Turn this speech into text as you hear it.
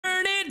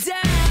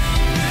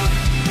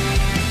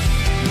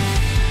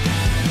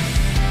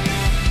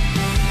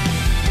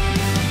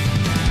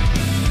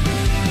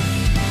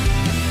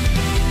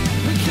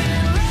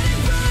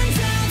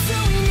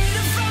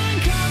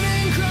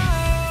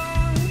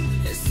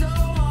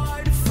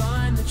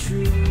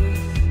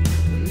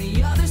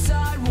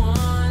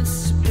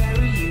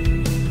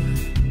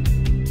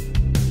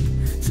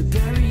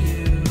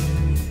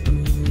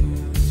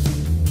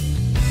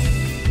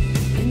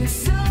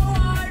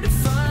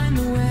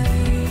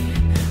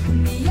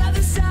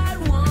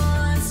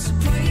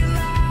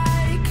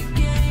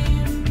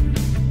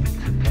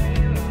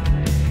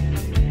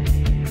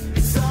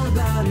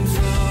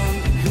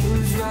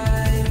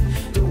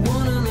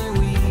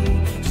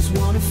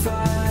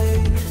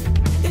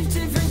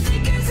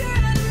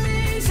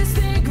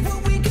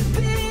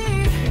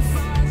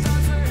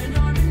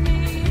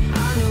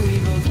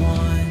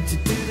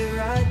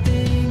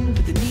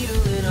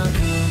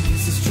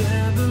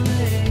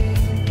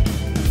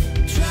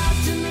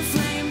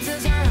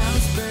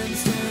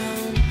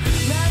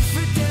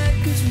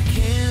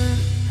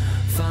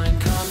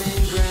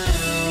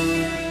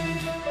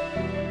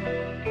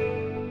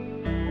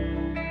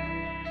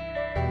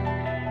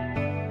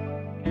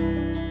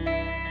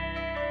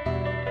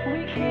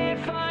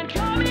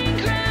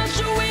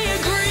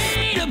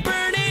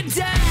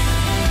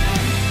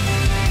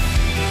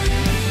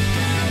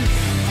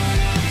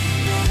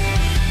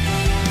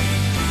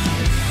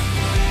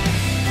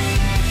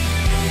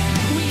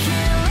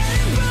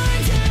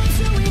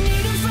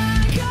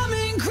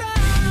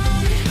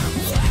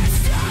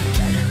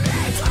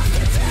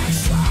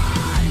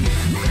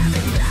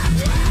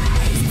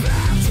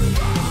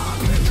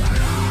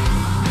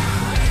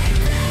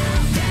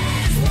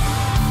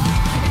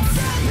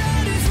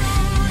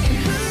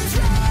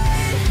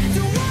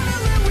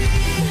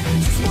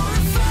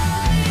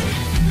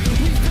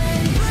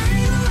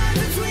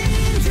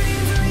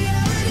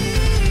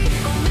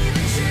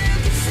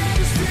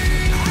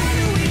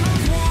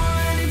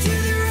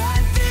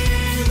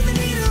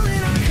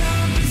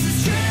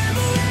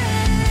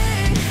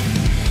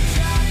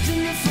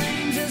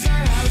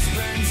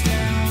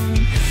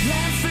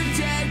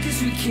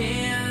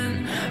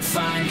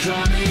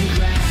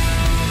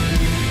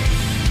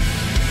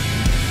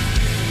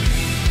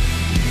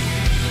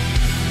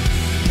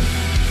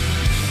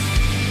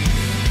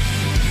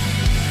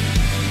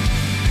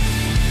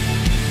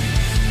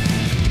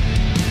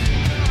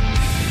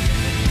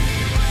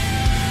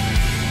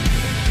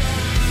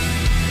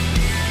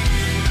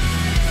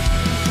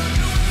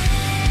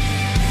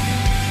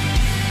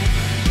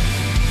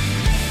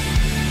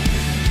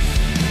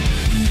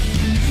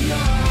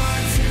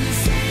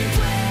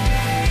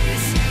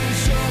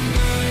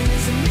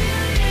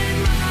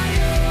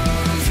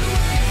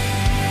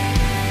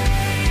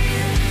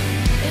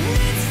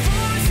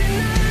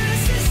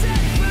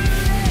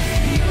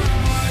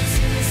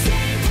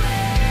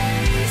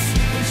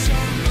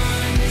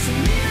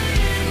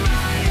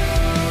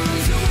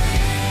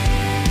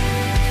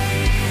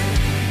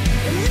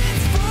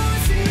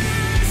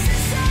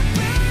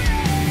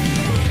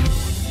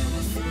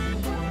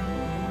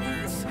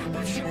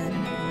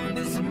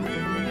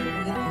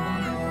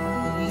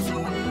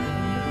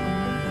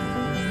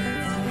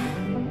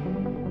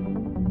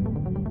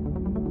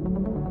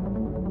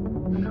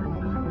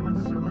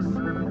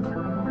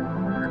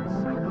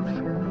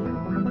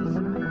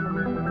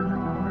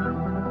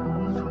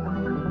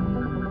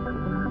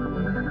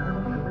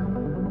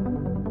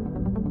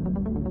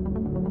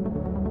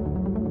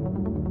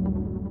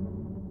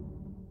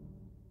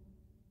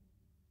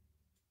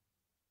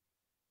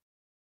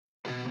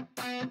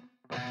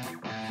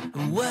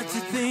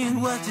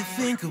What you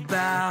think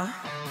about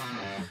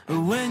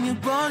when you're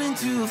born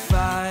into a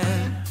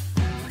fire?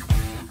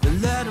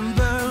 Let them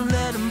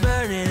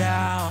burn it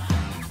out.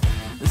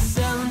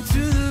 Sell them to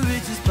the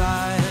richest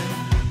buyer.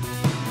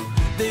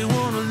 They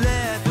wanna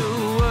let the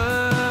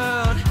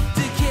world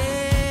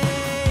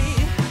decay.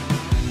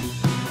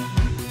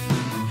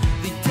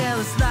 They tell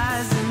us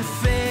lies and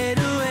fade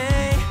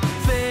away,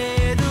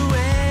 fade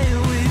away.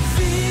 We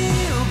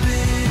feel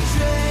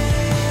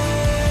betrayed.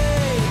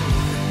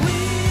 We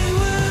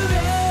were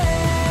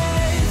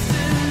raised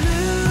to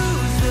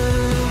lose the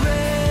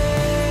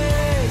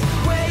race.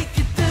 Wake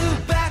at the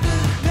back of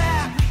the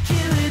pack,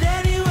 kill it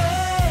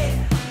anyway.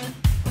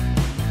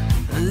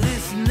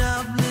 Listen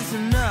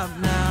up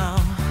now,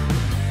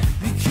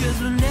 because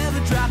we're never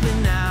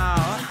dropping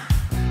out.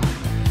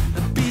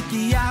 Beat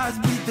the odds,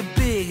 beat the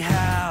big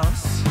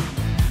house.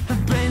 Our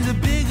brains are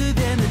bigger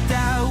than the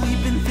doubt.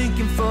 We've been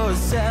thinking for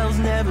ourselves,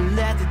 never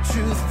let the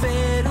truth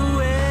fade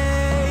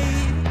away.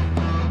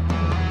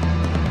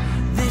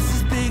 This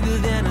is bigger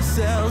than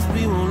ourselves,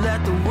 we won't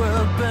let the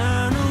world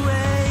burn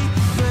away,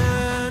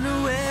 burn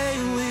away.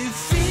 We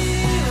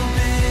feel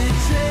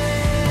betrayed.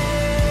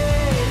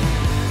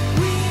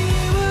 We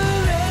were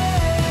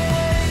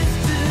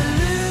raised to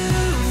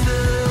lose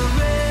the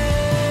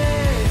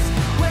race.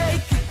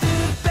 Wake at the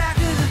back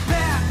of the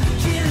pack,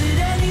 kill it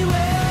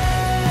anyway.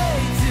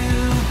 To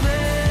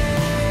blame,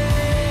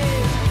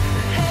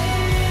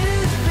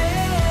 haters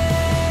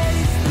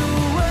face the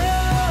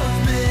world's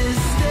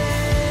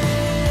mistakes.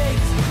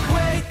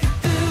 Wake at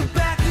the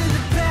back of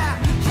the pack,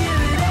 kill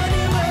it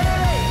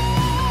anyway.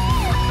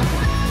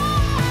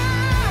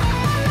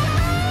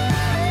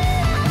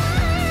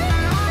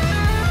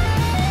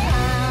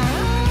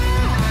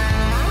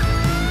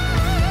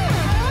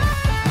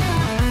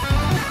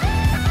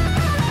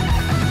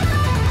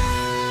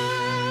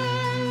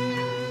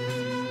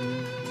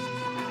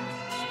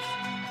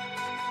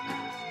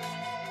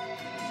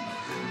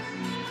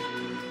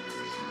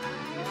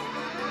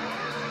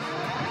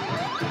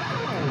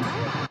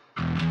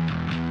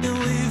 And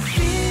we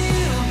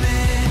feel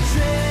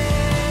betrayed.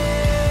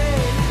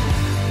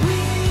 We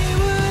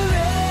were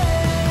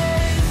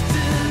raised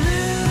to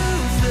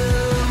lose the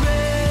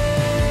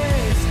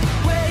race.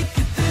 Wake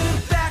at the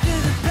back of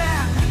the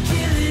pack,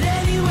 kill it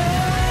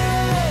anyway.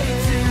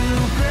 To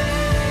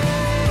blame,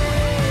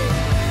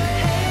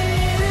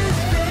 haters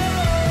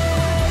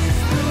face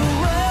the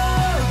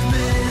world's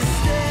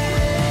mistakes.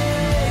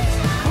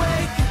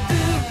 Wake at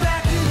the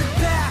back of the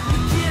pack,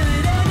 kill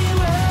it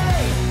anyway.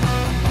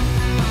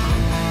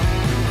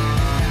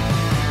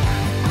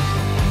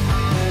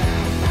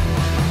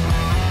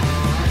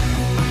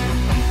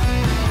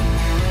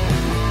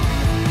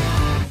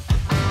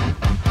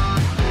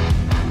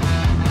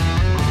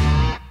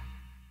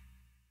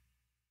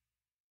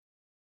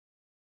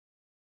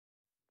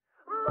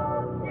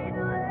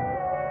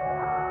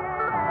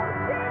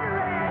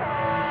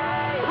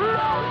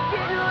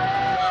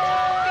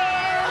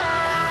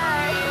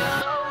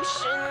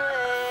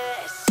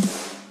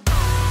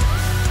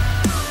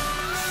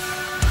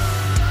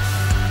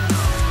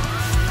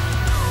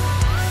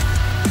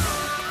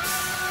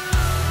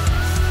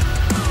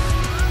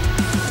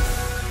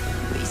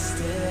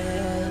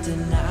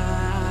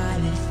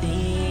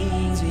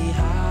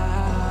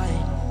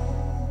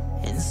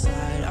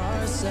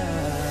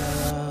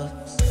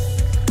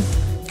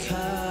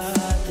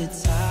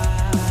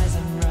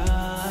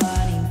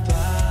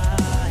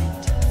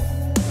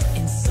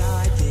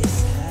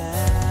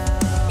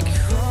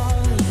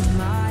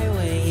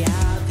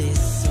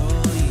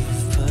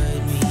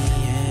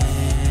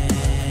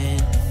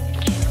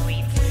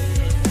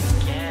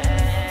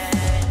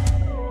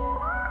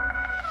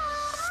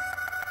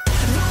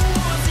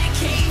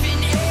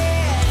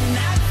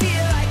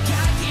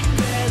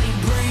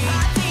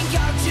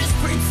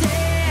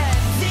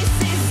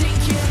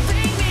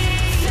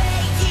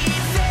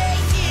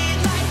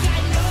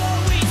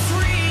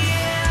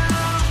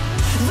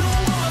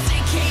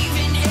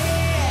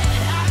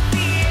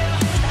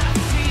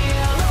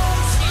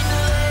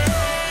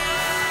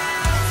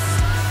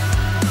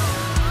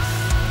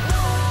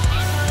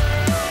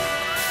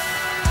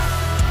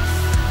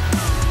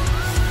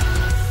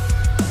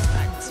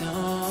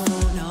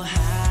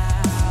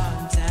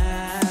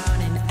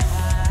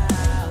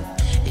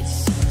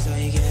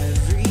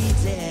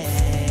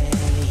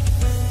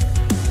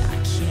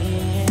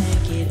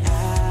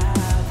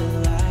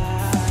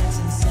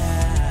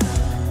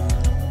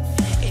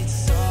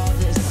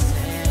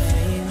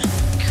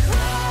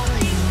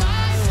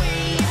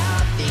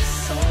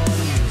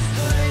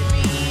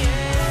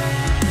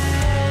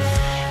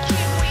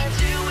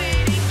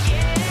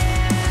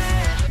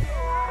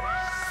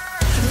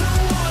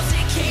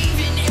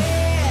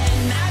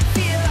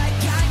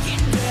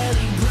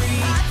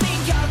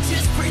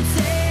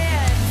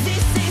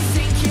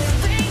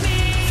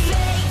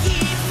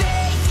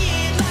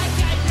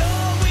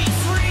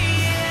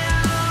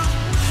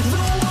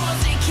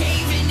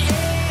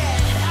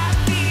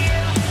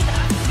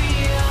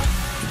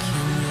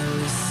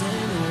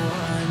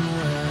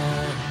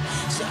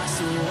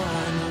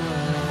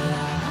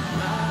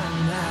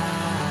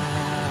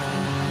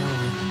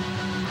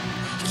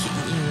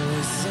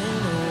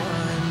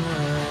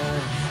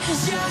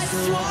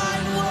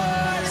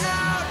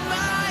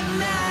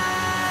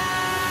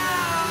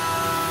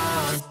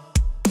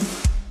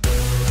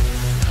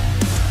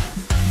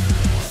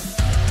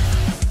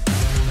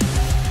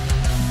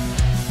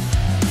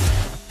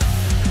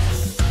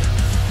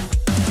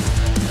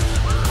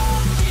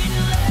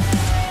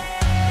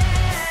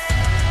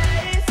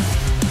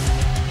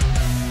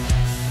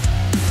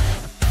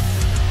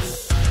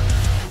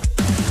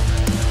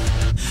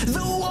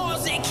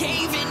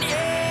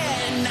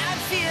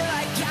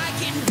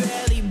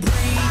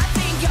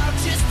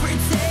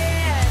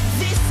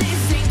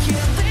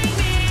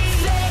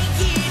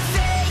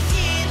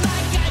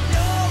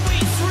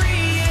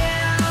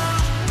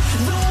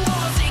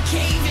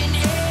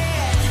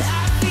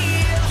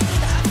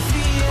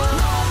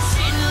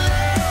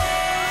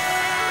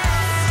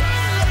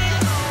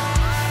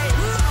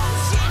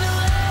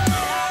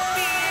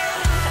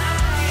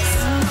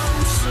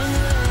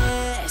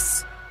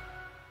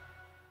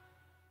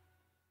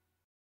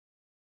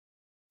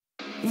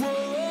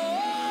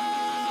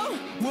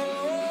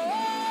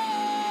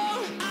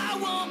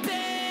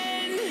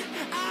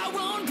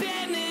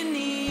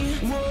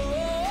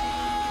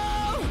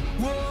 Whoa,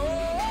 whoa,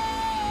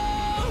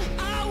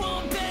 I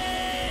won't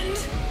bend.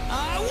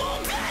 I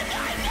won't bend.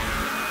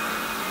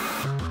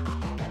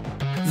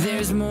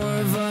 There's more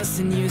of us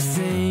than you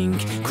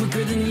think,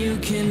 quicker than you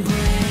can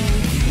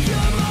blink.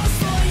 Your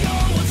most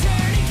loyal will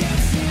turn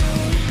against you.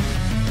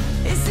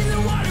 It's in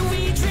the water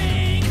we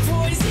drink,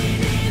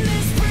 poison in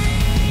the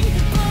spring,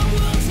 but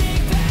we'll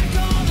take back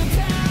all the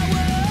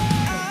power.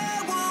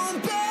 I won't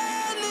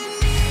bend the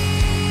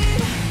knee.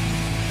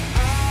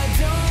 I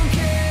don't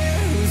care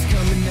who's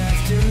coming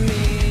after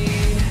me.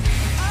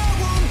 I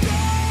won't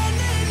bend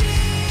the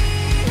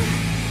knee.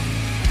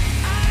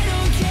 I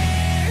don't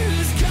care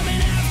who's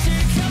coming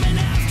after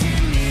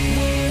me.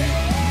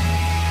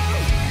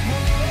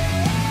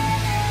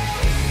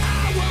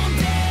 I won't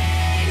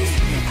bend the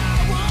knee.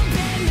 I won't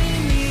bend the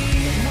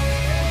knee.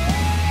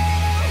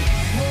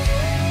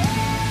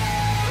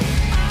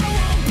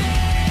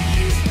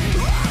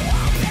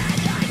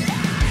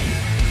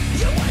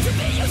 You want to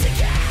be used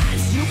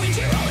against. You win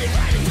your only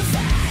right of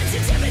defense.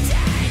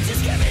 Intimidate,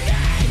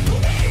 discriminate, but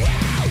we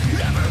will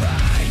never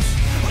rage.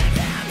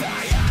 Remember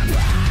your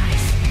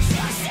place,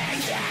 just in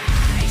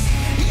case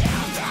you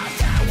thought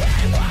that we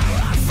were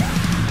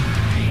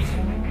afraid.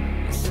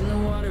 It's in the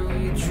water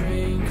we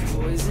drink,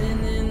 poison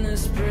in the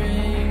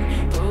spring,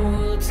 but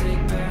we'll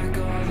take back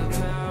all the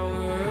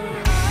power.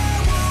 I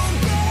won't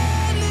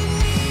bend the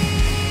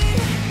knee.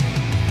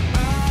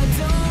 I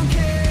don't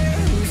care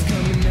who's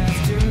coming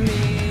after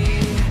me.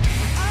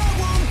 I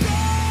won't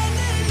bend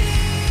the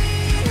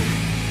knee.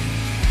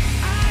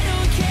 I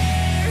don't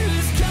care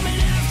who's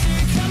coming after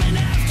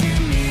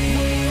me.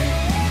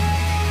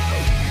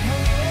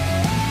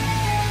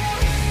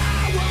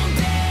 I won't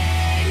bend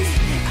the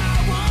knee. I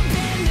won't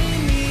bend the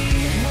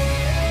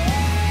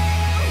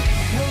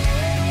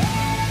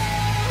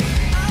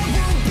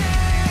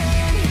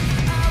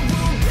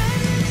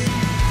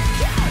knee.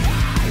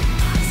 Counter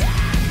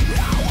attack,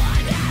 no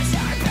one has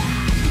our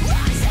back.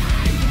 Rising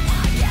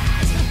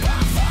against,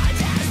 before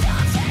there's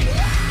nothing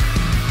left.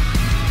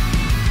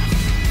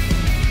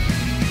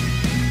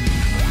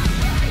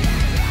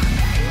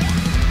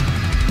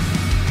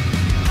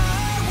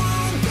 I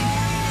won't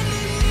bend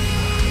the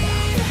knee.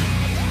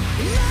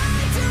 And I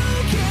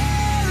don't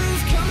care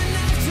who's coming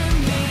after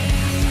me.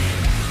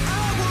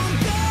 I won't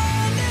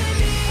bend the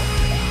knee.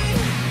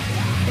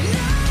 And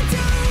I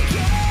don't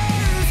care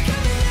who's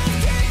coming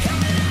after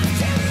me.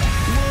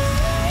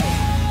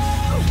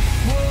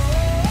 Whoa,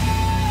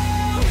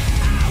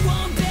 I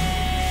won't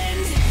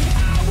bend the knee.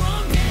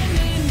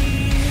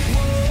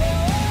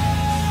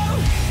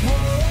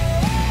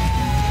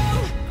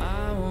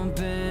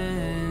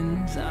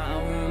 I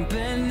won't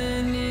bend the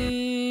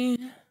knee.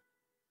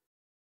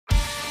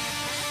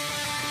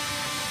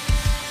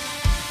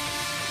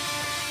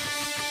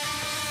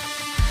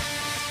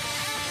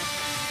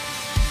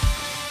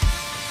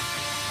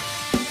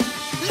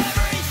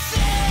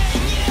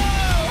 Everything you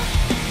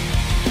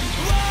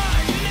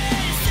want me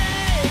to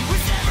say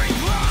was every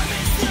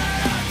promise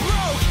that I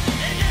broke,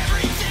 and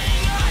everything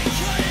I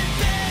couldn't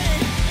be,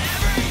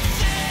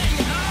 everything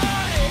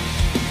I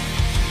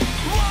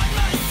want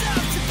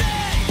myself to be,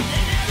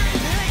 and every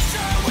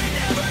picture we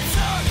never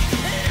took,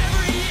 and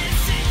every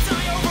instinct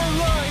I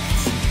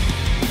overlooked.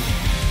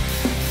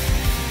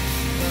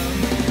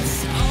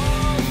 Amidst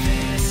all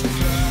this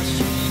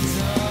crushing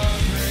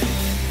suffering,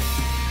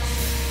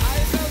 I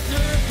felt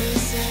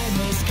purpose in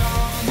this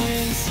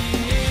common sea.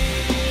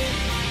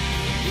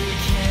 You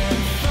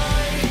can't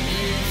fight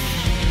if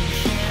you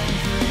can't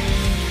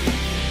breathe.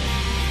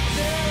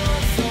 There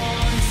are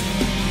thorns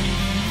in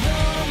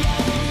the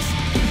most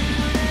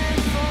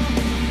beautiful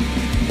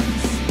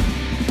leaves.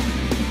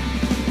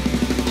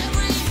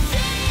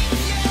 Everything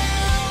you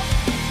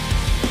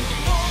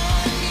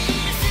want me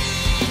to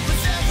see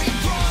was every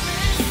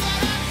promise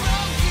that I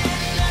broke,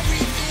 and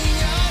everything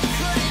I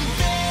couldn't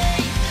be,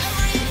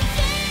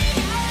 everything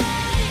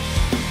I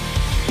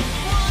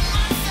want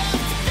myself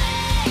to be,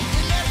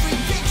 and every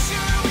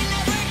picture we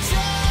never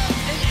took,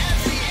 and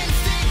every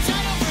instinct I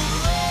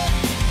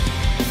overlooked.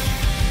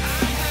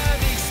 I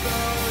have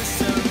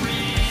exposed a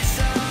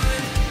reason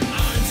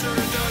under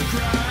the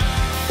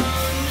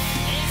ground.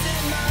 Is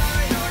it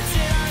mine, or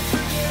did I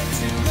forget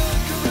to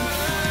look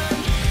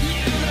around?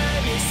 You let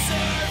me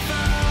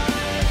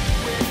survive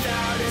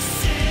without a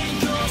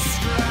single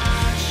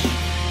scratch.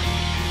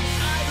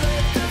 I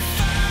lit the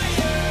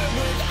fire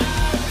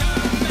without a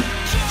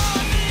match.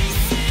 Coming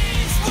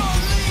seas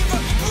won't leave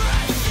a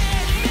breath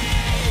in me.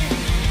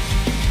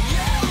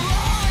 Yeah,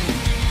 run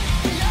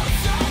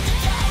outside the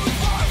town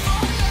for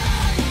fun.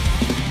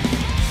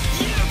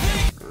 You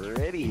pick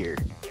Ready here.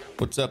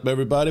 What's up,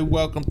 everybody?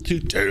 Welcome to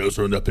Tales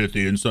from the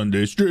Pythian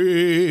Sunday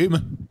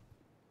stream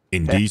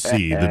in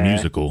DC, the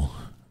musical.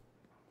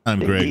 I'm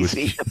Greg.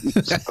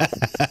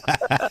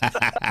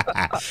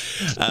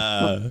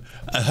 I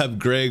have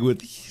Greg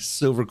with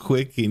Silver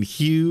Quick and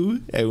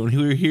Hugh, and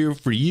we're here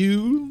for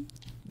you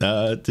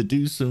to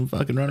do some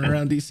fucking running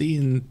around DC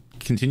and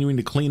continuing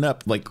to clean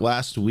up. Like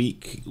last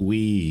week,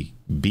 we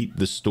beat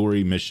the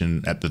story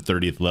mission at the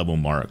 30th level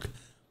mark.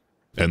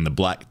 and the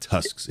Black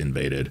Tusks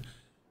invaded,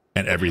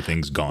 and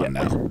everything's gone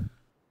now.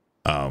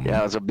 Yeah,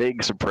 it was a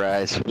big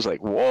surprise. It was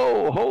like,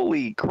 whoa,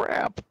 holy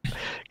crap.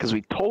 Because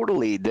we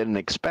totally didn't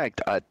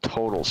expect a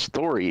total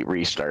story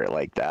restart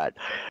like that.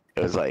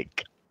 It was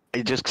like,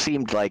 it just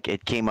seemed like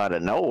it came out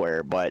of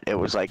nowhere, but it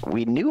was like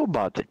we knew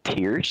about the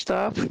tier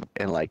stuff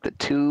and like the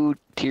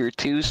tier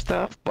 2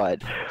 stuff,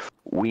 but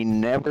we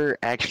never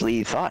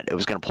actually thought it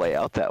was going to play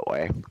out that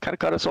way. Kind of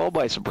caught us all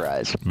by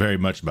surprise. Very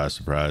much by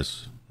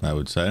surprise, I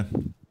would say.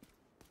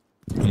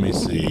 Let me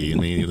see.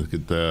 Let me look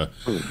at the...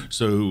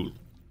 So,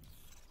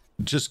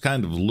 just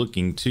kind of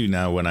looking too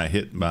now when I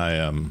hit my...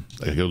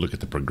 I go look at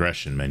the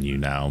progression menu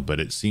now,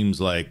 but it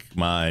seems like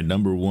my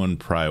number one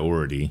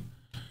priority...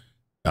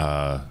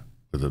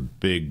 with a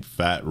big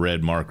fat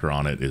red marker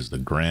on it is the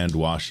Grand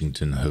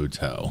Washington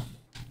Hotel.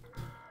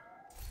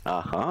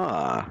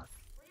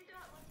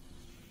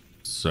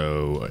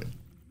 So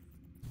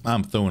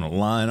I'm throwing a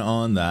line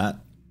on that.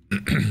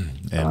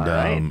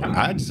 And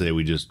I'd say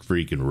we just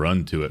freaking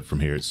run to it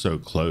from here. It's so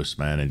close,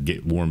 man, and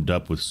get warmed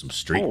up with some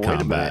street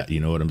combat. You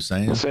know what I'm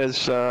saying? It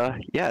says,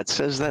 yeah, it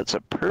says that's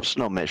a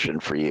personal mission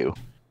for you.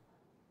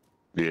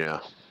 Yeah.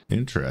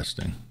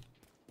 Interesting.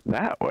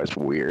 That was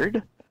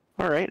weird.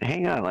 All right,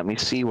 hang on. Let me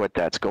see what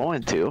that's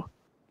going to.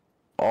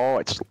 Oh,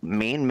 it's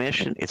main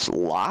mission. It's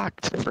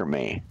locked for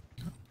me.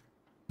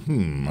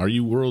 Are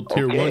you World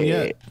Tier 1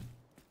 yet?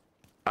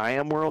 I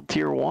am World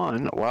Tier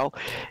 1. Well,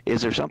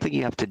 is there something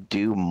you have to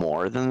do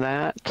more than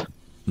that?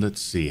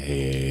 Let's see.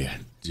 Hey,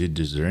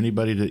 is there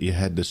anybody that you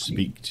had to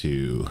speak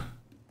to?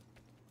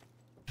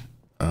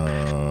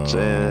 It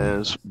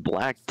says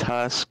Black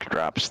Tusk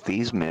drops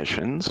these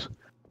missions.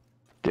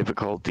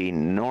 Difficulty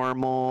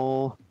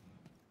normal.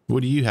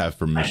 What do you have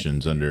for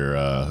missions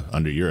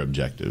under your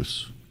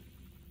objectives?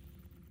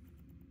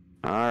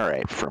 All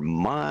right, for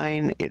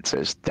mine, it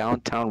says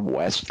Downtown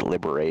West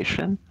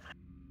Liberation.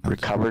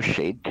 Recover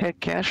Shade Tech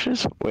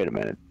caches? Wait a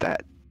minute,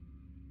 that...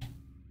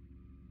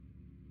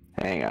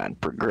 Hang on,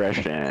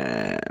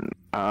 progression.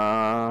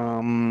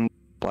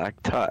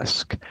 Black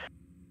Tusk.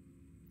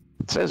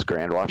 It says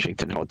Grand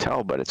Washington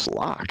Hotel, but it's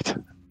locked.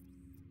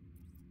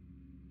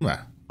 Well,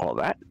 Oh,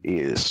 that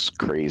is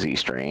crazy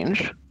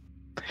strange.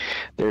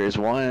 There's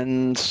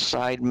one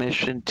side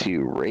mission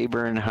to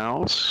Rayburn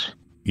House.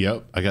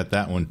 Yep, I got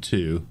that one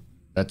too.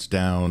 That's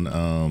down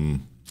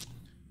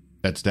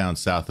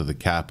south of the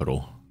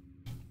Capitol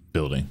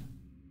building.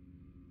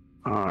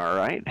 All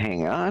right,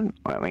 hang on.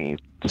 Let me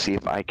see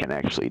if I can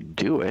actually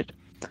do it.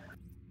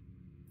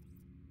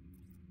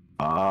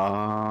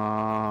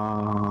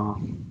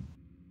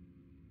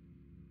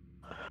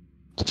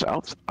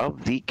 South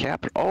of the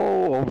Capitol.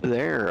 Oh, over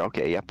there.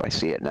 Okay, yep, I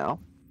see it now.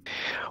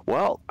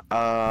 Well,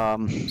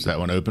 Is that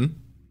one open?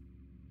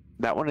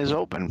 that one is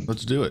open.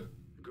 Let's do it.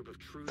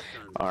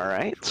 All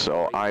right,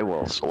 so I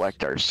will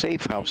select our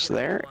safe house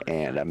there,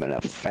 and I'm going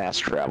to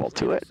fast travel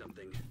to it.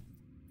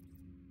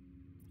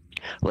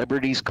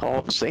 Liberty's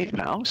Call Safe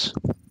House.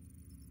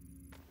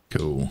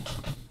 Cool.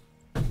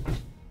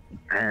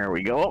 There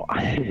we go.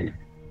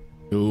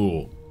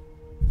 Cool.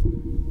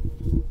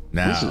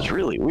 Now, This is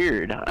really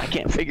weird. I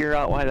can't figure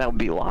out why that would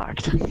be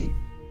locked.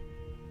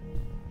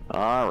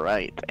 All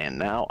right, and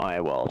now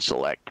I will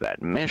select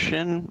that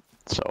mission.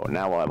 So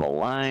now we'll have a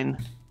line.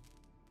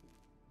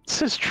 It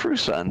says True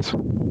Sons.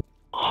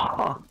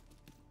 Huh.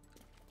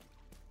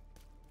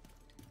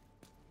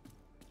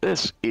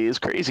 This is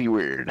crazy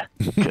weird.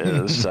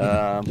 Because, oop,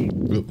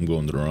 I'm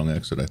going to the wrong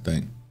exit, I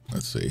think.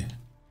 Let's see.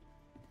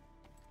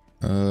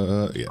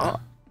 Yeah.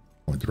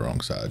 Went the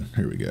wrong side.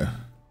 Here we go.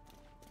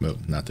 Nope,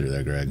 not through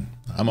there, Greg.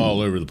 I'm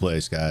all over the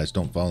place, guys.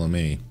 Don't follow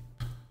me.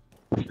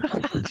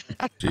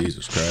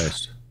 Jesus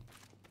Christ.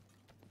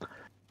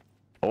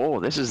 oh,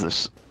 this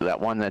is that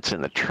one that's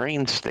in the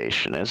train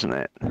station, isn't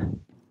it?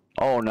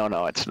 Oh,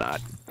 no, it's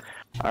not.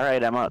 All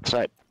right, I'm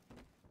outside.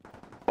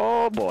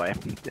 Oh, boy.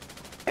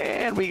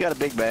 And we got a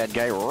big bad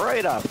guy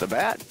right off the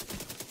bat.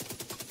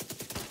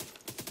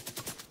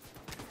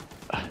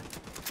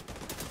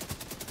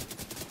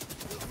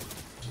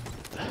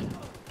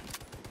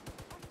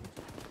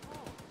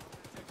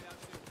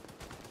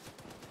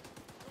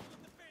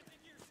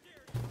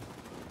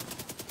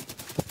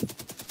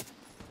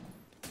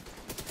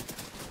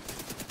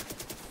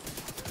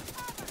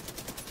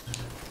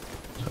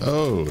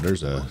 Oh,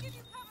 there's a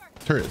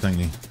turret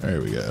thingy.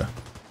 There we go.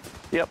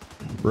 Yep.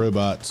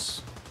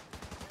 Robots.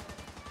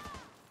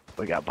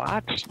 We got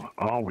bots.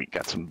 Oh, we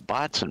got some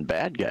bots and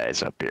bad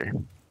guys up here.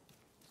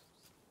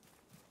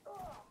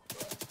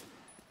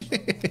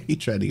 He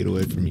tried to get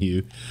away from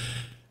you.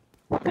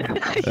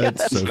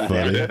 That's so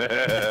funny.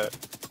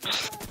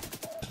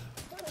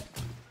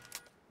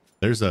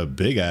 There's a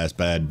big ass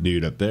bad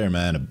dude up there,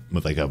 man,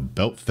 with like a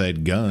belt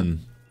fed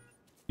gun.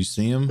 You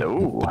see him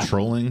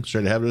patrolling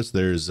straight ahead of us?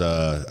 There's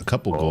a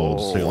couple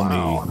golds. Here,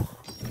 wow.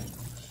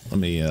 let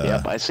me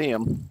Yep, I see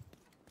him.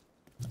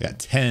 I got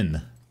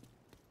 10.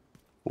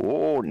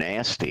 Oh,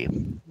 nasty.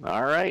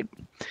 All right.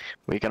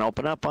 We can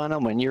open up on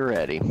them when you're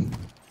ready.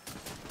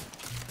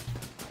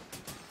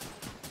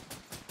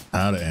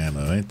 Out of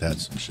ammo. Ain't that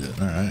some shit?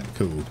 All right,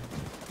 cool.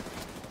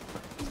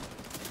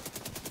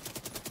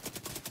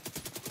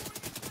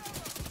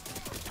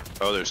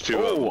 Oh, there's two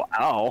of them. Oh,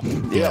 ow.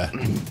 Yeah.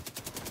 Yep.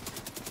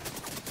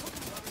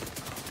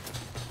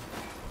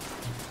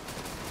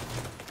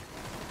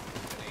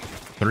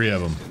 Three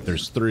of them.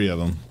 There's three of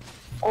them.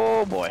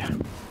 Oh, boy.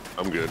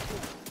 I'm good.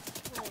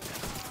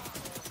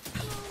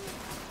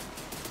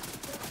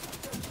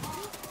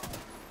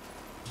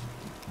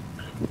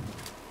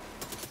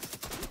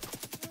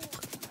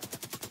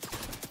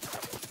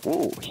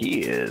 Oh,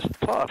 he is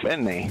tough,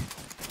 isn't he?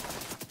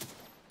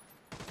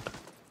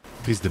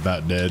 He's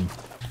about dead.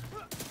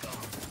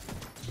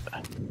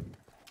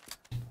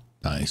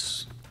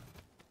 Nice.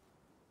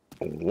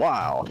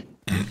 Wow.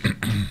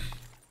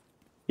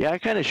 Yeah, I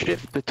kind of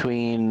shift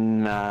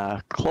between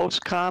close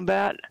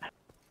combat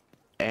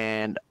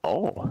and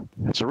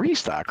it's a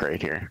restock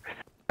right here,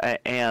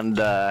 and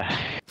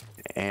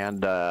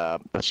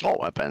assault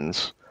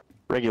weapons,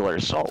 regular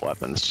assault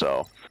weapons.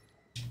 So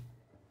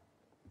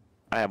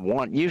I have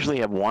usually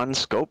have one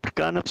scoped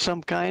gun of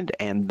some kind,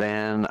 and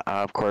then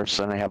of course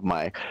then I have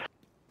my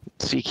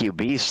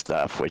CQB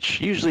stuff,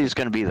 which usually is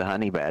going to be the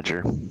honey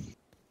badger.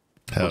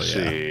 Hell Let's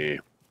yeah. see.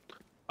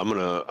 I'm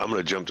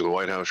gonna jump to the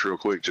White House real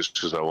quick just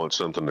because I want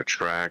something to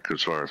track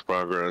as far as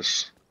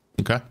progress,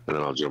 Okay. and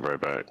then I'll jump right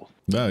back.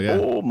 Oh yeah.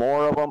 Oh,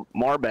 more of them,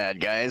 more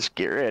bad guys.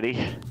 Get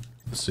ready.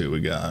 Let's see what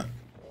we got.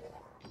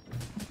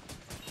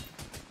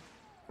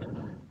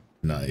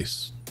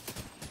 Nice.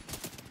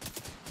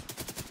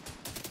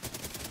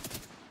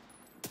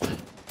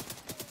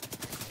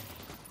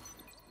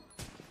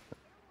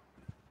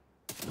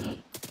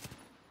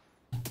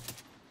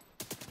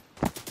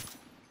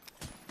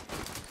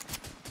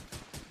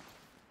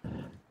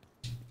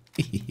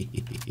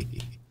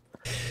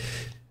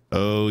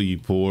 Oh, you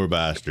poor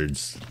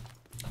bastards.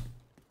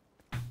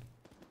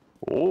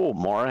 Oh,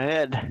 more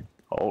ahead.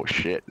 Oh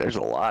shit, there's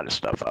a lot of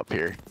stuff up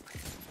here.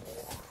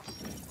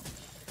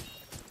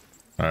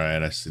 All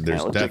right, I see.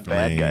 There's looks like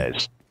bad definitely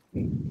guys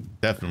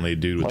definitely a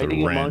dude with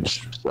fighting a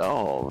amongst wrench.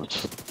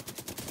 themselves.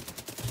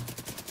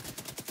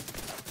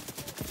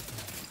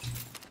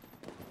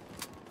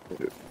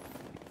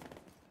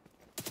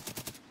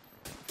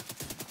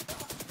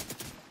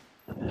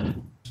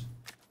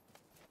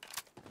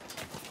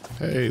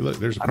 Hey, look,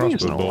 there's a I'm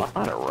using crossbow a bolt.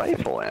 lot of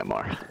rifle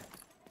ammo.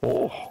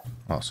 Oh,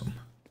 Awesome.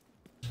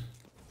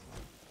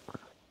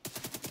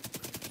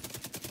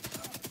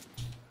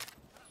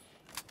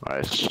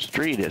 my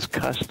street is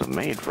custom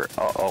made for.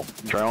 Oh,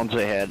 drones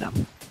ahead.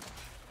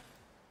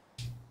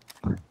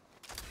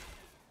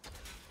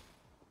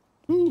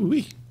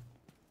 Ooh-wee.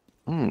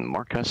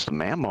 More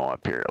custom ammo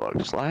up here. It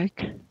looks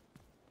like.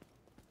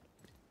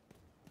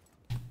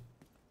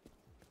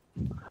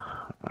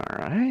 All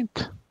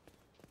right.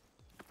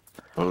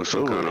 Oh,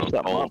 some Ooh, kind there's of something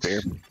up pulse.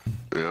 here.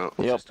 Yeah.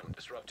 Yep. System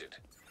disrupted.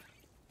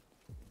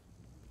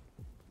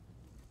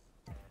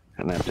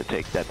 Gonna have to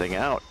take that thing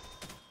out.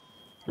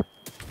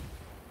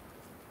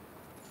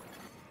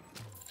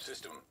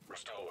 System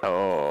restored.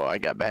 Oh, I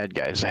got bad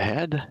guys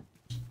ahead.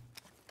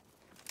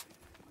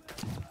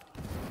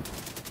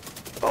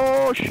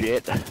 Oh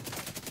shit.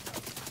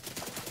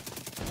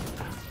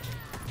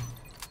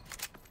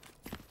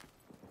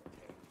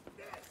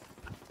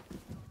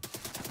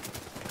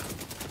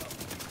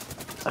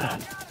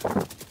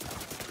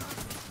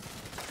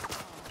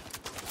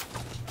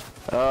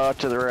 Oh,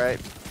 to the right.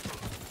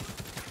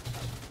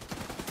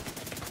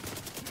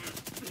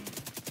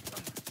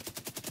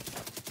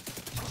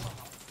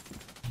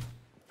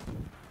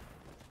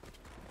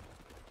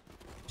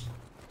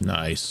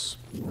 Nice.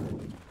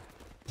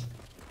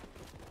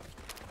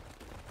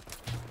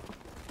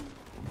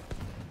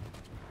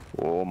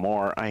 Oh,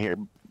 more. I hear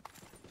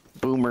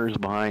boomers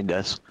behind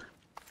us.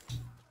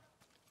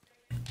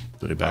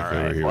 Put it back All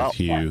over right, here well, with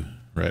Hugh.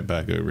 Right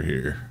back over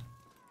here.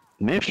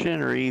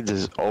 Mission reads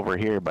is over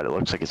here, but it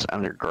looks like it's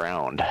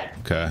underground.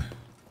 Okay.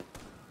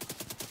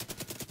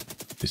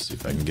 Let's see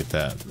if I can get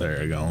that.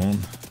 There, going.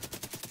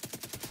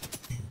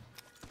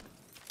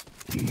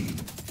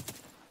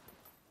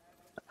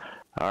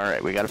 All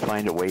right, we got to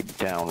find a way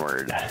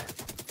downward.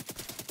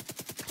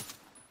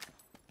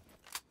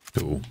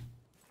 Cool.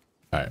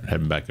 All right,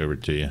 heading back over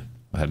to you.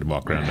 I had to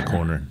walk around the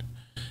corner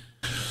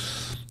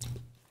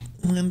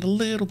and lend a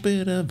little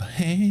bit of a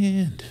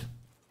hand.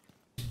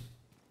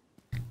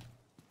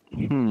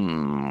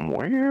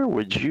 Where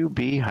would you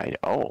be hiding?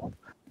 Oh,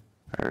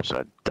 there's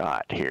a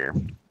dot here.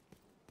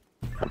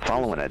 I'm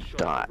following a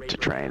dot to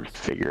try and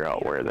figure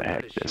out where the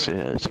heck this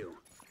is.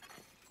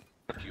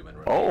 Human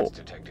Oh. remains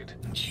detected.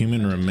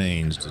 Human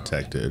remains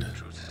detected.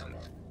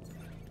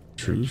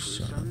 True True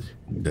son. son.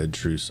 Dead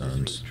true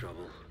sons. Trouble.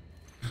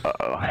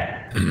 Uh-oh.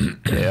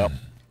 Yep.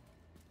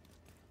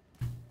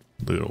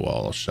 Look at the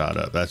wall shot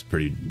up. That's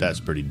pretty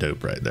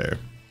dope right there.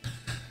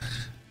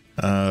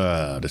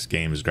 This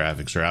game's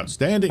graphics are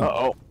outstanding.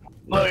 Uh-oh.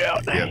 Look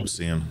out. Yep,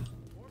 see him.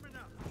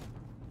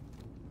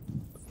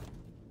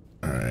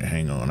 Alright,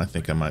 hang on. I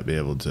think I might be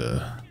able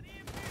to.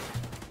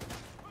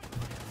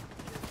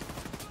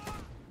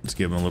 Let's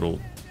give him a little.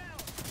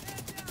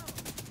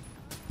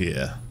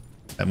 Yeah.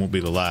 That won't be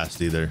the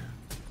last either.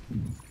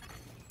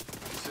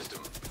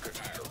 System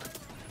curtailed.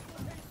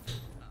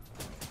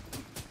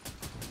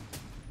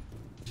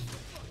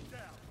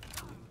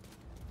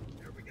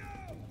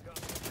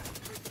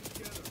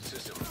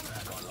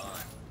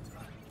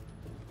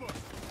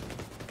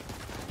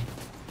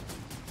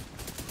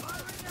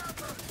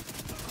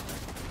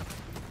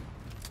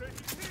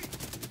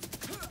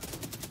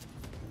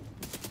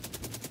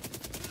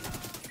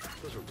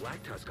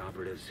 Tusk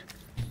operatives.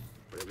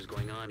 Whatever's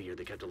going on here,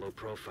 they kept a low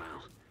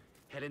profile.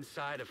 Head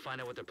inside to find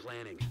out what they're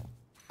planning.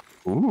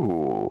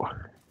 Ooh.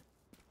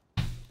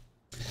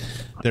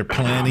 They're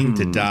planning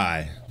to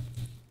die.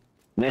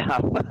 Yeah.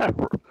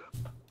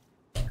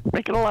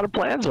 Making a lot of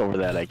plans over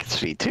that, I can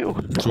see, too.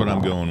 That's what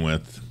I'm going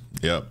with.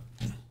 Yep.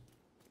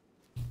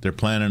 They're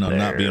planning on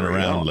not being There we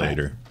around go.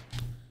 later.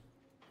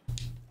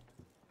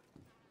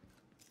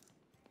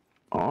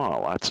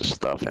 Oh, lots of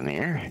stuff in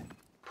here.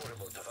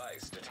 Portable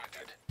device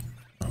detected.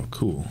 Oh,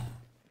 cool.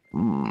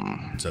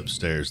 It's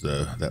upstairs,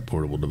 though, that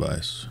portable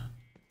device.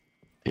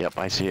 Yep,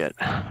 I see it.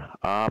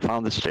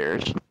 Found the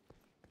stairs.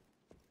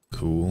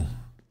 Cool.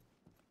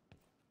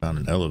 Found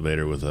an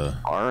elevator with a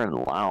Bar and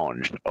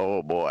lounge.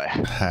 Oh, boy.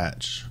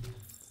 hatch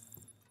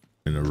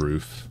in the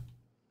roof.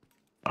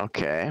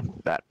 Okay,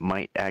 that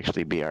might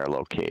actually be our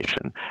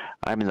location.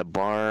 I'm in the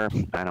bar.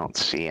 I don't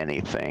see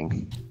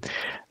anything.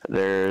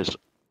 There's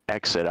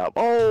exit out.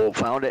 Oh,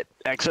 found it.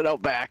 Exit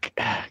out back.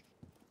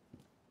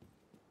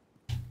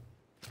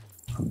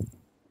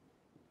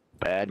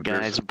 Bad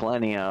guys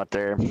plenty out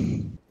there.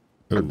 Ooh.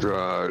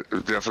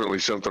 There's definitely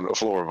something on the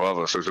floor above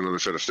us. There's another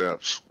set of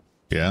steps.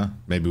 Yeah,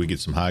 maybe we get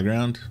some high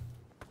ground.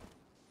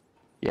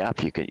 Yeah,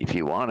 if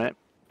you want it.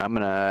 I'm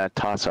gonna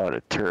toss out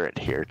a turret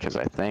here because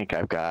I think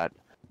I've got.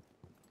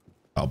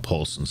 I'll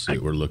pulse and see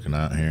what we're looking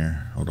at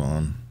here. Hold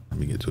on. Let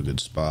me get to a good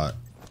spot.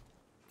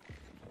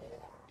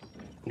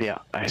 Yeah,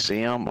 I see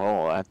him.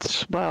 Oh,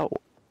 that's about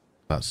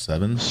About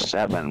 7.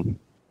 7.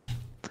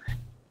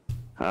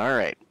 All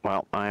right.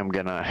 Well, I'm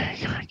gonna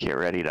get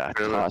ready to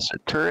toss a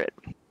turret.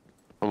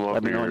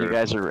 Let me know when you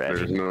guys are ready.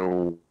 There's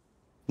no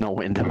No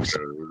windows.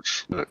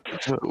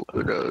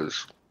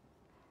 windows.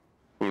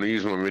 I'm gonna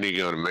use my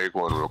minigun and make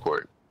one real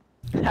quick.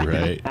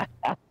 Right.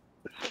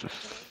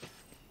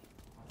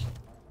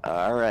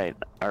 All right.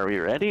 Are we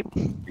ready?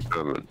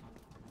 Coming.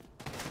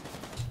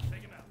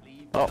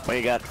 Oh, what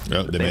you got?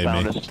 Oh, they made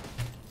found me. us.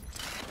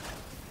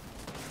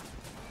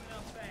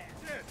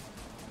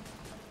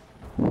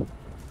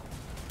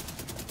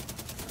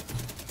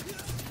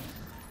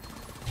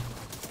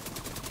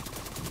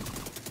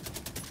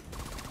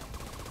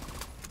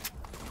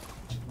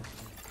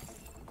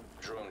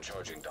 Drone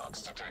charging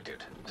docks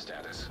detected.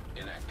 Status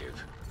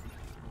inactive.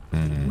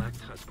 Black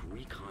Tusk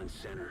Recon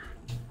Center.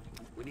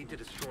 We need to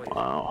destroy it.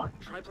 Wow.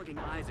 Try plugging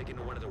Isaac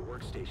into one of their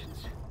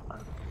workstations.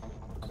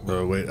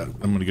 Oh, wait. I'm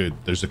going to go.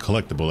 There's a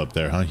collectible up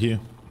there, huh, Hugh?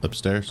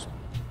 Upstairs?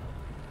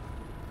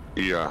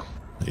 Yeah.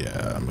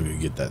 Yeah, I'm going to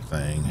get that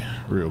thing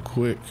real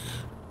quick.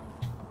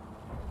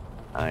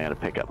 I gotta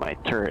pick up my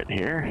turret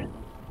here.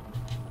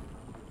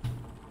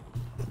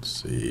 Let's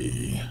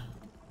see.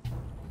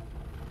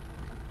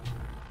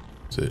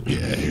 Is it?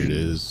 Yeah, here it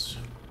is.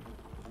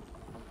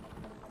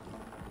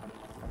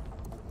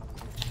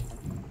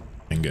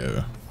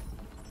 Bingo.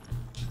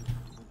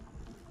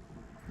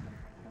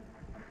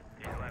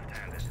 He's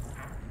left-handed.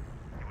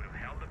 He would have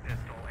held the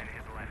pistol in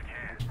his left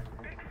hand.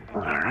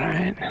 All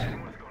right.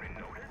 Anyone's going to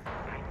notice. I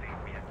think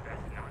we had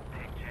best not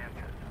take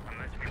chances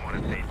unless we want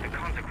to face the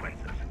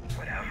consequences.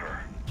 Whatever.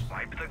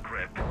 Wipe the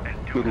grip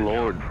and do Good the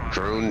lord, job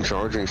properly. drone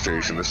charging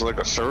station. This is like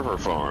a server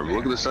farm.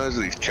 Look at the size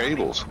of these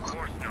cables. Of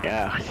course not.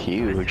 Yeah,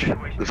 huge.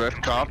 If that's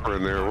copper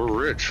in there, we're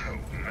rich.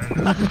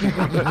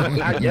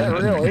 Yeah,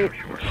 really.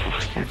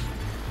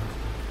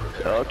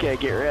 Okay,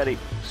 get ready.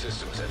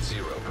 Systems at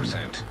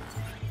 0%.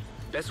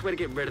 Best way to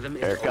get rid of them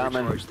is They're to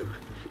coming. overcharge them.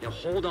 Now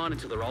hold on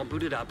until they're all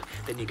booted up,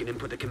 then you can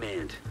input the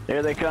command.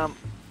 Here they come.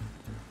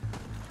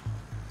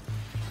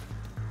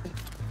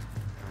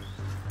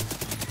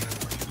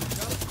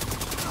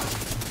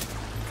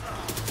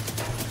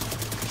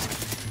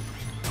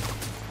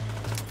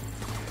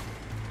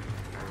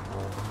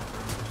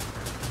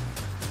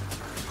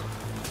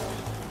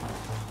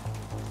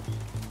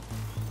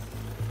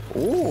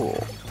 Ooh,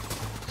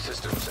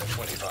 Systems at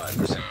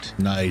 25%.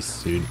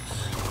 Nice, dude.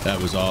 That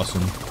was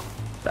awesome.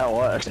 that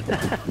was.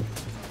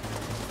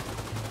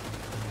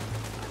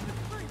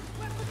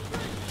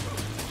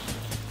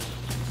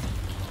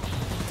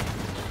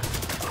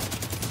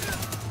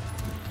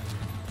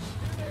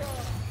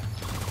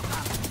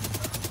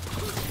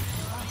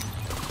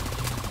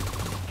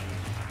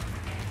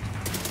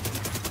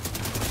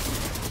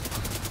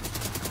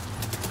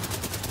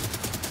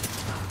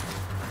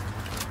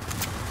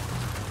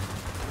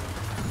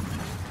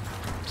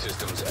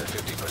 Systems at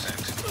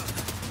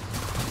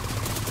 50%.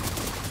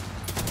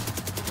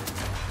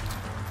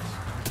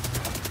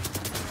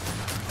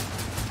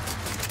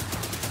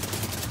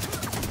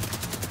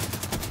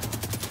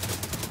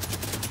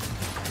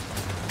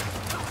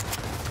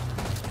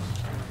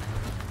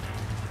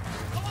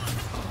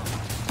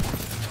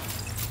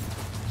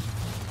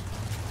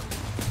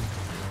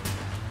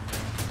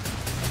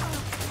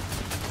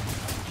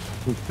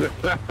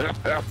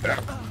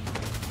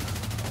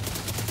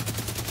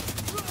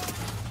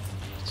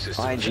 Systems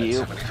Behind at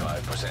you.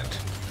 75%.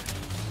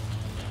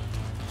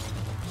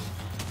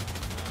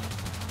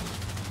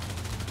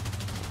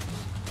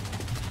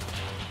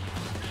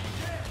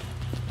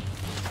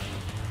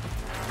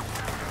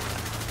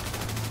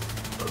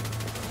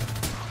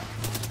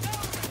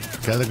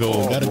 Gotta go.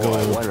 Oh, Gotta boy,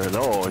 go. what are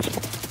those?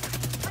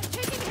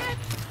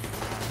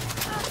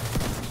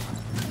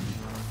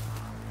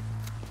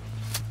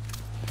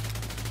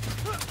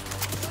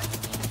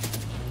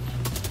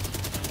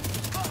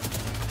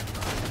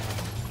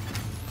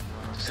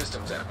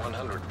 Systems at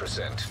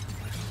 100%.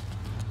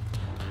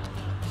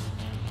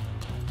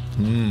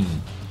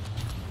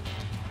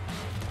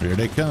 Here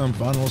they come.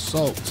 Final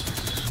assault.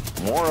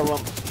 More of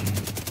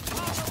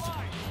them.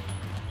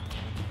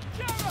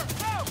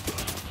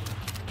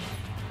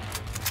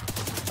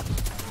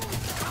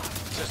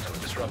 System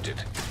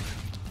disrupted.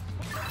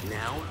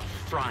 Now,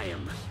 fry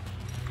him.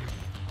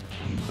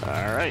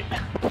 All right,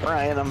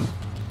 frying them.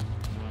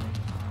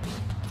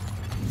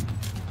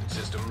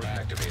 System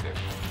reactivated.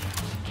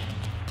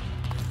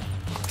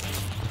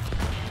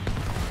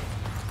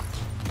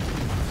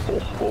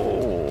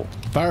 Oh,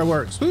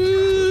 Fireworks.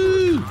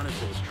 Woo!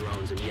 Reconnaissance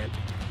drones, and yet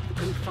we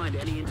couldn't find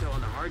any intel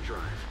on the hard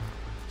drive.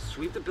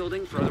 Sweep the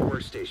building for other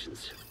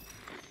workstations.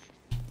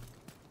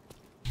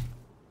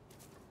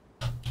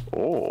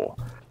 oh.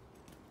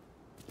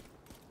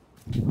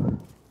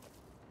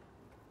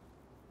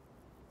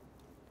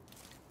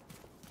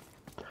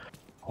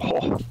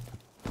 Oh.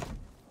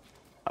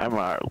 I'm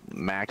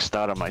maxed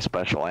out on my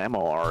special ammo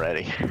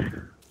already.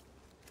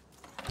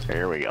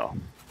 Here we go.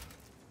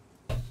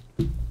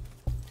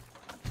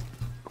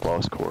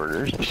 Close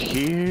quarters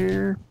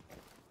here.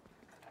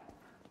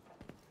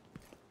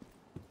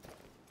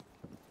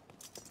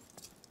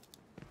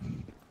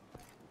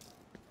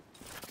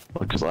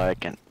 Looks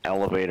like an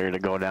elevator to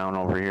go down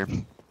over here.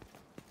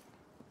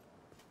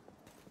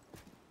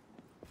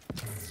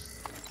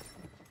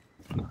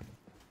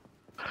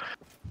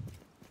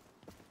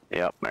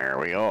 Yep, there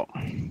we go.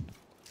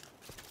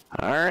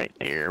 Alright,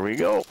 here we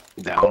go.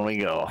 Down we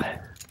go.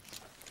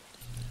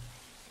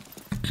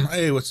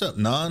 Hey, what's up,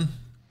 Non?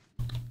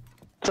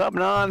 What's up,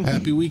 Non?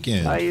 Happy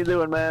weekend. How you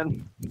doing,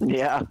 man?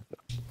 Yeah.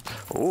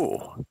 Ooh.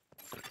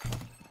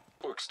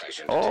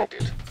 Workstation Oh.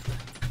 detected.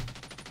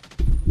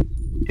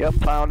 Yep,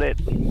 found it.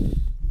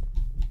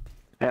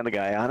 And the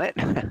guy on it.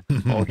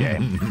 Okay.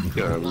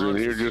 I was in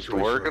here just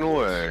working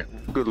away.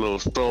 Good little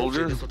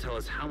soldier. This will tell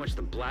us how much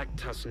the Black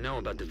Tusks know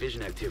about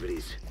division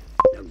activities.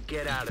 Now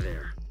get out of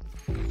there.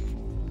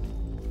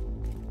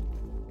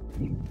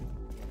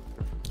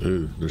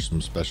 Ooh, there's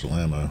some special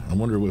ammo. I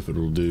wonder if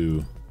it'll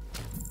do.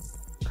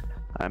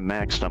 I'm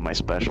maxed on my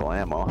special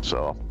ammo,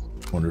 so.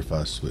 Wonder if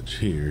I switch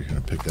here. Can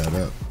I pick that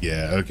up?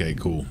 Yeah, okay,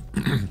 cool.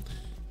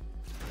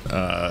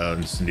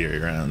 Incendiary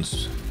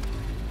rounds.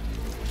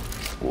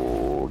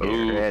 Ooh, get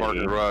Ooh, ready.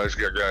 parking garage.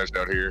 Got guys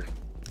out here.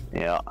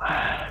 Yeah.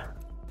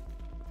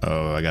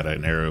 Oh, I got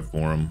an arrow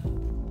for him.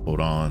 Hold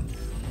on.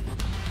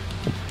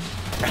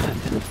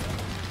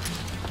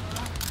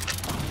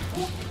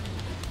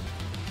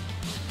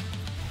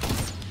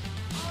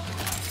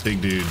 Big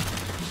dude.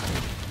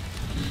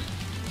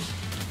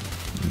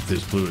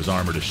 This blew his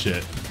armor to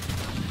shit.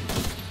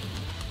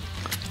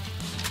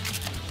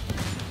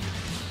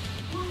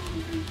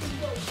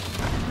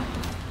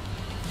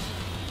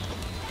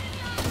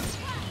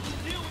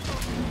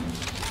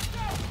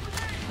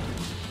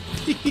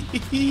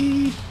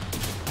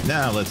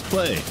 Now let's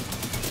play.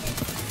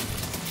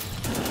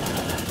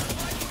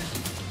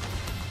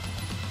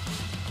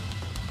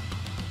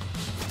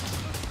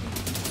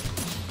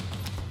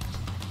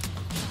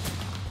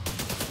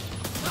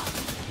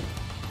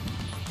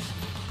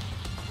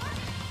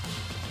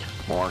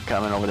 More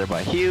coming over there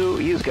by Hugh.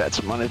 Hugh's got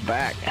some on his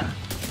back.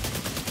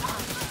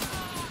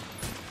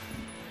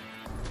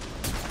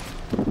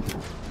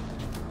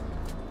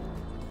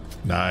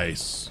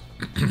 Nice.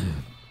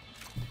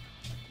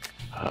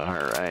 All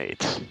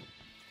right. See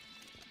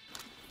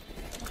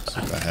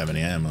if I have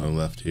any ammo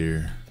left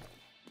here.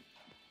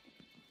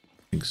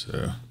 I think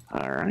so.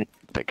 All right.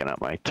 Picking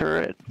up my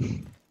turret.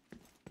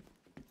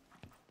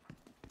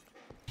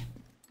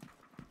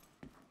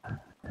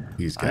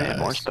 These I have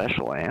more guys.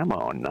 special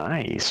ammo.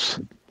 Nice.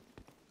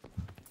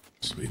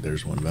 Sweet,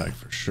 there's one back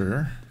for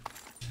sure.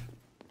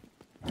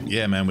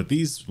 Yeah, man, with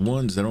these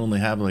ones that only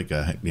have like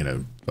a,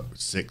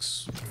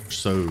 6 or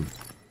so,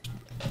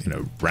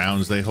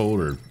 rounds they hold,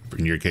 or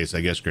in your case,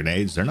 I guess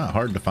grenades, they're not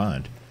hard to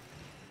find.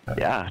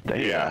 Yeah,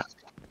 Yeah.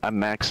 I'm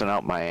maxing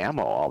out my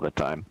ammo all the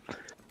time.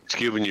 It's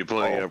giving you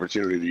plenty of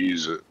opportunity to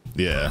use it.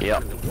 Yeah.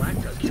 Yep. The Black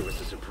Tusk gave us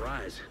a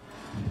surprise.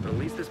 But at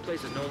least this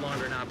place is no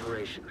longer in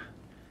operation.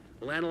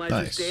 We'll analyze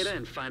Nice. this data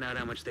and find out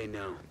how much they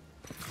know.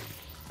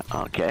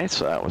 Okay,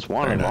 so that was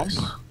one Very of nice.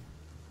 them.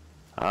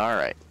 All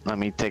right, let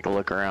me take a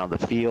look around the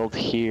field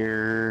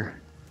here.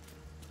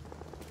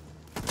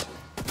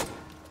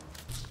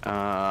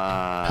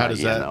 How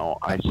does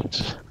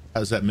that-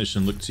 How's that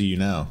mission look to you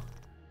now?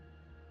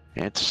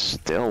 It's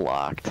still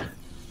locked.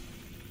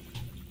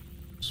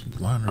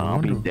 I I'll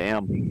be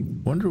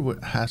damn. wonder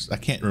what has. I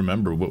can't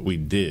remember what we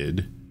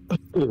did.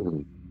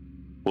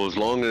 Well, as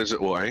long as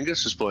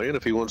Angus is playing,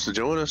 if he wants to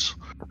join us.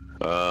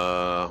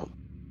 But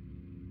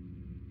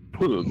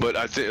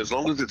I think as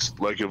long as it's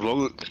like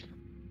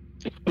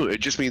it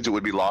just means it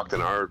would be locked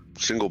in our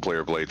single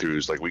player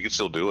playthroughs. Like we could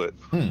still do it.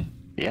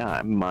 Yeah,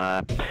 I'm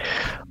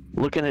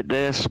Looking at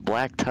this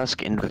Black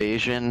Tusk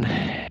invasion,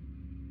 it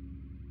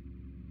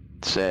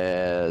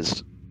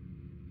says,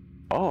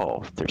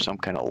 oh, there's some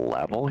kind of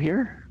level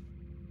here.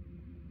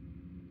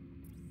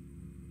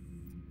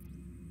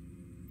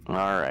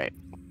 All right,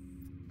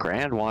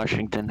 Grand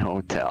Washington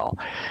Hotel.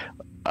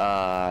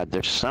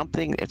 There's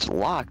something, it's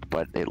locked,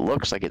 but it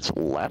looks like it's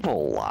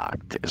level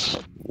locked is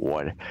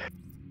what it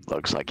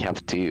looks like.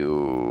 Have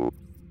to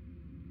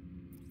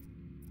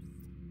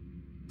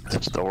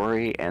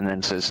story, and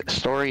then says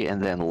story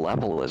and then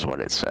level is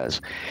what it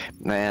says.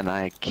 Man,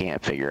 I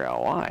can't figure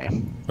out why.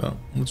 Well,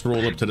 let's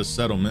roll up to the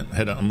settlement.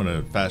 Head up. I'm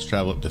gonna fast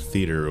travel up to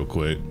theater real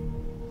quick.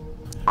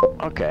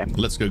 Okay.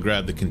 Let's go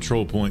grab the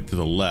control point to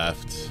the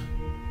left.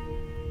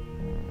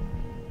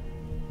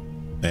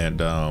 And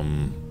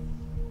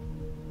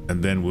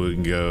then we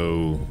can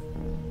go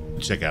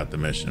check out the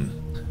mission.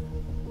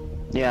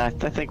 Yeah,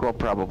 I think we'll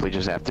probably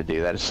just have to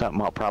do that. It's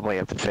something I'll probably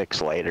have to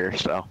fix later,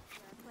 so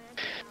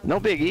no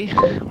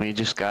biggie. We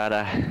just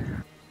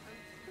gotta.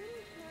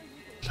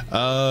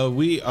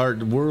 We are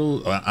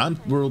world. I'm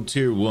world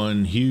tier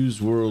 1.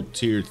 Hugh's world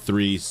tier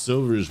 3.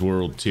 Silver's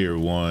world tier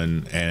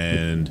 1,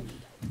 and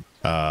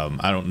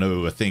I don't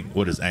know. I think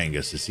what is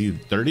Angus? Is he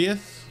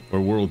 30th or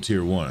world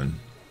tier 1?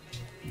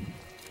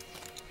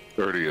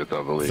 30th,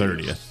 I believe.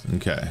 30th.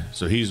 Okay,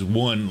 so he's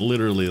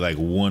literally like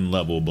one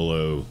level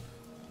below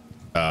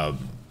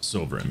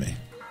Silver and me.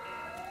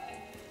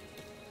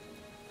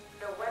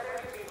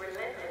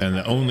 And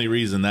the only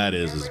reason that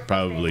is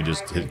probably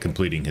just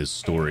completing his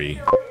story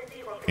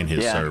in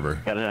his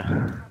server.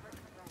 Gotta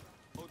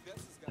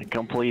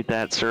complete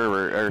that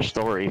server or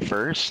story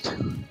first.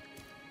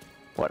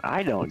 What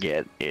I don't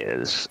get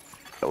is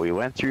we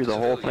went through the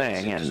whole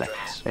thing,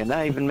 and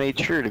I even made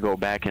sure to go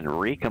back and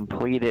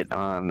recomplete it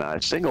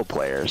on single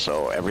player,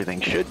 so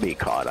everything should be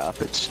caught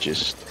up. It's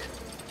just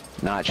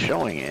not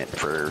showing it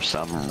for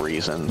some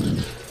reason.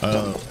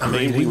 I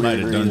mean, we might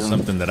have done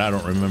something that I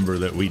don't remember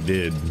that we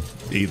did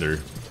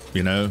either,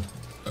 you know,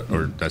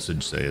 or I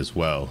should say as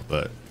well,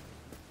 but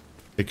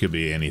it could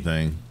be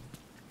anything.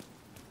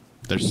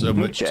 There's so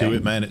much to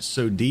it, man. It's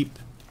so deep.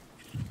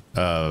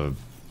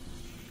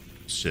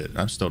 Shit,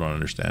 I still don't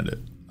understand it.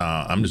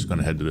 I'm just going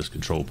to head to this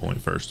control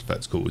point first, if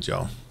that's cool with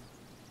y'all.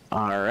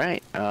 All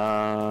right.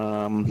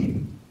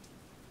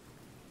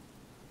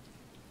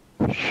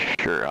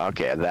 Sure.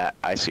 Okay, that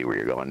I see where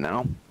you're going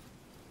now.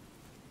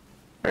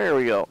 There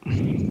we go.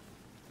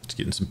 Just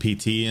getting some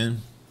PT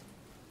in.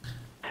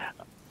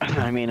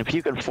 I mean, if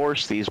you can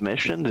force these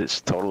missions,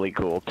 it's totally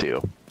cool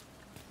too.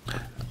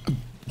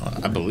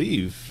 I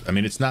believe. I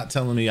mean, it's not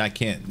telling me I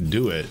can't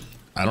do it.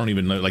 I don't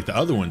even know. Like the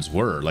other ones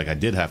were. Like I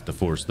did have to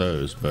force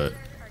those, but.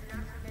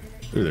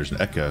 Ooh, there's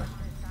an echo.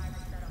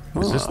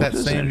 Is this that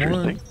same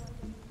one?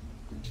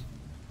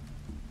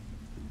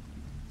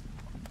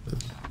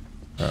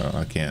 Oh,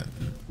 I can't.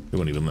 It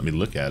won't even let me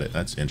look at it.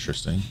 That's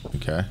interesting.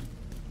 Okay.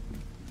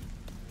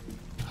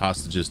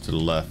 Hostages to the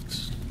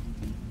left.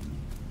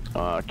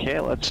 Okay,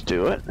 let's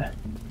do it.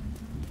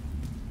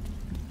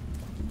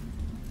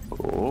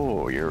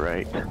 Oh, you're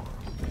right.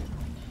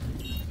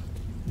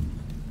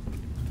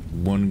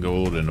 1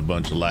 gold and a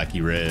bunch of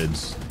lackey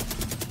reds.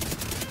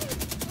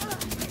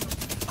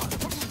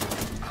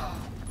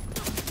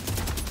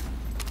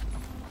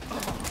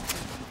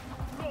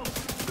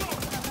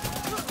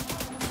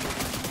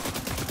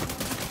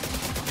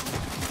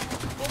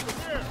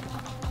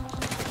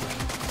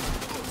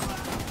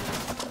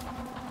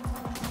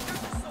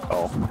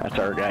 Oh, that's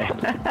our guy.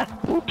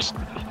 Oops.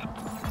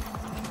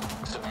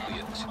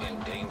 Civilians in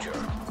danger.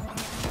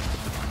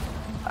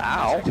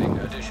 Ow. Detecting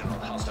additional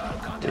hostile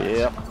contact.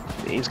 Yep.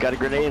 He's got a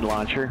grenade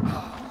launcher.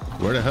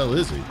 Where the hell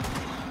is he?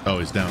 Oh,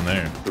 he's down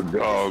there. The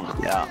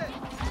dog. Yeah.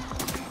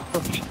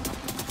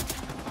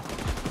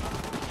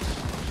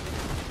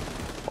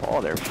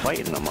 Oh, they're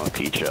fighting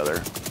amongst each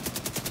other.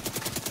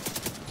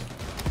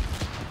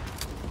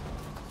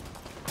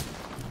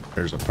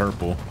 There's a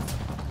purple.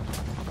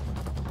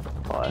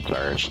 Oh, that's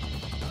ours.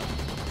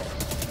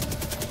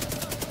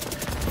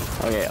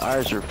 Okay,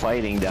 ours are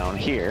fighting down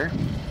here.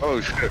 Oh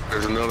shit,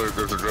 there's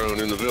a drone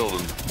in the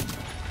building.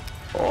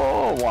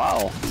 Oh,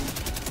 wow.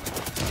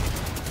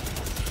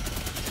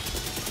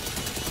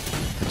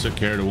 I took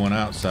care of the one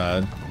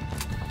outside.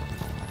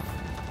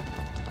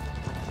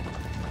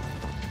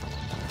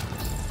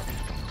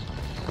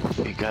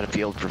 We got a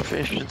field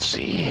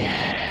proficiency.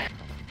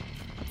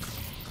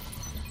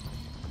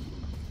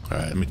 All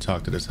right, let me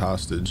talk to this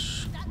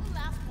hostage. That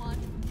last one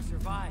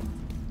survived.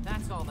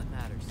 That's all that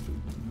matters.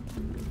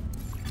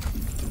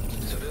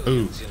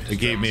 Ooh, it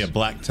gave me a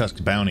black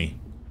tusk bounty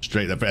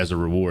straight up as a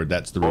reward.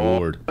 That's the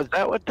reward. Oh, is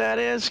that what that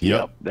is?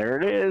 Yep. There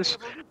it is.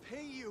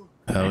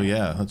 Hell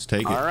yeah, let's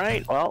take it. All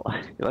right, well,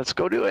 let's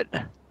go do it.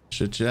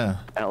 Shit, yeah.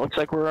 And it looks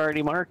like we're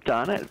already marked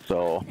on it,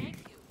 so.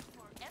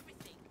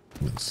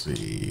 Let's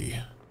see.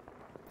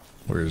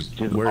 Where's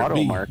Just where it auto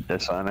be? mark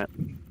this on it.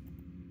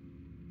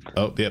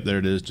 Oh, yep, there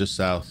it is, just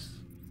south.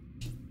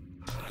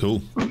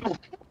 Cool.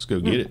 Let's go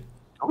get it.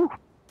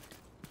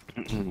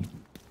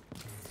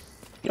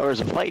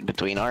 There's a fight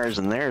between ours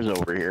and theirs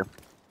over here.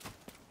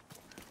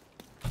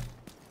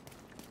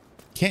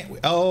 Can't we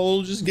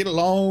all just get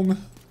along?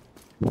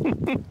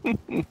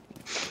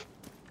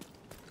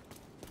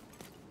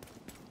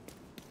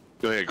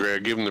 Go ahead,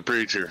 Greg. Give him the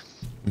preacher.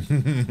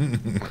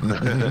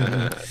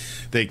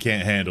 They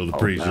can't handle the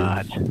preacher.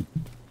 God.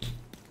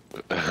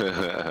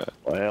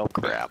 Well,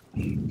 crap.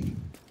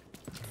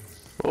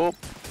 Oh.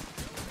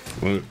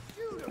 Well,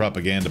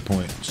 propaganda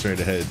point straight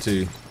ahead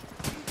too.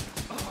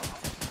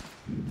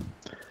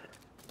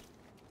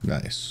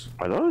 Nice.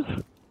 Are those?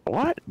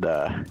 What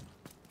the?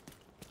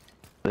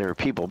 There were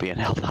people being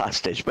held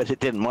hostage, but it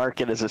didn't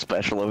mark it as a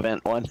special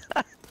event one.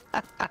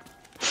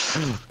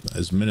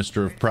 As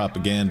Minister of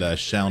Propaganda, I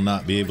shall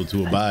not be able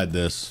to abide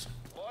this.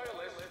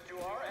 Loyalists to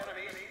our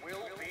enemies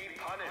will be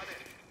punished.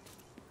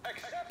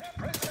 Accept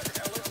President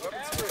Ellis'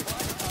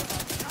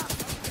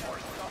 or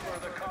suffer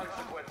the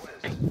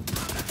consequences.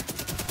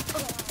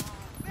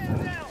 Man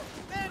down!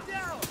 Man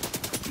down!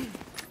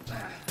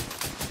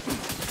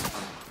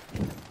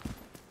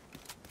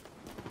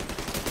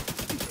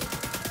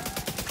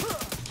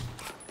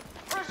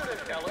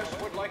 President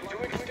Ellis would like to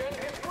extend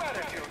his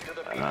gratitude to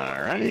the people.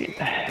 Alrighty.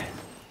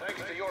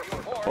 Thanks to your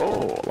support,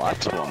 Oh,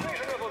 lots of them.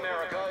 Division of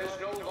America is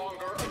no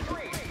longer a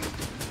dream.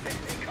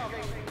 It's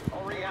becoming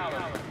a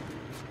reality.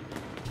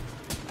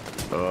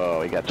 Oh,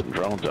 we got some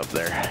drones up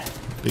there.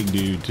 Big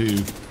dude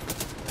too.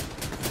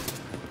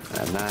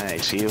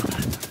 Nice, you.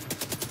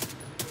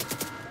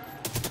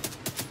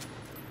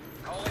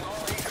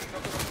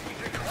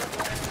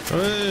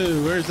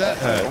 Oh, where's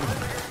that at?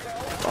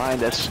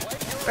 Behind us.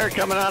 They're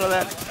coming out of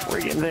that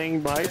friggin'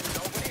 thing, bite.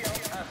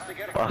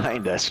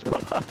 Behind us.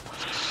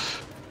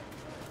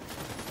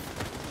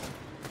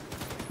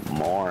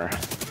 More.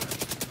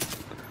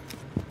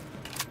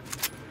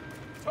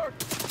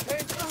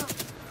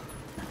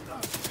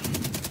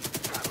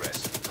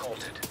 Progress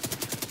halted.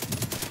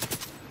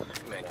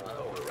 Manual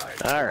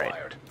override All right.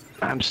 required.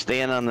 I'm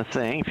staying on the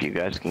thing if you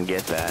guys can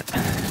get that.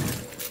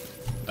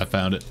 I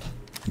found it.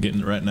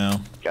 Getting it right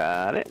now.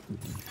 Got it.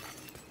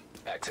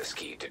 Access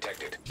key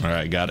detected. All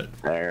right, got it.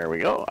 There we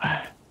go.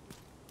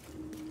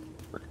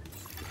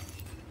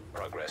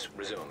 Progress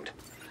resumed.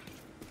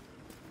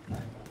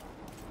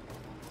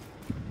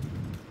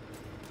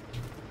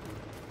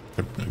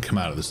 Come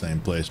out of the same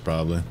place,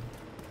 probably.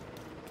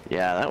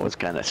 Yeah, that was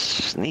kind of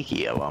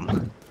sneaky of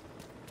them.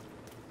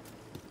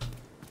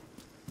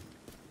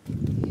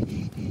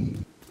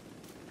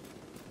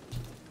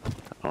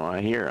 Oh,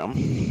 I hear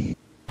them.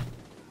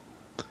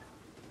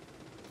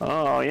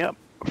 Oh, yep,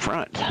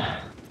 front.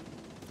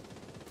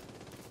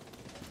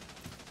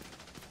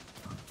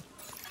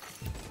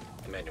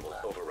 Manual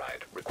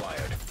override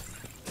required.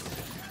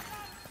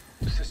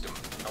 System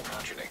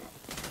malfunctioning.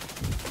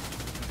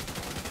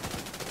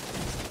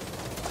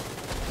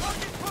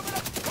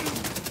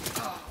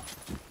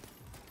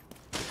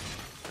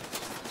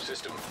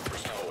 System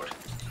restored.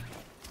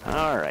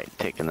 All right,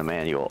 taking the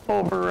manual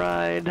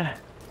override.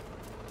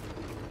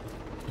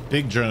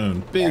 Big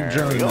drone. Big There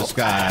drone we in go. the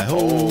sky.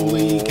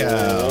 Holy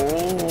cow.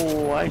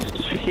 Oh, I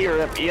hear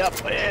it.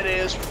 Yep, it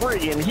is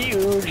friggin'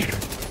 huge.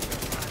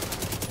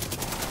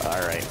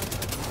 All right.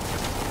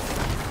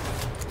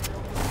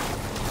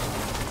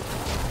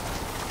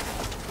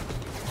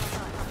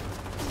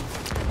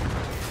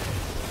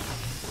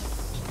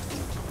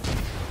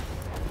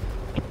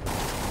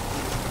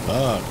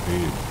 Fuck,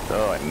 dude.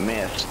 Oh, I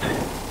missed.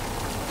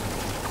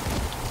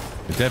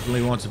 It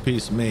definitely wants a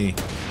piece of me.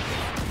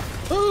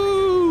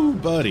 Ooh,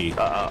 buddy.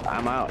 Uh-oh,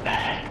 I'm out.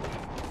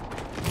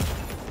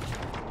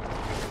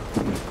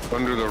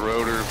 Under the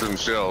rotors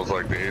themselves,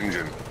 like the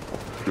engine.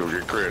 You'll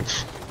get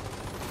crits.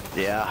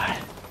 Yeah.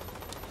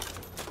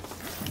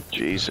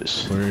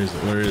 Jesus. Where is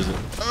it? Where is it?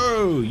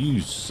 Oh, you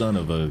son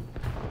of a...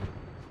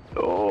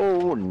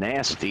 Oh,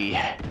 nasty.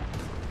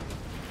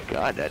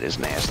 God, that is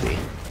nasty.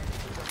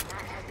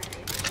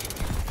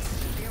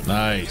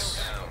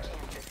 Nice.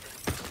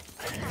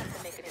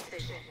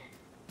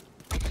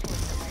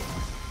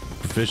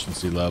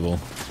 Proficiency level.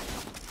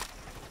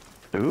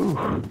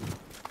 Ooh.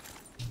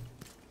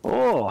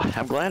 Oh,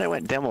 I'm glad I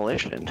went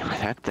demolition.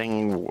 That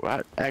thing,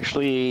 I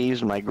actually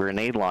used my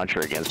grenade launcher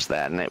against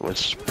that, and it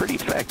was pretty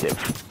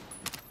effective.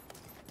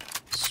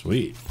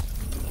 Sweet.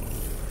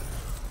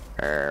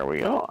 There we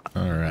go.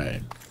 All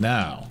right.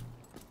 Now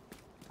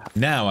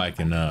I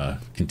can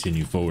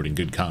continue forward in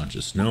good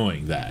conscience,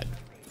 knowing that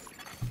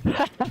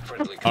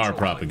Friendly our control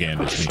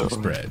propaganda is being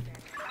spread.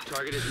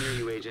 Target is near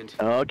you, Agent.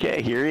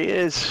 Okay, here he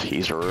is.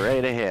 He's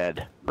right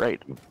ahead.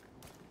 Right.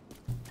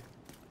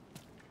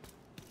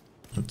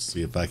 Let's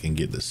see if I can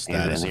get the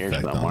status in here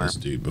effect on somewhere. this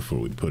dude before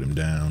we put him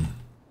down.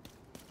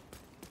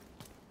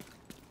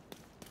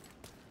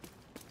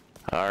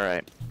 All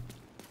right.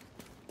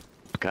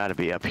 Got to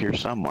be up here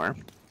somewhere.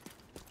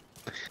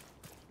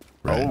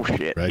 Right, Oh,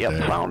 shit. right Yep,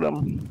 there. found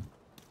him.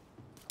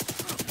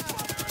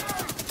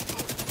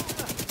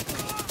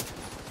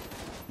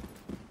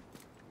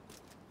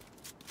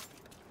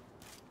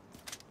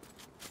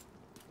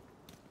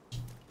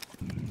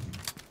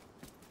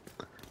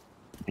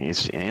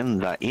 He's in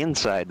the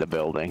inside the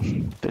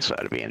building. This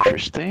ought to be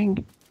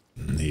interesting.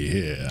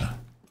 Yeah.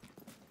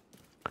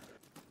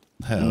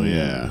 Hell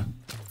yeah.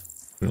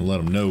 We're gonna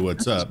let them know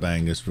what's up,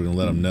 Angus. We're gonna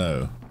let them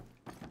know.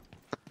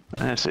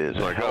 This is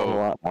Like, a hell of a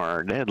lot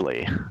more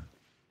deadly.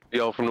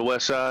 Y'all from the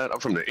west side? I'm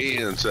from the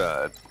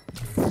inside.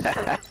 On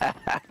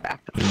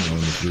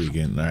the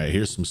weekend. All right,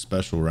 here's some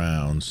special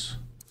rounds.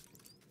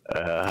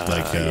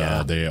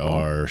 Yeah. They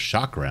are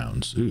shock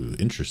rounds. Ooh,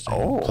 interesting.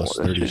 Oh, Plus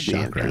that 30 should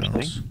be shock rounds.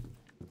 interesting.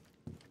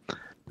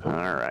 All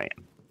right.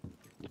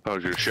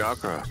 How's your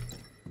chakra?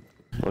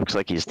 Looks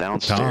like he's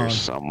downstairs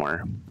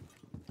somewhere.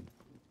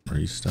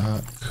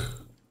 Restock.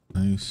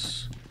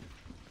 Nice.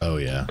 Oh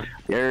yeah.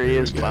 There he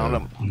Here is. we go. Found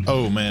him.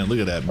 Oh man, look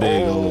at that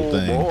big old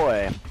thing.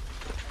 Boy.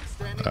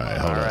 All right,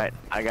 hold All up. right.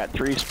 I got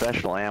 3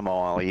 special ammo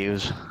I'll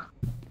use.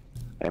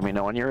 Let me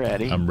know when you're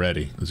ready. I'm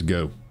ready. Let's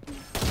go.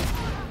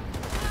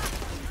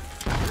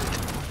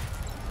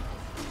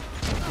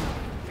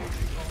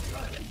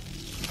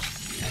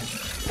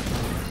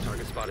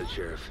 Target spotted,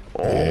 Sheriff.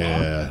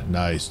 Yeah,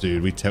 nice,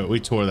 dude. We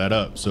tore that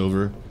up,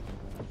 Silver.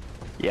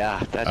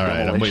 Yeah, that All right,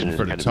 I'm demolition waiting is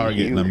for the gonna be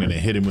target, and I'm huge. gonna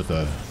hit him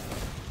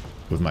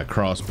with my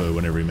crossbow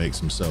whenever he makes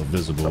himself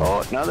visible.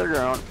 Oh, another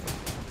drone.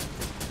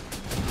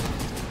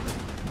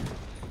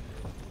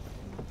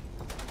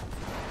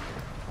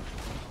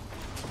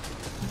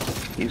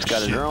 He's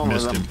got a Shit, drone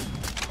with missed him.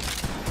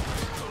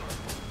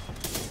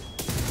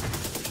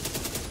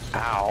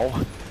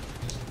 Ow.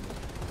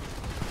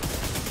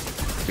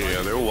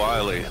 Yeah, they're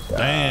wily.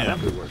 Damn.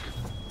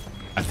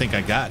 I think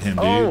I got him,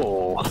 dude.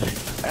 Oh,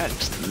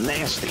 that's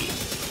nasty.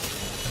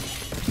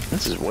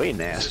 This is way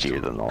nastier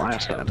than the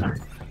last time.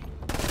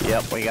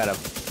 Yep, we got him.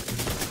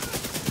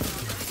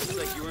 Looks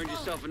like you earned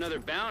yourself another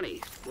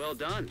bounty. Well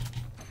done.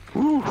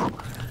 Woo.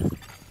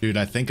 Dude,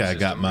 I think I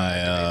got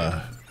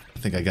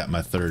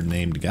my third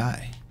named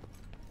guy.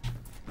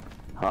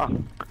 Huh.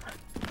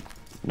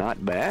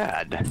 Not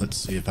bad. Let's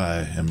see if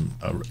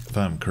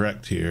I'm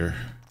correct here.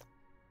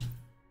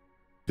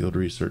 Field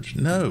research.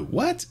 No,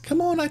 what? Come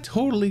on, I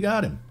totally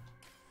got him.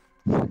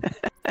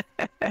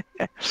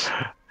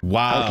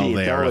 Wow, can you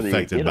they tell are whether you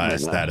affected get by him a or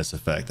not? status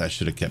effect. I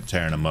should have kept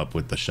tearing them up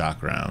with the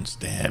shock rounds.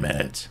 Damn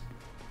it.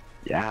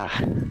 Yeah.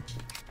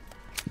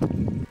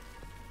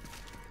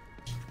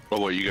 Oh,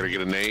 what, you gotta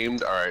get it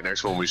named? All right,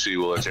 next one we see,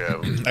 we'll let you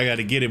have him. I got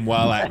to get him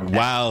I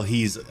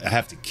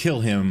have to kill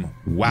him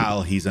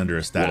while he's under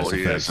a status Well,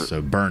 he effect. has-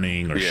 So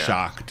burning or yeah.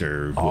 shocked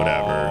or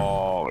whatever.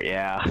 Oh,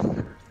 yeah.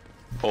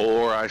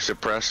 Or I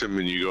suppress him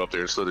and you go up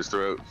there and slit his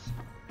throat.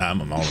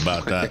 I'm all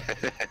about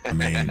that. I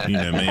mean, you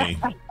know me.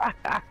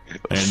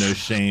 There's no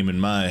shame in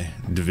my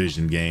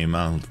division game.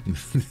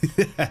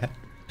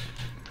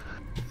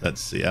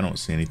 Let's see. I don't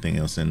see anything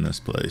else in this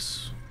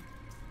place.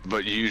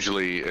 But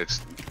usually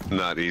it's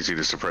not easy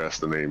to suppress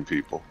the named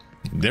people.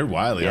 They're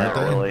wily, Yeah, aren't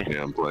they? really.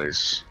 Yeah, in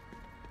place.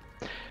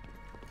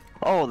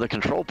 Oh, the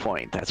control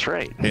point. That's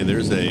right. Hey,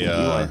 there's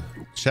a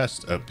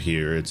chest up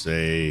here. It's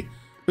a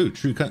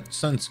True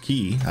Sun's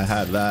key. I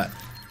have that.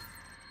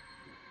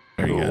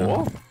 There you go.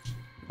 Cool.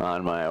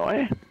 On my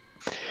way.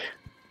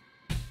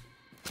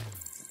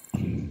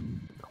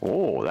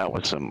 Oh, that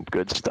was some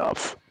good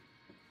stuff.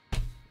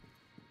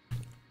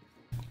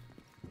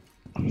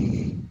 Hell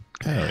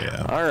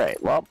yeah. All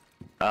right. Well,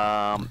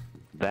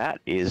 that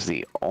is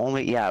the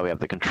only. Yeah, we have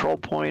the control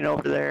point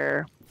over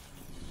there.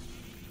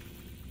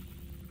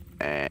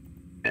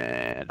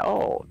 And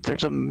oh,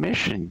 there's a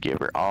mission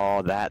giver.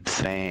 Oh, that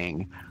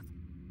thing.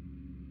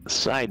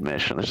 Side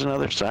mission. There's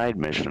another side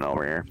mission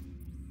over here.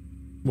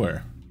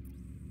 Where?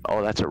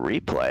 Oh, that's a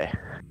replay.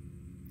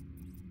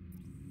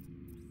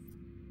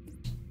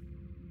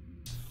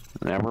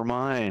 Never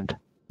mind.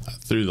 I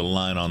threw the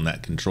line on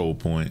that control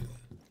point.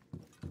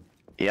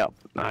 Yep,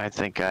 I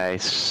think I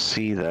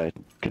see the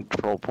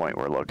control point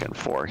we're looking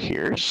for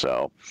here.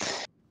 So,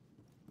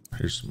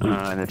 Here's some loot.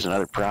 and there's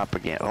another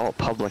propaganda. Oh,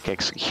 public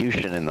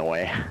execution in the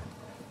way.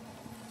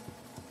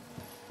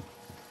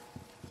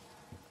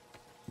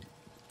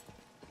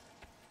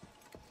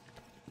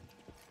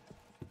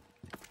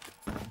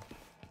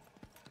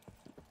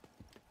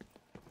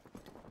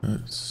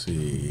 Let's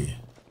see.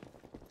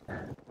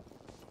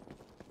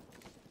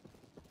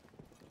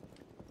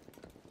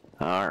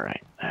 All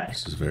right.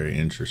 This is very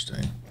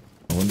interesting.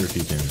 I wonder if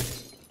you can.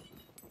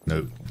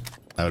 Nope.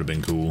 That would have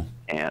been cool.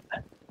 And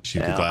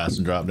Shoot the yeah. glass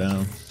and drop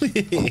down.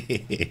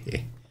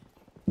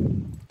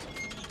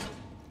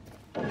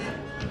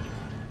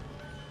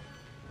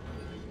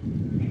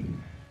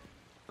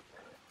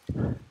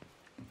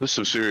 There's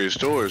some serious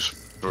doors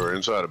for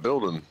inside a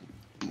building.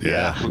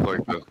 Yeah. Look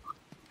like the.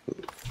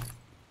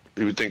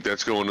 You would think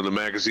that's going to the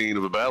magazine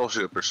of a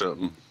battleship or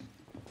something.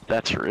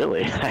 that's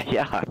really,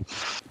 yeah.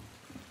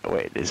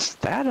 Wait, is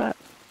that a?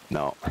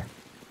 No.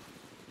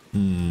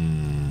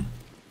 Hmm.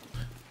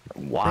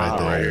 Wow.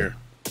 Right there.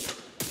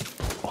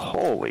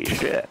 Holy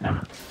shit.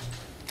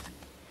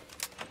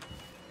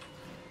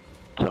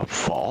 A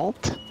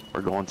vault?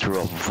 We're going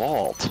through a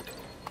vault.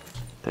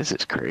 This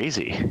is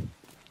crazy.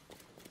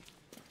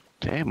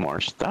 Okay, more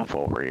stuff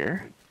over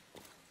here.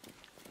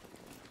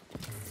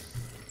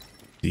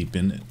 Deep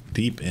in it.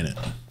 Deep in it.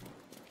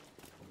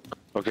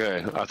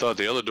 Okay, I thought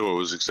the other door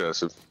was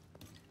excessive.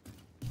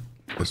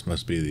 This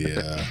must be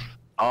the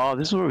Oh,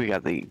 this is where we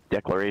got the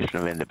Declaration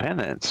of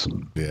Independence.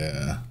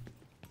 Yeah.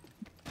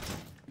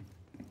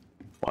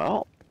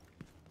 Well,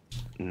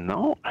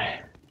 no,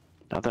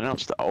 nothing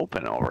else to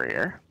open over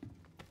here.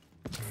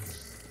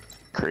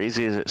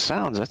 Crazy as it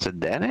sounds, that's a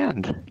dead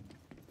end.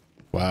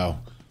 Wow.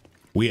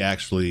 We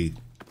actually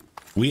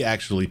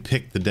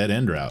picked the dead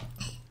end route.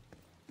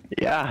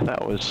 Yeah,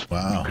 that was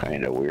Wow.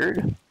 kind of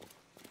weird.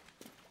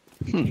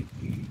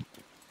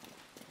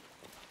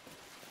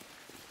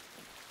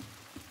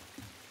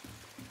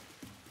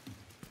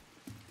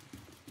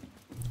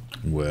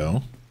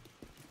 Well,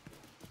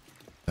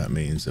 that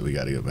means that we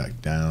got to go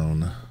back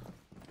down.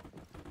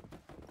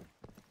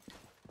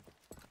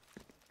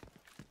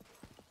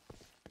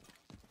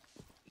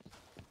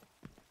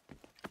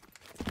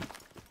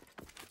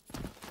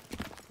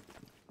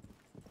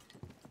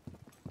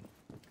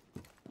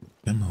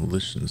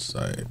 Demolition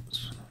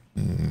sites.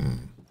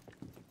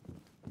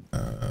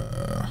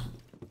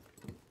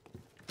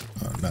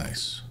 Oh,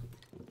 nice.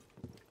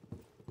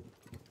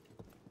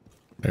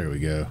 There we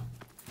go.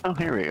 Oh,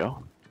 here we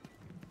go.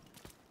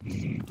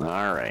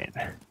 All right.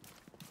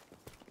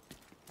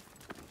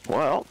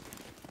 Well,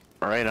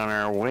 right on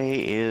our way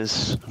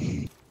is...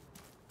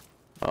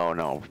 Oh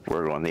no,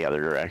 we're going the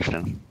other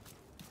direction.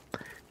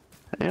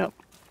 Yep.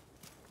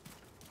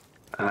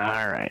 All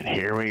right,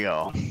 here we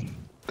go.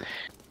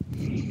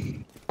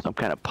 Some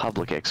kind of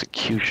public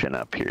execution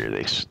up here.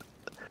 Let's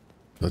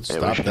they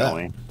stop were that.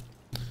 showing.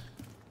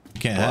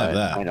 Can't have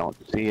that. I don't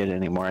see it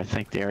anymore. I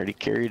think they already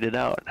carried it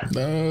out.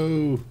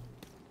 No.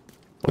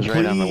 It was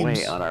right on the way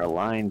Plebes. on our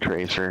line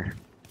tracer.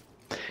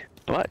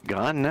 But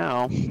gone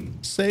now.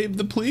 Save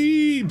the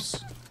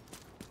plebes.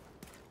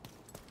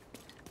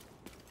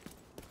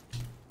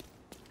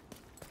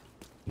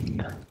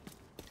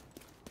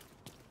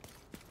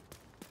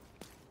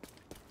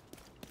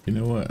 You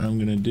know what I'm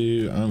gonna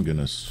do? I'm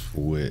gonna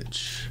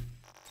switch.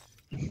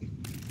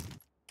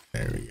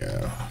 There we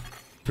go.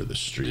 For the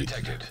street.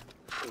 Detected.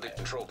 From the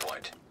control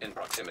point in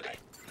proximity.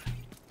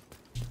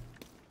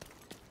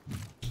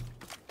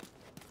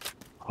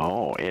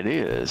 Oh, it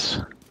is.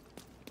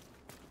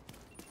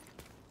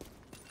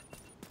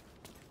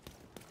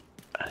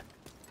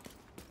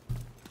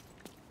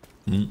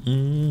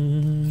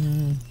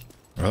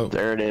 Oh,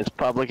 There it is.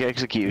 Public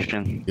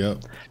execution. yep.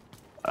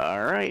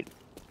 All right.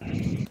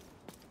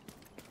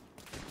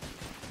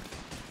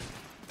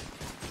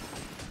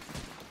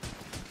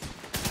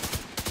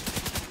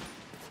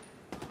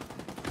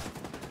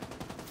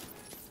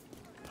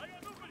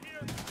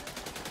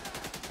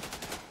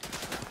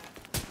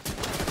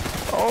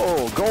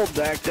 Oh, gold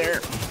back there.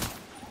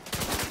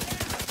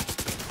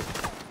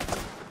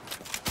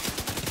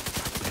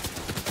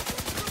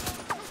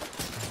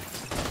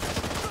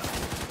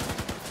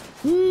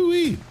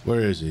 Woo-wee.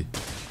 Where is he?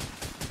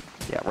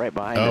 Yeah, right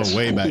behind Oh, us.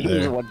 way back He's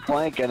there. the one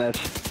flanking us.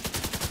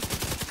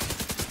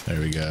 There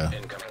we go.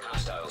 Incoming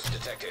hostiles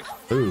detected.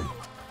 Ooh.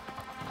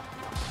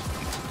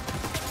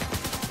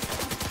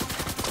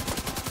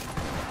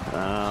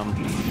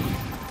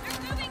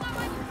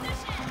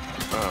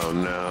 Oh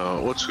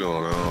no, what's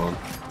going on?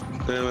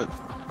 Damn it.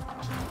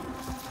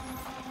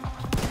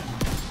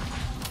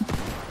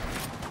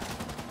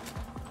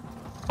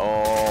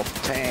 Oh,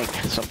 tank.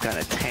 Some kind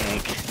of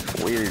tank.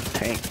 Weird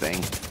tank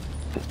thing.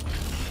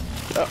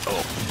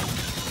 Uh-oh.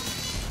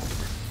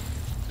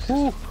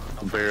 I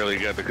barely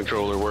got the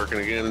controller working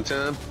again in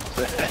time.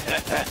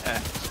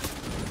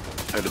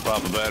 Had to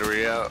pop a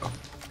battery out.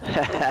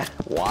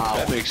 Wow.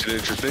 That makes it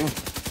interesting.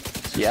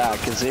 Yeah,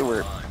 because they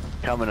were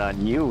coming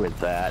on you with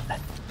that.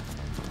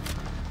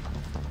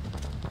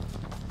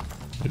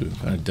 Ooh,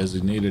 a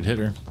designated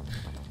hitter.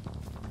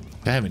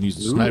 I haven't used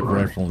a sniper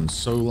rifle in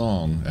so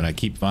long, and I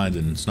keep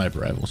finding sniper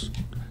rifles.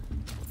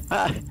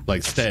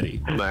 Like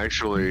steady. I'm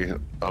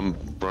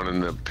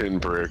running the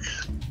pinprick.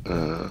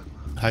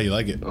 How you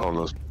like it? On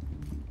those.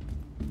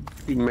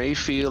 You may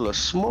feel a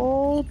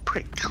small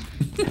prick.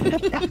 Whoever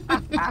needs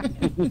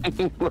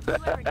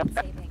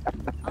saving,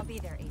 I'll be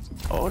their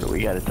agent. Oh, do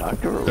we got to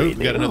talk to her? Oh, we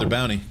got another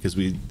bounty because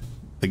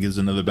that gives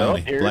another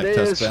bounty. here Black it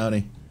Tusk is.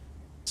 bounty.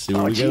 See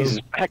where Oh, we go. Jesus,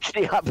 back to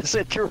the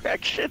opposite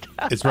direction.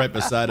 It's right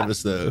beside of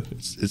us though.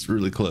 It's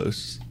really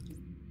close.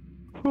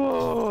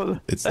 Oh,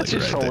 It's that's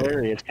like just right there.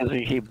 hilarious because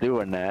we keep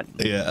doing that.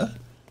 Yeah.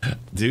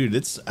 Dude,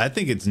 I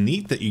think it's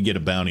neat that you get a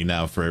bounty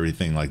now for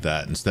everything like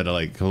that instead of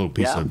like a little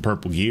piece of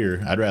purple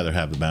gear. I'd rather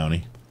have the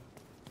bounty.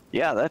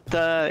 Yeah,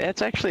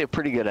 that's actually a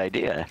pretty good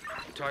idea.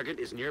 Target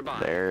is nearby.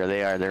 There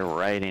they are. They're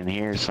right in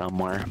here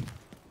somewhere.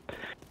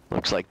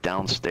 Looks like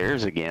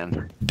downstairs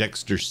again.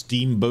 Dexter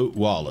Steamboat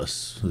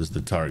Wallace is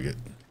the target.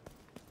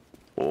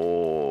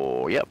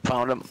 Oh, yep,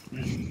 found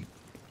him.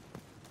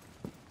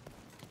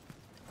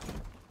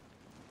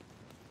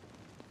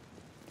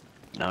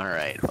 All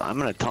right, well, I'm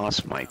gonna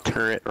toss my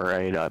turret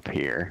right up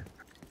here.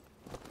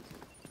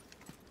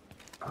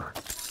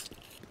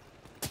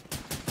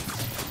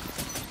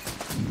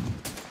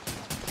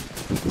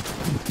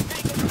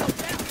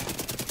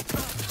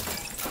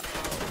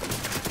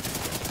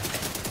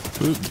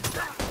 Oop.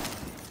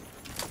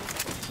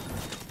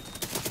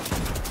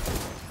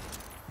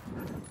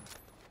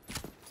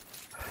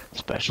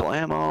 special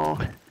ammo.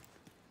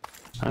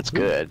 That's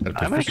good.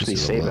 Got I'm actually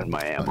proficiency level saving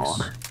up. my ammo.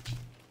 Nice.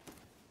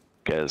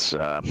 Because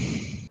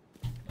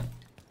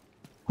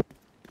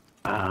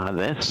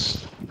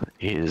this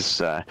is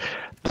the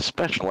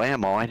special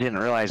ammo. I didn't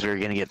realize we were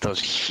going to get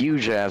those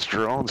huge ass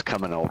drones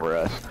coming over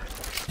us.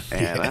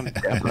 And I'm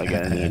definitely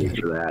going to need it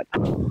for that.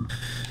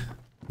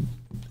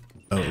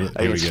 Oh,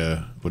 here we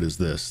go. What is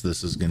this?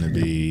 This is going to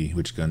be,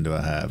 which gun do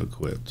I have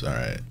equipped? All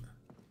right.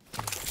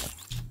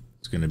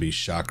 It's going to be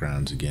shock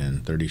rounds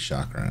again. 30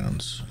 shock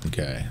rounds.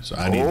 Okay. So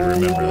I need to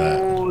remember that.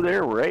 Oh,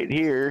 they're right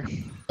here.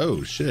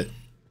 Oh, shit.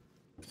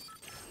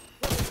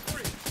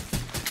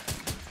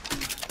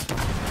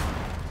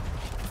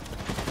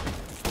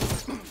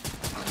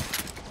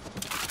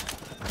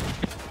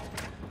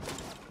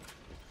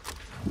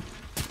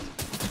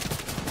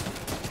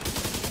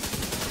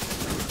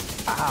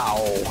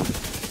 Ow.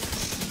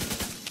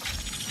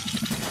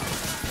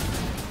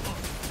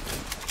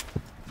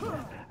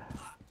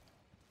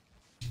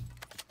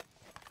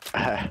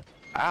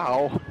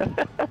 Ow.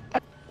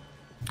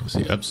 Is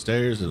he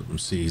upstairs?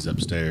 Let's see, he's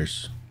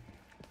upstairs.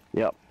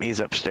 Yep, he's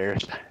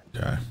upstairs.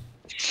 Okay.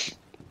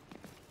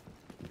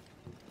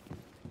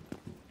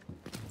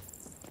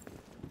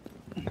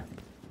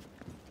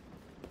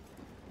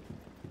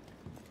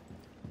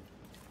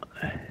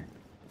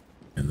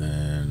 And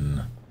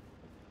then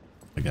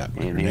I got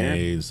my In here?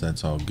 grenades.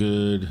 That's all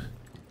good.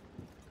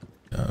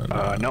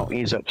 No,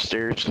 he's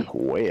upstairs.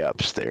 Way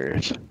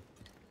upstairs.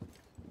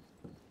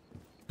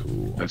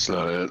 Cool. That's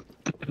not it.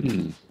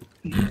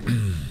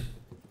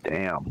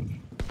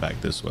 Damn. Back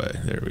this way.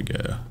 There we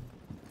go.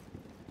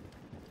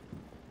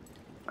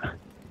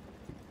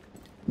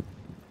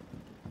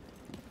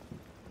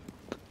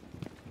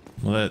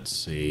 Let's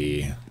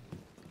see.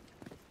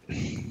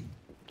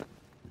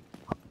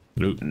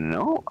 Nope.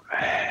 No,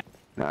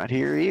 not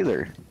here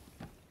either.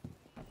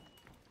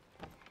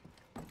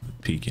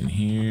 Peek in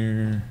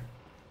here.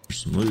 There's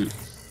some loot.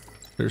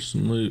 There's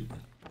some loot.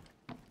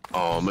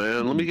 Oh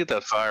man, let me get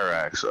that fire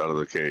axe out of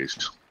the case.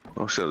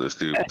 I'll show this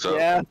dude what's up.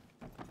 Yeah.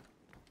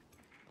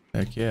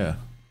 Heck yeah.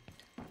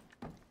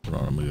 Hold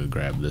on, I'm gonna go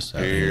grab this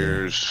out here.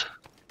 Here's.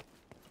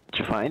 Did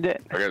you find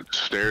it? I got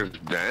stairs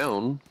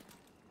down.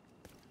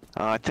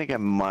 I think I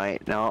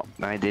might. No,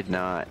 I did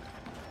not.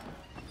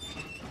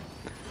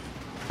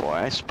 Boy,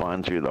 I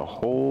spun through the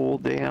whole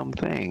damn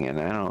thing and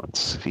I don't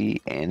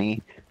see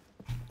any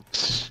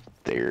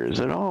stairs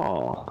at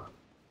all.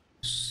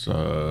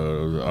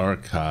 So the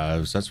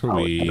archives, that's where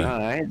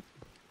Right.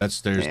 that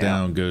stairs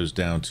down goes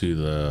down to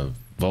the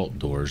vault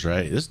doors,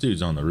 right? This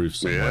dude's on the roof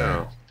somewhere.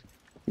 Yeah.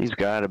 He's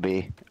got to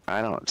be.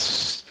 I don't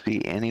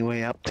see any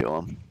way up to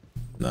him.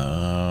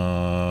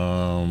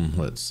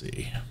 Let's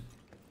see.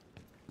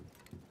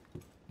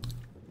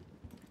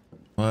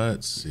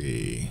 Let's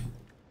see.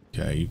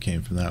 Okay, you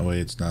came from that way.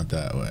 It's not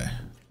that way.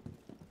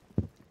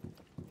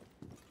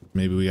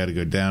 Maybe we got to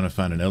go down and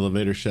find an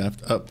elevator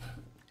shaft up.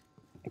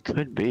 It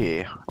could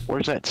be.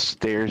 Where's that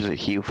stairs that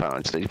Hugh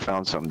found? So he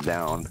found some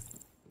down.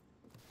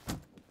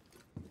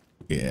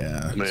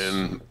 Yeah.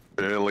 Man,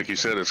 like you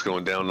said, it's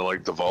going down to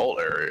like the vault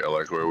area,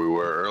 like where we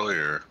were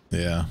earlier.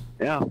 Yeah.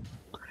 Yeah.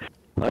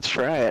 Let's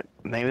try it.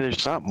 Maybe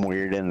there's something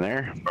weird in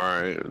there.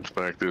 All right, it's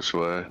back this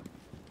way.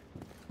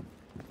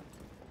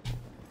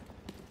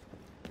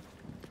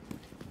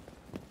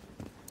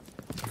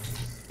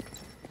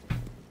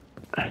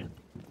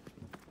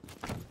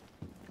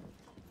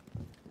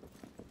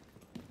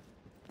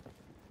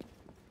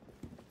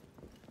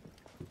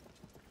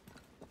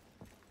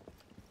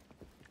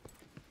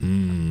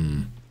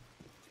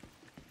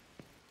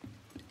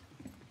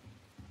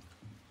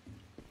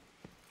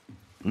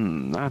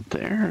 Not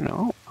there,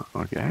 no.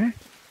 Okay.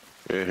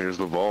 Yeah, here's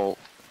the vault.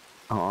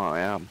 Oh,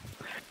 yeah.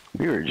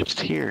 We were just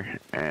here,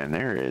 and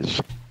there is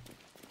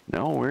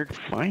nowhere to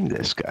find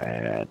this guy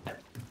at.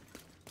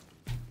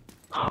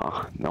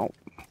 Huh, nope.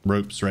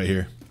 Ropes right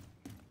here.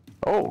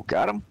 Oh,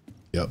 got him?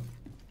 Yep.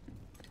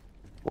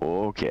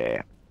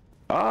 Okay.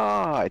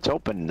 Ah, it's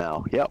open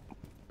now. Yep.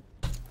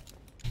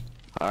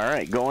 All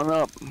right, going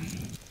up.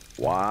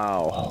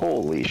 Wow,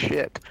 holy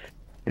shit.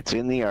 It's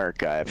in the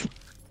archive.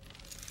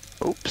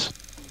 Oops.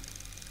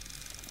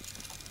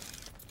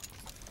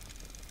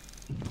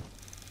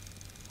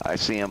 I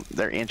see them.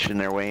 They're inching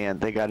their way in.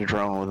 They got a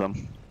drone with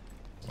them.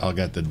 I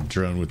got the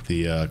drone with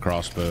the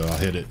crossbow. I'll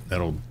hit it.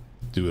 That'll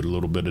do it a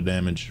little bit of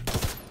damage.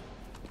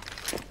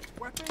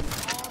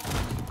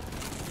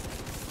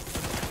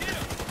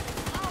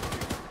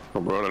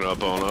 I'm running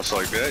up on us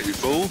like that, you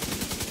fool.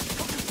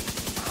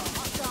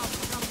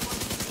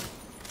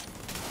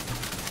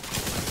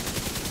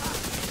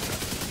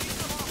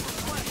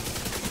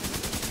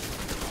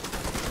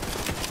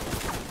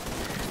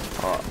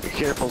 Oh, be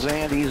careful,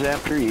 Zand. He's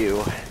after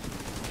you.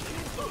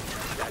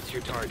 That's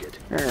your target.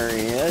 There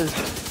he is.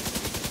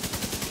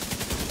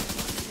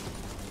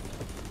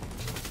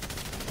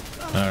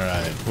 All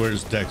right.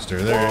 Where's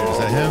Dexter? There. Is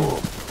that him?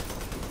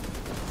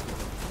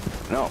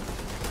 No.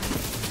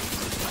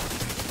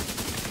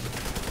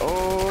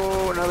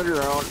 Oh, another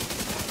drone.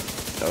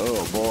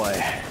 Oh,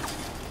 boy.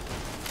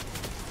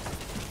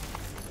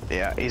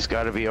 Yeah, he's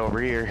got to be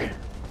over here.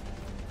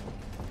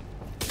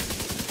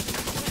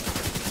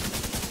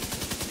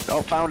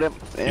 Oh, found him.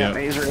 Yeah,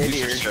 he's right He's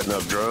here. just setting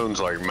up drones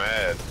like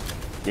mad.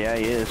 Yeah,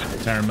 he is.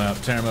 Tear him up,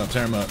 tear him up,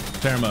 tear him up,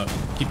 tear him up.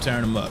 Keep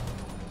tearing him up.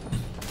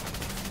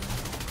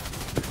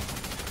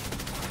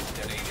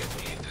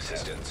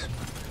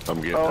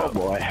 I'm getting Oh up.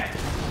 boy.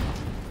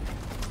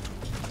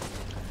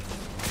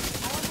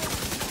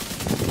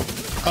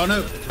 Oh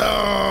no.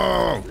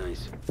 Oh.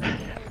 Nice.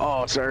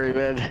 Oh, sorry,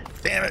 man.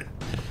 Damn it.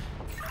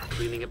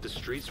 Cleaning up the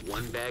streets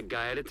one bad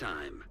guy at a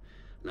time.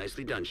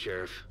 Nicely done,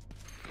 Sheriff.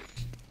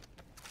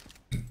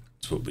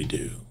 That's what we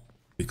do.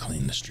 We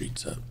clean the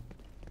streets up.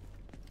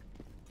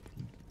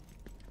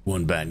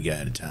 One bad guy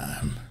at a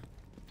time.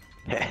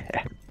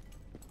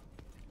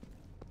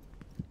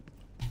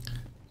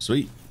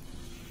 Sweet.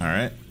 All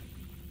right.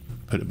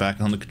 Put it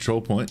back on the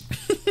control point.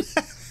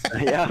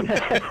 Yeah,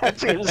 I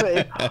was gonna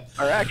say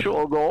our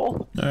actual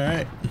goal. All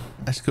right.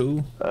 That's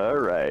cool. All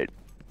right.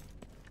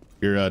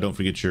 Your don't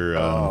forget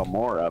your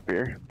more up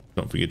here.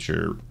 Don't forget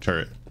your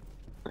turret.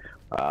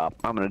 I'm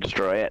gonna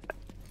destroy it.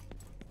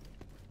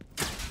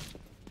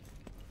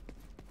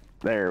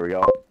 There we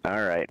go.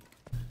 All right.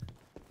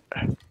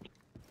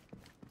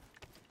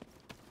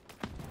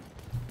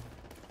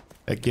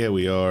 Heck yeah,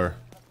 we are.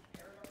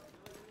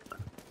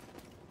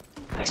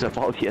 The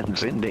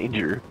Pythian's in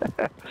danger.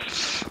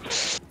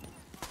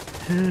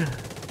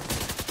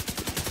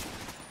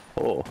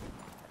 Oh.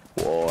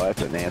 Whoa,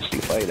 that's a nasty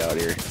fight out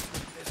here.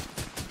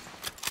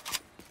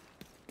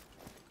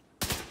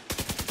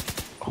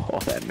 Oh,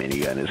 that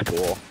minigun is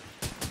cool.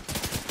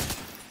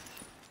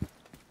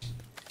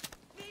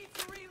 Need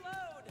to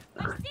reload.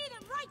 I see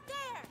them right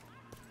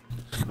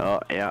there. Oh,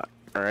 yeah.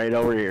 Right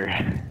over here.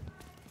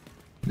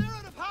 They're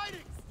out of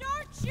hiding.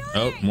 Start shooting.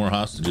 Oh, more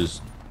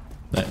hostages.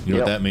 You know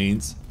what that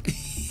means?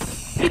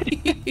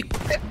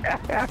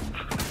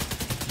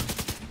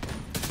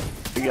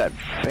 We got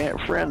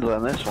friends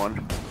on this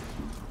one.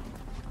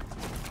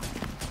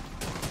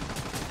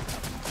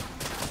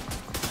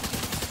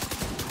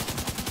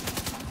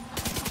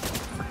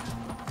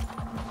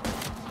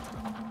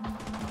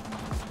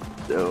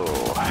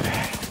 Oh.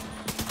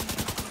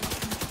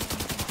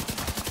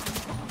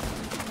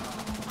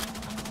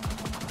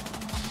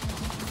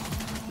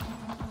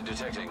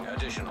 Detecting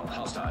additional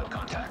hostile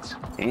contacts.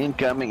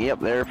 Incoming. Yep,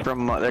 they're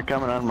coming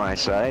on my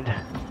side.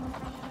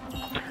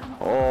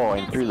 Oh,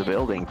 and through the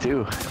building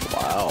too.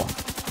 Wow.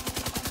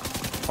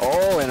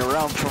 Oh, and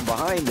around from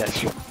behind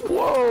us.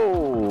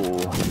 Whoa.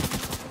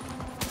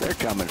 They're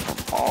coming from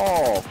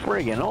all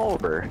friggin'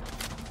 over.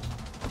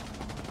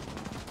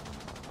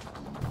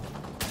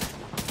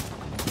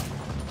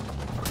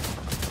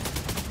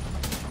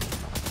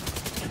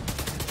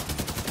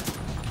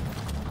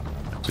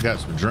 So got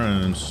some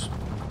drones.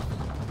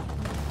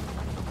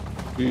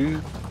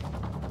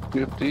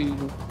 50.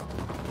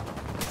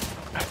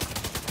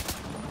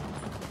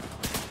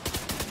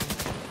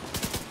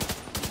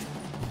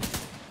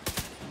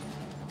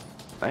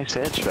 Nice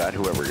headshot,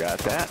 whoever got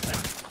that.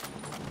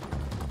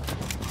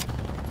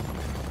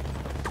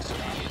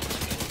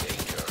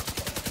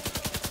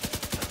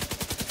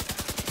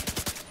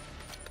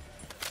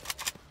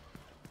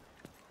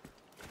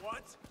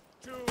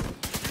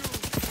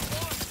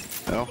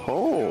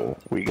 Oh,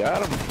 we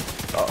got him.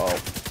 Uh-oh.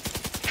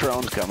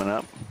 Drone's coming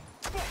up.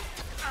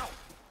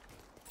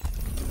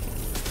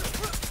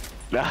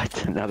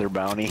 That's another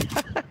bounty.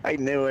 I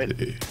knew it.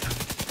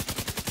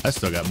 I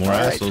still got more All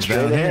right, assholes straight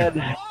down ahead.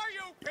 here.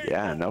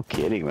 Yeah, no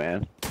kidding,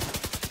 man.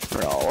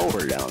 We're all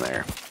over down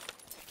there.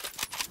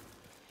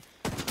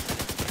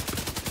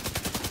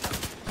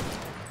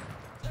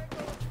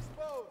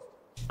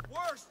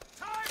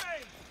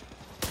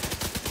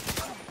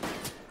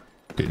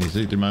 Couldn't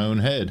see through my own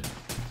head.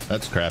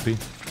 That's crappy.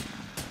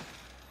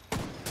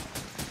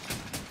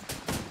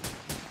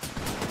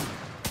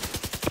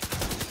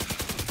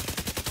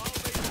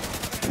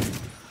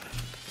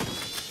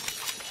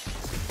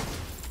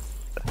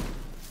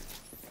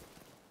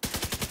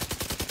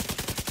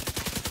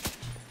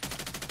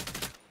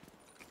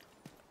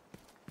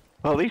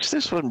 Well, at least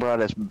this one brought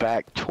us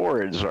back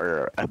towards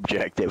our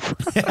objective.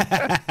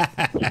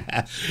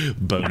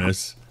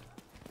 Bonus.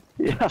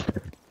 Yeah.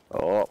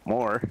 Oh,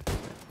 more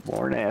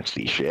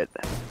nasty shit.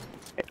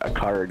 A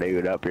car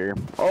dude up here.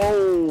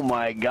 Oh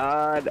my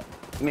god.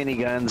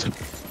 Miniguns.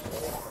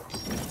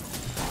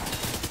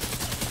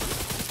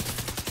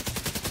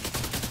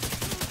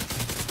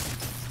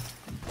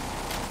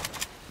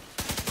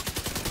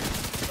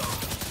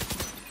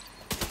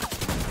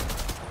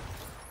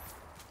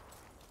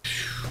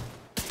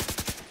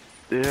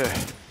 Yeah.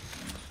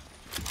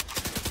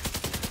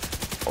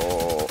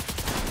 Oh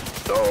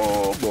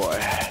boy.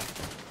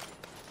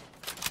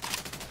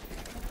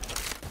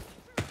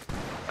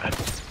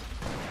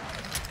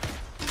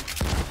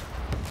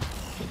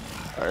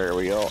 There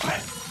we go.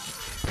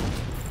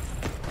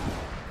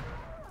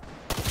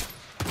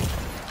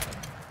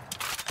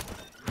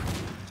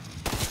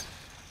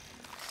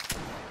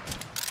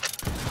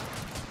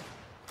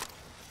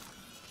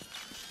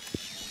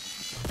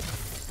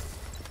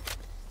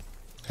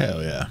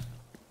 Hell yeah.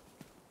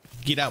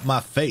 Get out my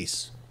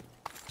face.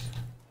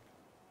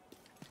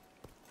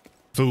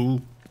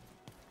 Fool.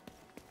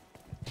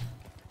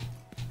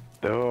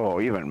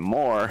 Oh, even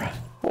more.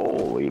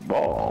 Holy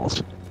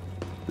balls.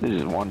 This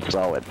is one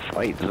solid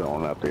fight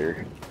zone up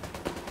here.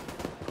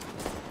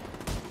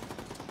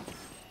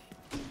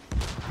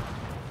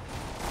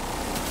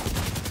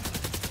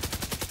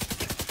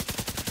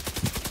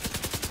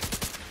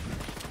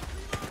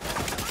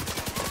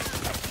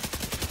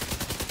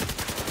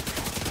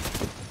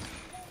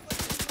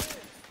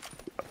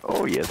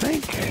 Oh, you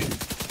think?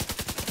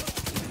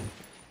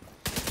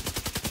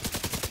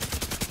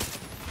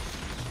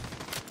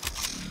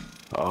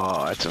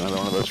 Oh, that's another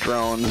one of those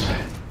drones.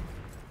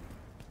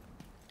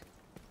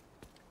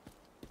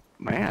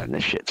 Man,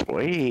 this shit's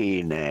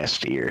way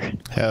nastier.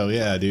 Hell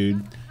yeah,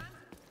 dude.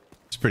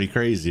 It's pretty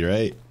crazy,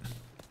 right?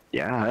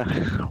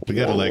 Yeah. We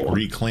gotta like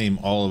reclaim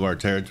all of our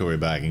territory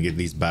back and get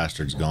these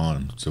bastards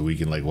gone so we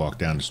can like walk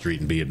down the street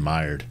and be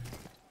admired.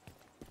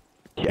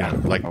 Yeah,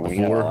 like we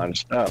got a before. lot of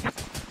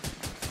stuff.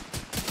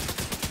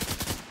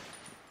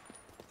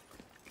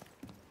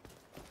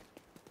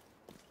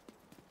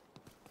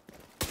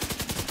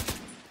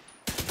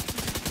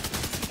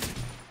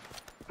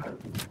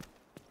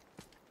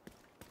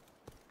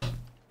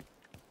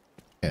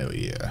 Hell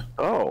yeah.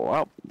 Oh,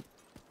 well,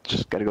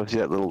 just gotta go through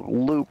that little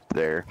loop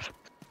there.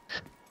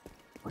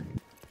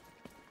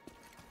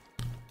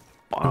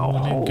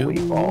 Wow, holy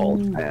balls,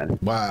 man.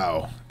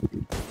 Wow.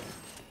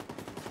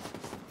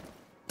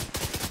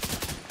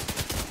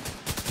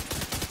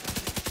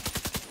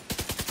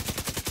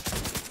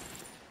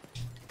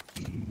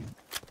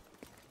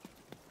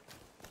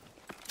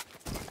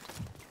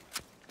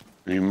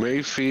 You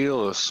may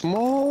feel a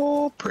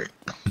small prick.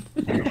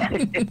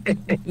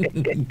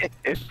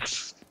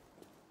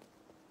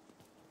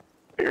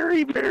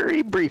 Very,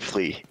 very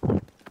briefly.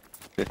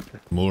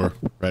 More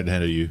right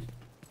ahead of you.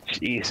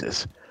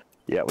 Jesus.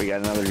 Yeah, we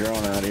got another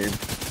drone out here.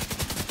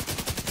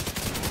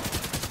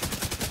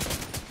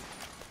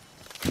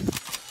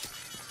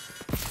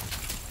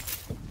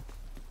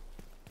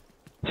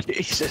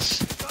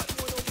 Jesus.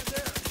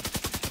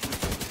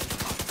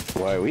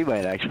 Boy, we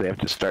might actually have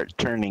to start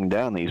turning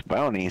down these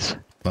bounties.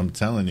 I'm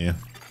telling you.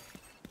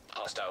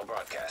 Hostile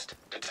broadcast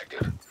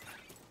detected.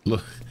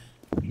 Look.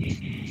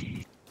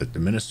 Like the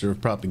Minister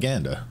of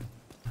Propaganda.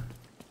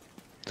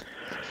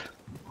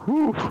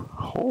 Whew,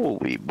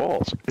 holy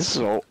balls. This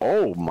is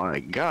oh my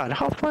god,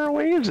 how far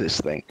away is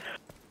this thing?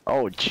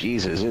 Oh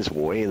Jesus, it's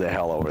way the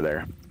hell over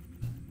there.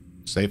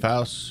 Safe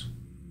house?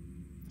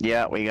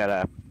 Yeah, we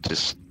gotta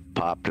just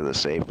pop to the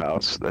safe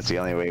house. That's the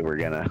only way we're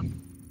gonna...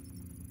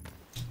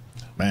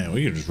 Man,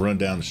 we could just run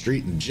down the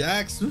street and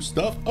jack some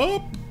stuff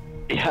up.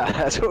 Yeah,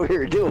 that's what we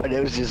were doing.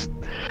 It was just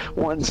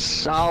one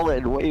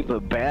solid wave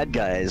of bad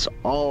guys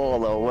all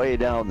the way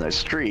down the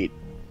street.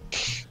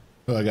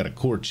 Well, I got a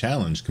core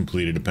challenge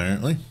completed,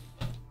 apparently.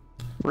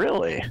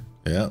 Really?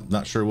 Yeah,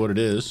 not sure what it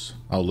is.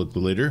 I'll look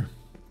later.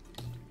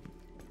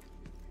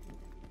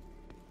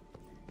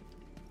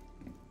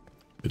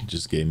 It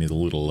just gave me the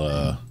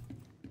little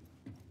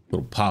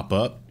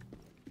pop-up.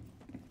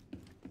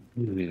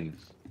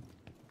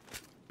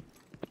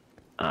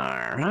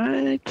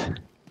 Alright.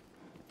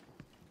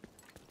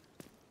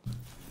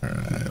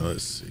 Alright,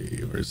 let's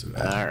see. Where's it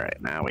at?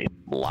 Alright, now we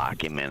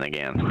lock him in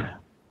again.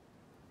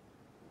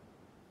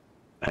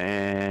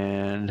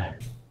 And...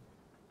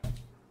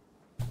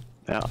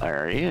 well,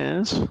 there he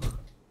is.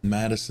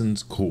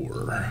 Madison's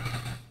core.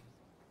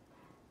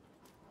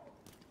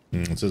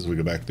 It says we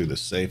go back through the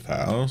safe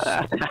house.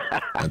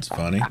 That's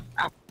funny.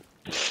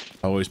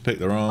 Always pick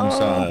the wrong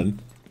side.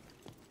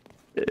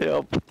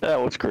 Yep,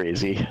 that was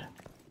crazy.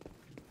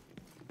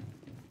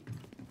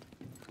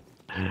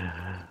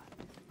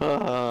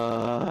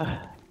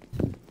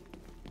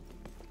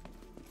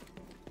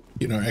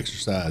 Getting our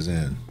exercise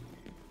in.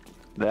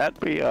 That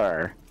we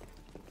are.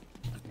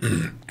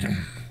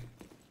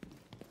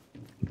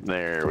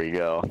 There we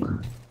go.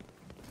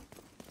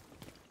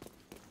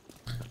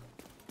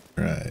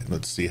 Right,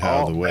 let's see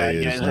how the way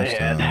is next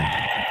time.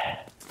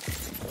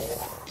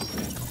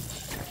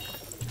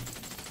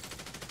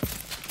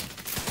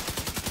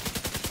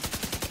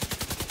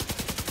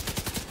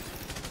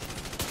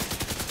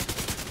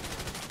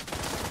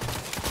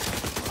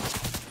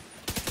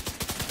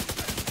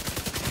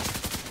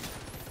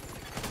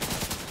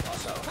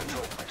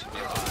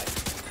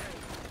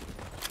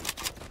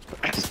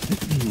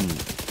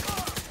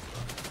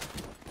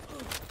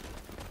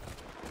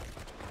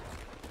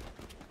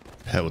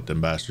 Hell with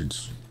them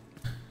bastards.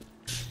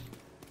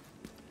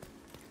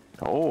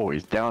 Oh,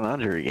 he's down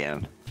under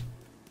again.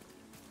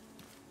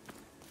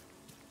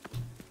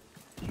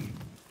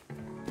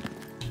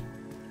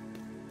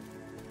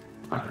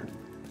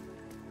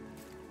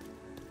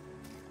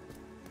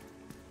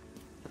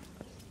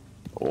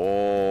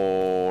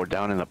 Oh,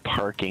 down in the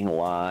parking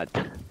lot.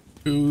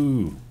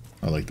 Ooh,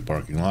 I like the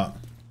parking lot.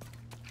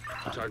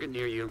 Target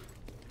near you.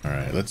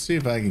 Alright, let's see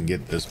if I can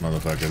get this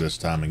motherfucker this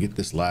time and get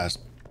this last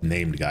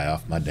named guy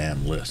off my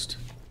damn list.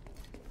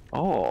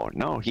 Oh,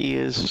 no, he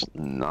is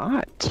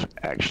not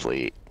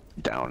actually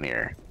down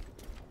here.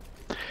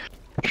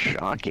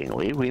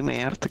 Shockingly, we may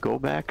have to go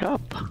back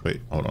up.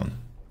 Wait, hold on.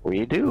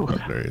 We do. Oh,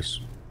 there he is.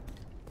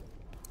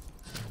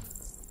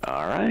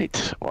 All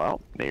right.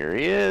 Well, there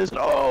he is.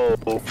 Oh,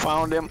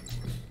 found him.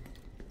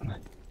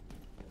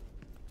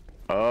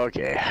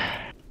 Okay.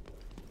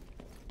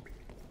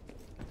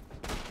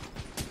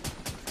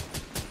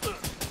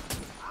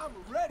 I'm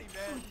ready,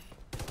 man.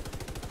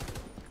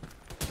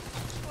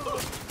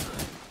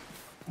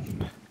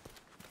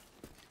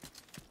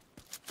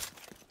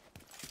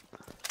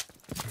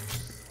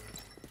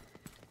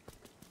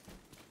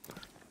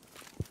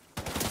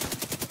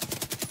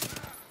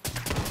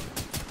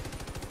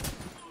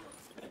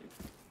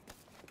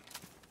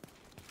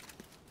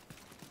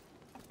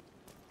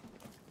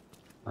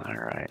 All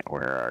right.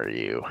 Where are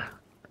you?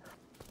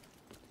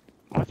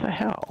 What the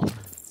hell?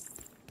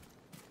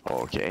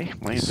 Okay.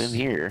 Well, he's in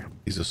here.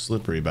 He's a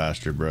slippery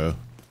bastard, bro.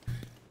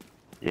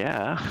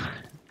 Yeah.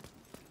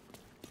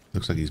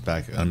 Looks like he's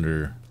back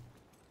underground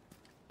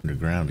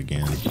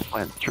again. Just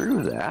went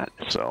through that,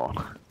 so.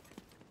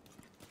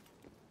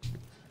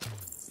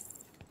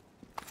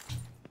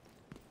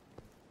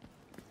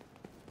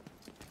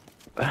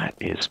 That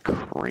is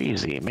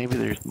crazy. Maybe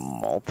there's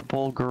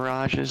multiple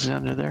garages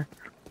under there.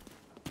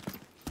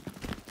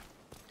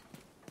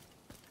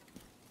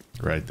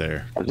 Right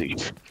there.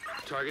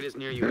 Target is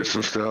near you. There's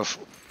some stuff.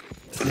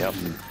 Yep.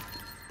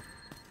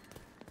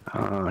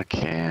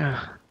 Okay.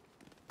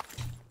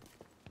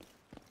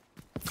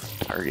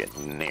 Target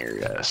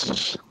near us.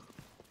 Is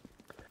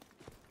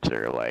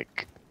there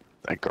like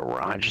a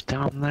garage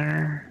down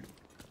there?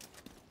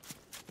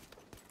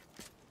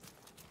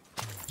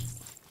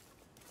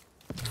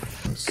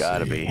 Let's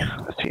Gotta see. be.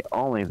 That's the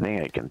only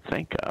thing I can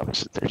think of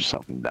is that there's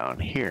something down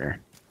here.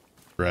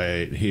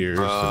 Right here.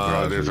 The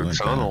garage There's we a went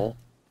down. tunnel.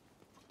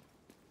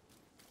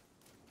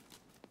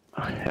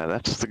 Yeah,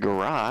 that's the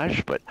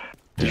garage, but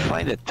did you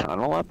find a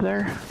tunnel up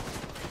there?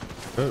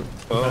 Oh,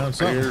 Oh, found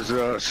something.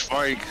 here's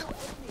Spike.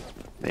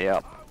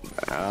 Yep.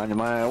 On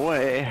my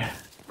way.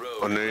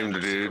 Unnamed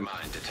dude. Mine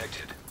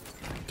detected.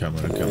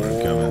 Coming,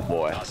 Oh coming.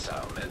 boy.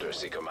 Hostile Mender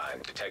Seeker mine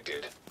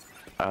detected.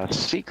 A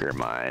seeker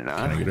mine,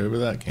 huh? Can I get over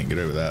that? Can't get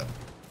over that.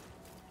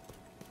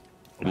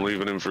 I'm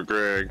leaving him for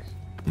Greg.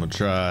 I'm gonna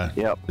try.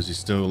 Yep. Is he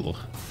still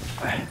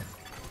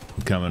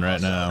coming right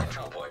now?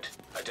 Control point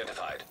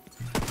identified.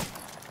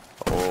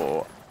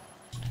 Oh.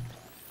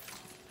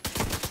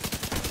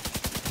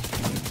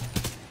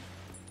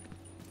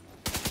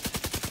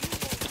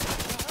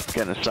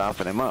 Gonna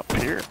soften him up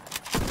here.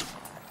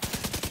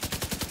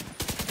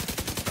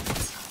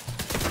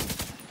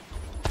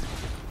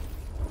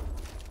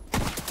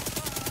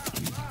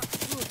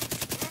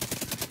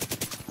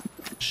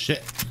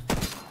 Shit.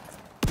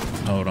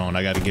 Hold on,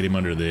 I gotta get him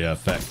under the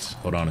effect.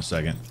 Hold on a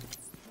second.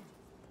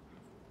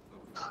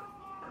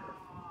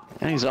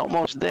 And he's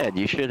almost dead.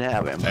 You should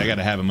have him. I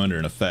gotta have him under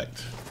an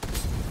effect.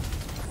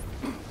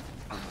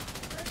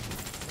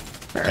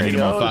 There I he need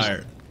him on goes.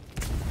 fire.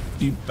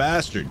 You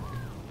bastard.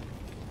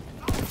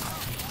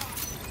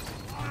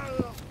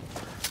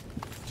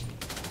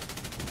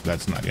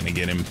 That's not gonna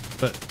get him,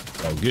 but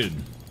it's all good.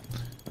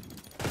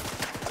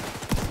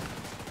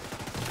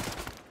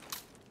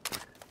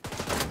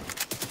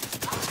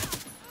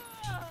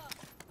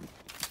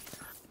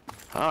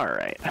 All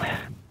right.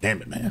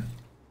 Damn it, man.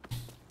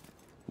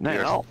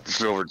 Now,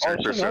 Silver, check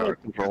there's this another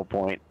out. control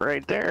point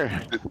right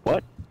there.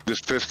 What? This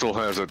pistol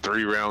has a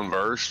 3-round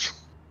burst.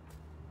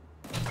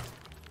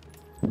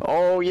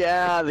 Oh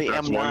yeah, the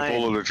That's one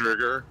pull M9. of the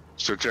trigger.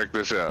 So check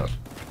this out.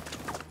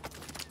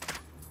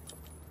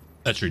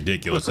 That's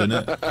ridiculous, isn't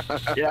it?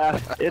 Yeah,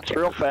 it's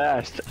real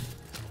fast.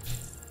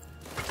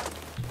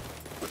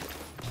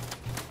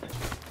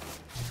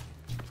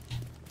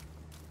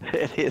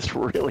 It is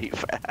really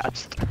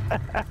fast.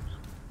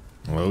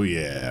 Oh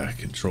yeah,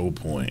 control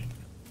point.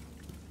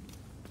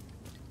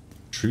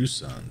 True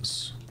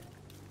Sons.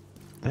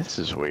 This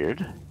is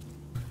weird.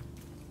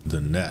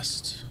 The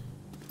Nest.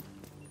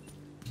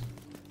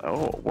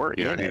 Oh, we're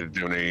Yeah, I in need it. to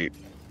donate.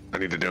 I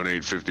need to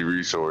donate 50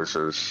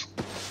 resources.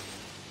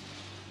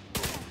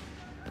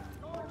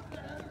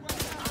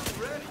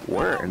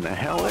 Where in the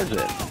hell is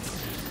it?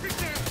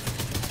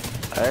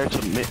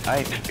 There's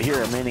I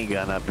hear a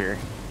minigun up here.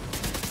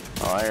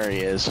 Oh, there he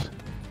is.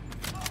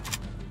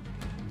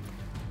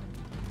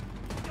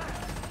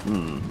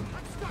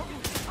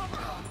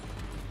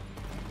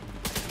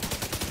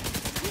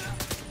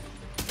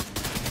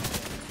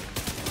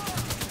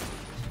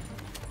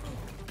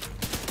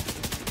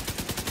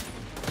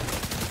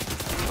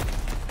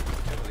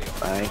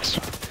 Thanks.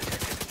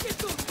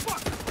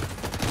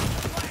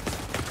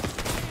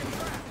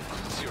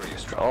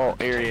 Serious trouble.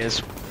 Oh, here he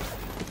is.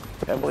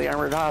 Heavily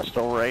armored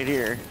hostile right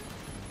here.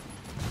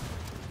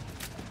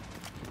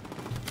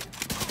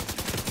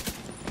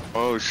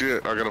 Oh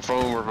shit, I got a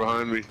foamer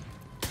behind me.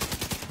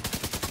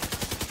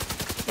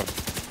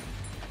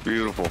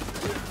 Beautiful.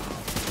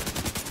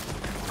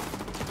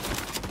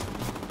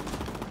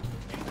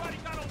 Anybody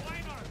got a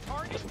line on a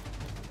target?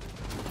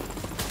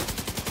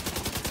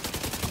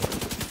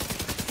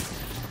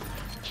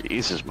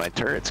 Jesus, my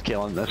turret's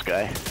killing this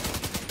guy.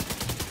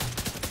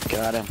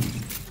 Got him.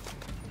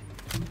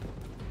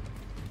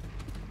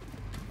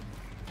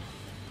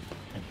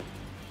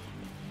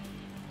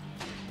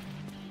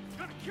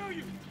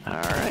 All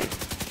right.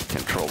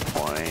 Control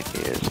point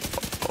is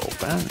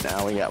open.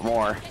 Now we got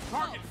more.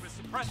 Target with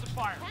suppressive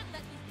fire. Can't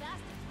let these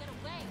bastards get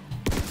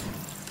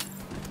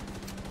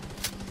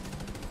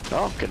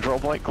away. Oh, control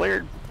point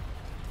cleared.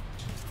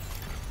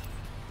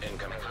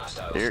 Incoming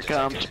hostiles. Here it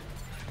comes.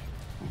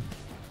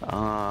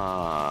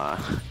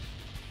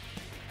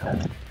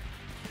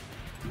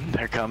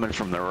 They're coming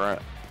from the right.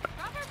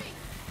 Cover me.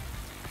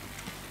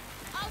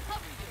 I'll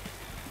cover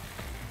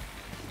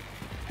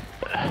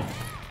you.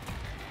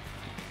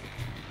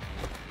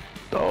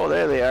 Oh,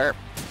 there they are.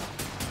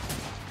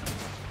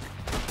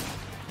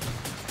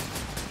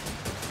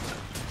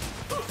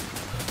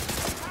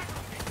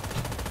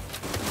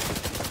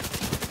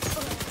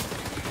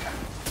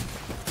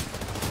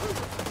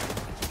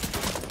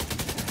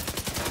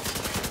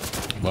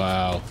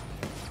 Wow.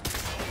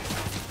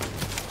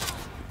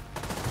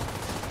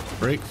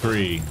 Break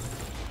free.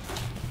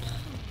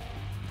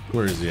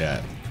 Where is he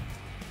at?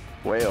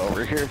 Way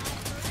over here.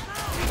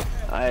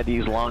 I had to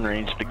use long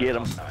range to get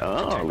him.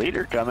 Oh,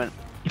 leader coming.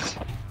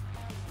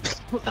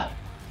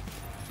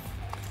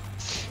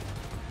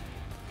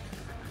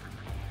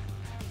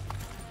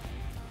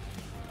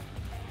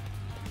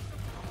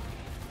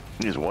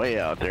 He's way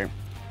out there.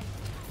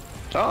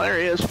 Oh, there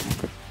he is.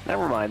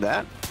 Never mind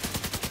that.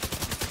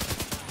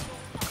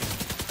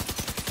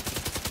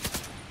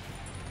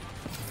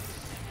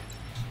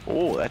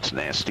 Oh, that's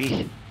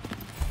nasty.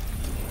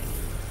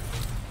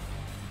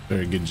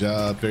 Very good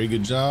job. Very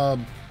good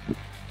job.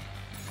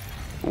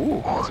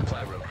 Ooh.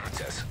 Supply room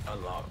access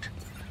unlocked.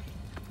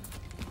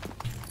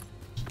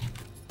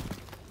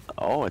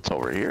 Oh, it's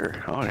over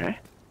here. Okay.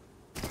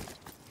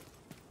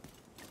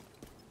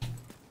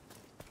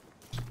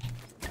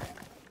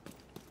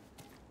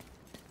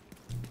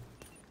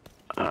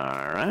 All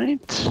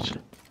right.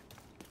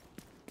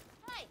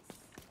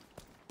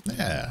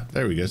 Yeah,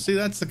 there we go. See,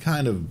 that's the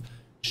kind of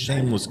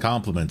shameless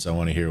compliments I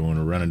want to hear when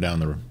we're running down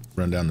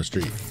the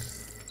street.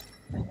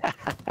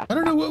 I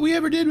don't know what we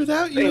ever did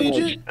without you,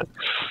 Agent.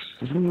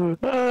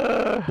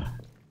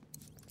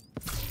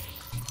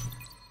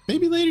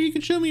 Maybe later you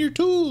can show me your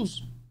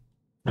tools.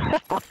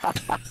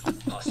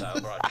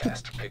 Hostile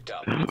broadcast picked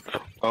up.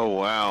 Oh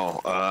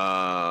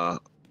wow.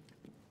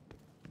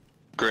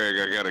 Greg,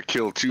 I gotta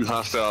kill 2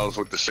 hostiles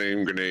with the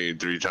same grenade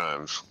 3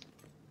 times.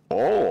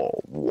 Oh,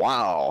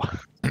 wow.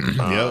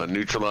 Yep.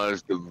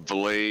 Neutralize the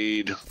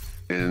blade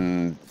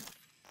in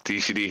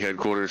DCD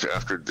headquarters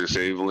after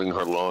disabling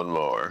her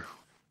lawnmower.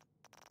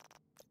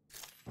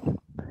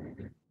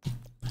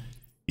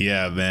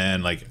 Yeah,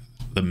 man, like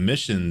the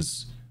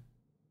missions,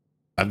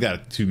 I've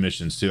got 2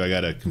 missions too. I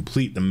got to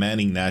complete the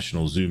Manning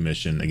National Zoo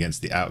mission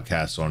against the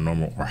outcasts on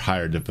normal or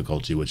higher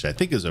difficulty, which I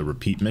think is a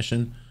repeat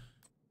mission.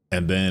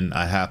 And then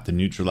I have to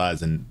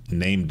neutralize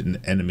named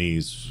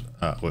enemies.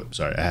 I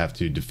have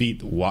to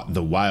defeat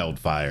the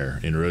wildfire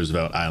in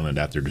Roosevelt Island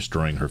after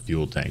destroying her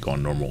fuel tank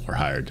on normal or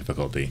higher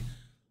difficulty.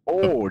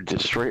 Oh,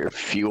 destroy your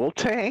fuel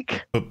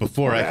tank? But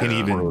before I can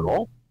even...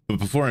 Brutal. But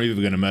before I'm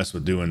even going to mess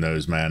with doing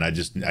those, man, I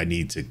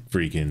need to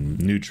freaking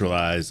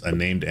neutralize a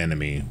named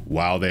enemy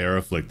while they are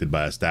afflicted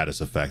by a status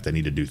effect. I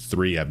need to do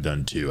 3. I've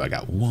done 2. I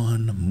got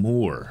 1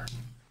 more.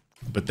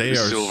 But they are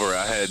Silver,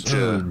 I had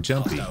to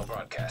jumpy.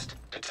 Broadcast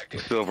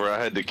detected. Silver,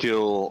 I had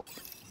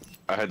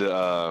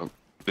to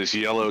this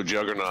yellow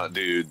juggernaut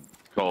dude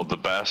called the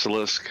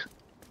Basilisk.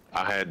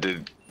 I had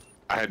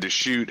to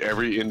shoot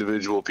every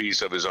individual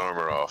piece of his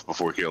armor off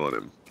before killing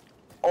him.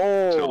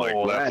 Oh, So like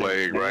left that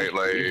leg, is right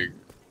nasty. leg,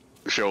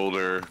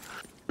 shoulder.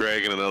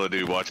 Greg and another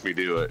dude watched me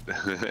do it.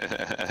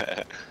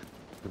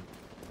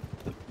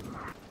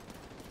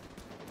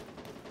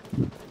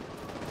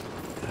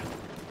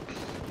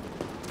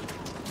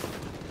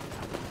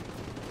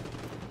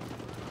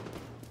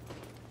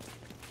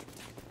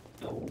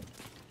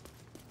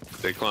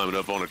 They climbed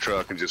up on a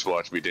truck and just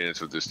watched me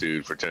dance with this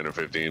dude for 10 or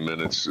 15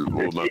 minutes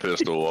with my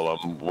pistol while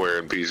I'm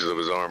wearing pieces of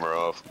his armor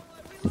off.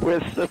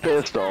 With the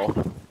pistol.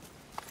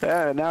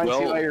 Yeah, now I see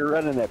Well- why you're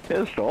running that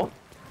pistol.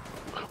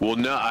 Well,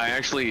 no,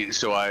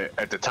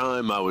 at the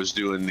time I was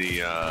doing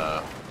the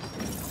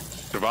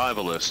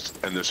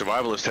Survivalist, and the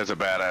Survivalist has a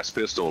badass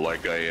pistol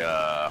like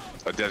a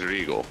Desert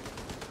Eagle.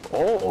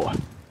 Oh.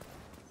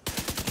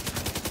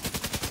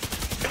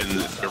 And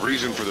the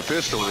reason for the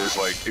pistol is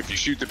like if you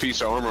shoot the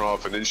piece of armor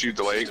off and then shoot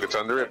the leg that's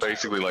under it,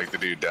 basically like the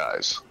dude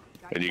dies,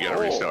 and you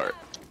gotta restart.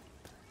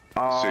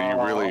 So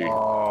you really,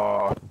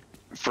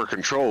 for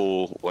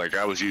control, like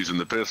I was using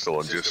the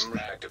pistol and just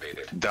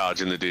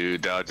dodging the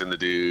dude,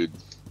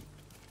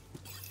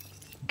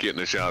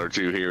 getting a shot or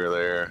 2 here or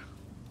there.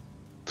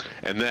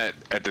 And that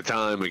at the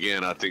time,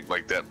 again, I think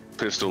like that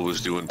pistol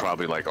was doing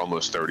probably like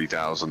almost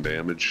 30,000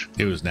 damage.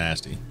 It was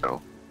nasty.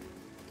 Oh.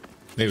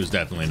 It was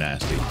definitely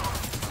nasty.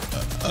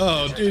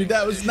 Oh, dude,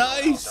 that was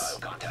nice.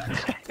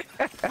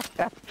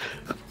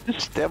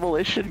 This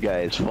demolition guy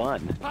is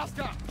fun.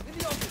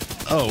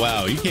 Oh,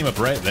 wow, you came up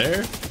right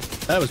there?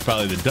 That was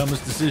probably the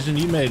dumbest decision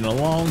you made in a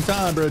long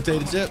time,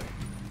 Rotated Tip.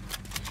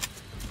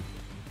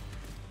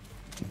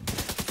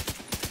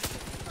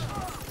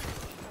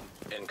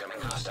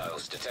 Incoming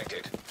hostiles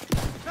detected.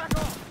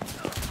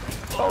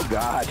 Oh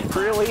God,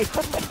 really?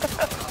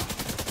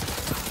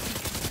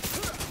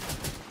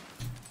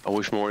 I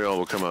wish more of y'all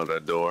would come out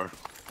that door.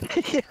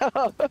 Yeah.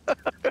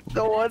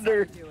 No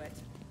wonder.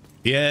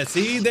 Yeah,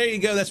 see, there you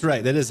go. That's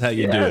right. That is how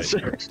you do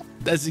it.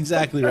 That's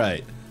exactly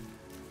right.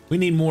 We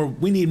need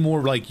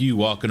more like you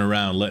walking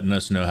around letting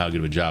us know how good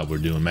of a job we're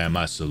doing, ma'am.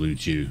 I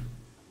salute you.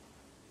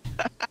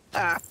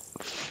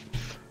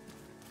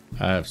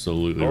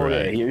 Absolutely Oh,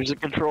 right. yeah, here's a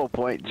control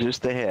point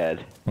just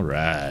ahead. All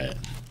right.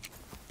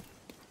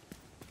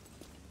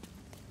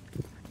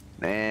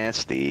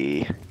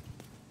 Nasty.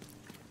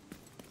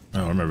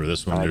 Oh, remember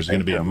this one. There's going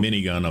to be a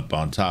minigun up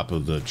on top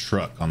of the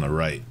truck on the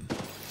right.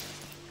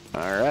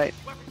 All right.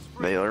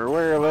 They are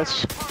aware of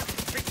us.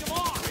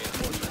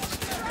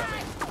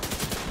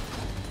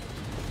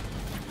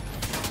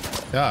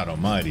 God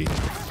almighty.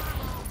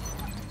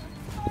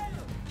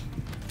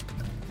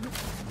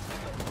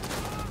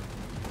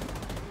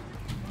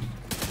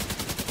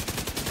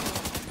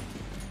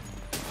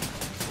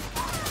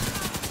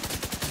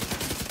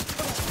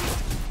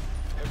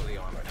 Heavily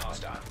armored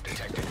hostile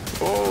detected.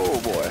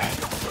 Oh boy.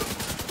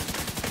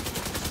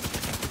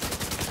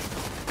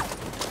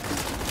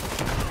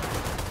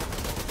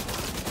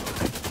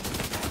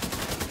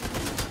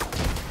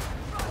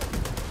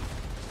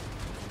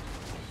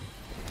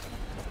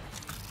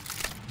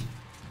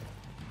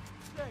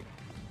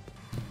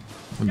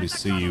 Let me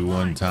see you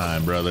one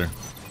time, brother.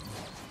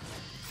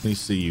 Let me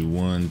see you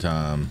one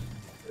time.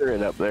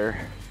 Right up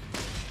there.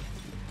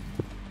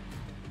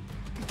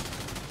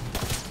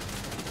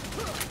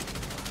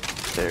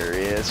 There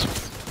he is.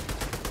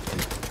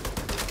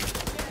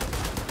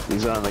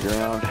 He's on the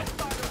ground.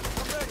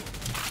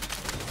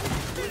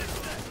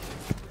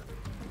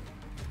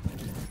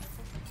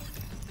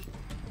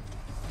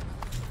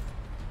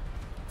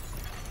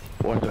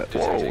 What's that?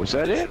 Whoa, was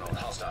that it?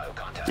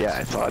 Yeah,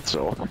 I thought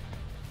so.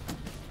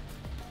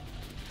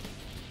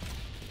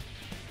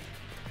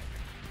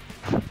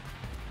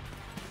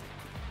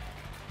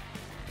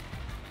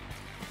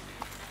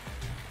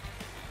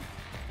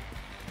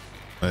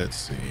 Let's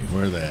see,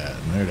 where they at?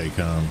 There they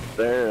come.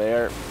 There they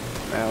are.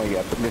 Now we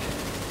got the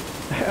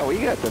now we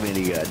got the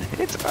minigun.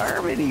 It's our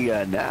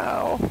minigun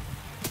now.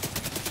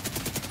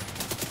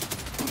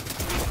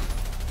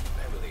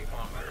 Heavily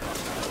armored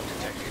hostile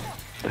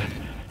detected.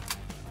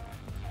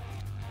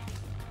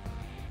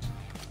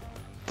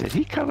 Did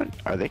he come in?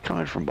 Are they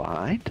coming from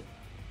behind?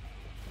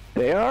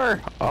 They are.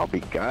 I'll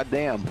be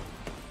goddamn.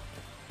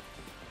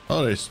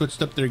 Oh, they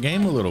switched up their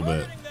game a little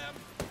bit.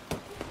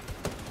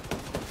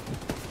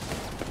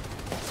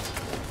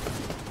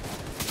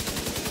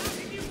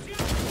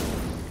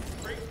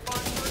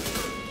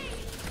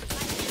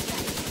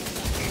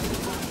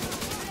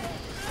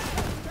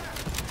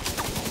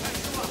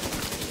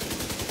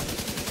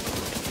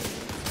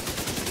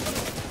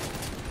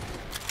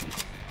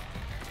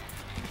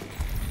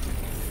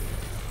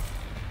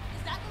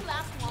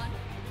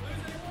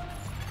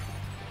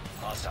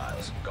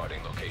 Hostiles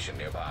guarding location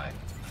nearby.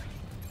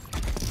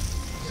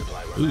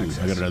 Supply Ooh, room I got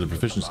access another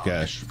proficiency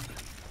unlocked. cache.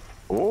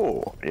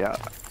 Oh, yeah.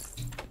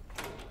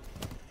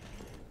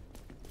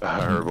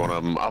 I heard one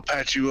of them. I'll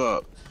patch you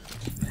up.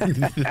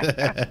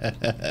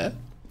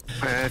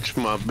 Patch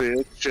my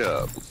bitch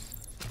up.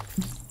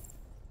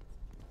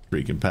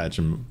 Freaking patch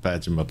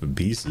him up in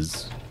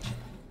pieces.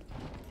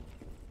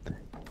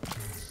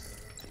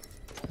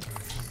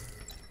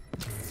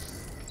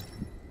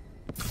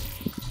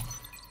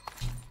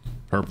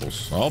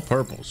 Purples, all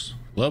purples.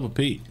 Love a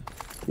Pete.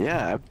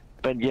 Yeah, I've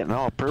been getting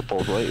all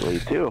purples lately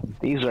too.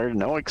 These are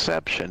no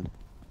exception.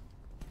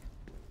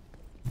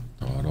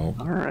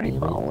 All right,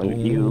 I'll loot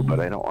you, but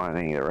I don't want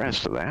any of the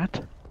rest of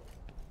that.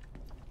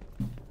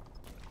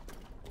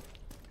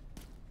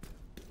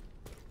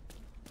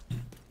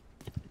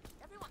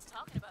 Everyone's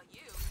talking about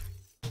you.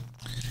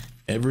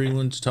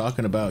 Everyone's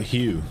talking about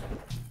Hugh.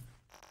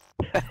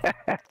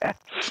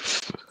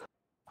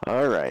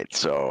 All right,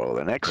 so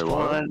the next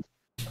one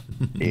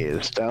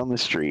is down the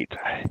street.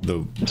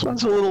 This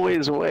one's a little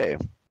ways away.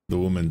 The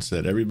woman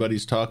said,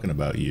 "Everybody's talking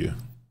about you."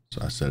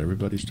 So I said,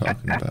 "Everybody's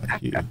talking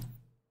about you."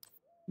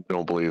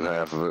 Don't believe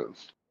half of it.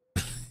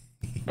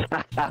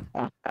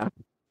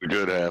 The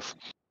good half.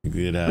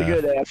 Good The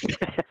good half.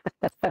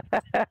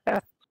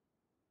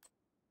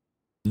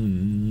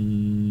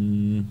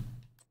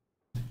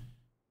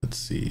 Let's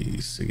see,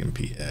 SIG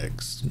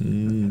PX.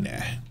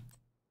 Nah.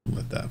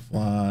 Let that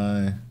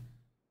fly.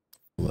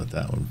 Let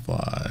that one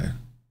fly.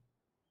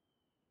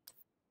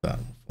 That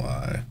one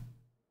fly.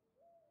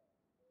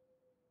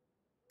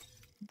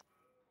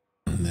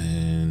 And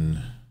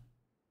then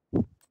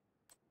all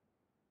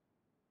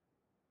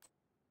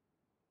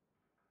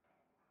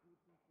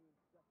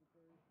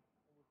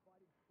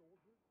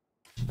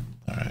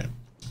right,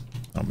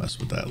 I'll mess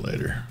with that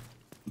later.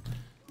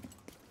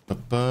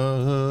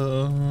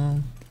 Ba-ba.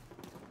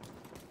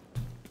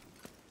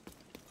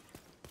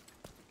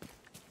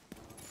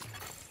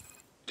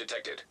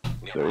 Detected.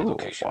 Nearby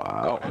location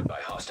guarded by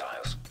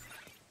hostiles.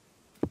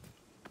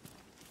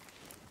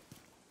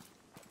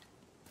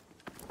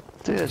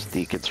 Just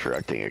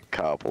deconstructing a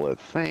couple of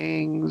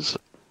things.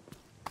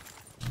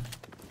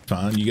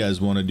 fine. You guys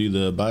want to do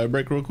the bio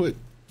break real quick?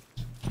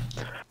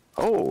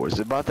 Oh, is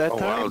it about that Oh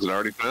time? wow, is it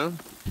already time?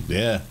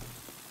 Yeah.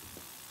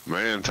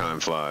 Man, time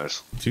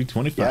flies.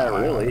 2:25. Yeah,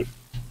 really.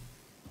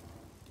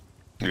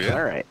 Yeah.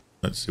 All right.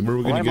 Let's see where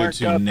we're Well, going I to go marked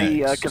to out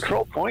next. the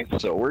control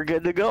point, so we're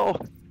good to go.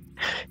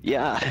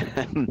 Yeah.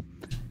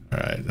 All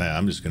right, now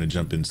I'm just going to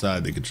jump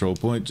inside the control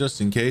point just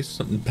in case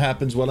something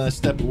happens while I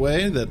step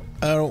away that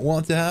I don't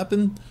want to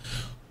happen.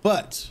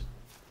 But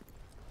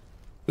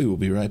we will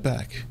be right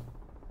back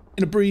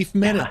in a brief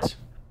minute.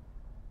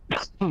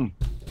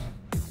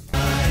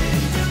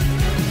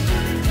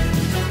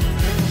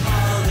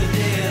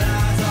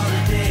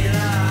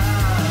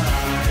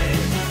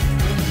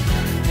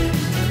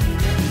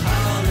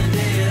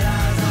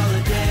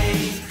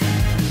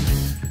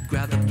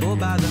 Grab the bull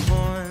by the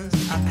horns,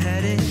 I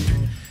pet it.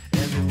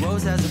 Every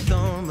rose has a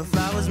thorn, but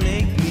flowers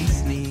make me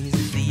sneeze.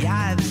 It's the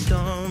eye of the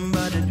storm,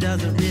 but it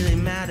doesn't really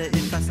matter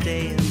if I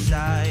stay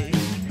inside.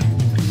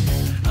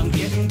 I'm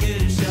getting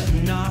good at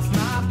shutting off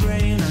my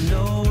brain. I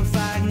know if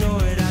I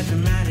ignore it, I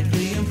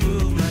dramatically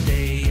improve my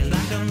day.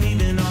 Like I'm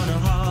leaving on a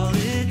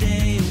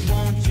holiday.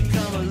 Won't you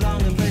come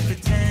along and play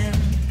pretend?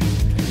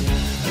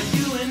 If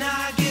you and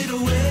I get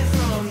away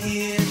from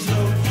here,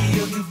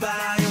 Tokyo,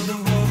 Dubai, or the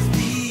roads,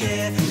 the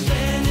air.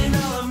 Spending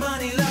all our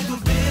money like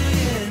we're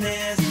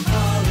billionaires.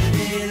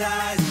 Holiday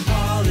lies,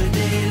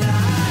 holiday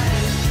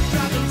lies.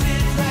 Dropping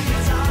tips like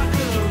it's our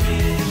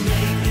career.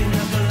 Making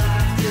up a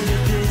life till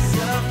it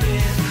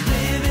disappears.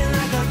 Living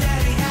like our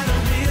daddy had a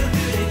real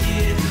good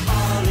year.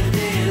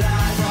 Holiday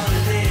lies,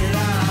 holiday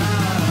lies.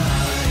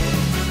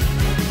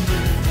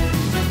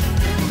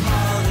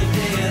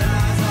 Holiday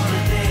lies,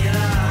 holiday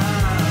lies.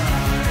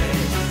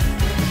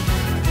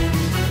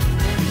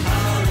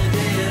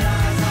 Holiday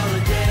lies,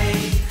 holiday.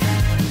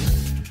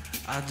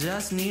 I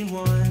just need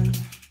one.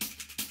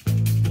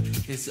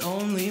 It's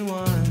only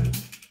one.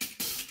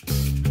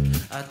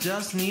 I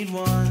just need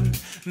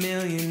 $1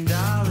 million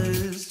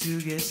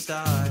to get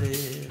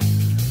started.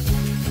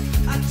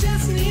 I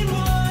just need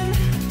one.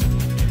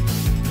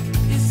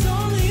 It's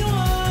only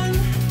one.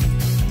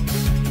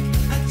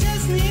 I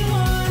just need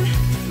 $1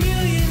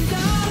 million.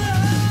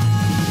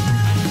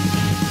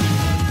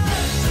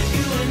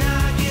 You and I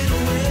get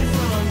away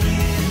from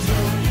here.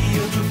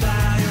 Tokyo,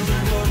 Dubai, or the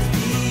roads,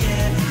 the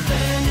air.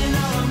 Spending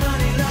all our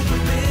money like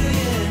we're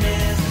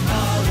billionaires.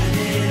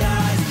 Holiday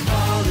lies,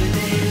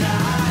 holiday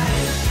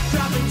lies.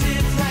 Dropping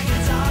tips like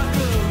it's our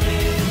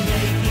career.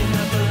 Making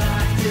up a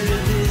life till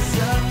it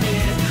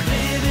disappears.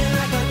 Living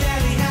like our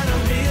daddy had a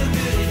real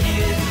good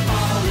year.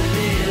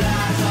 Holiday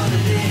lies,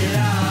 holiday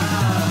lies.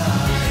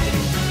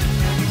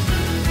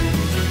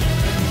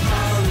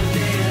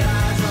 Holiday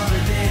lies,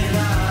 holiday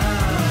lies.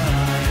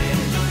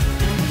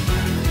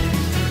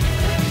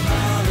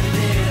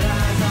 Holiday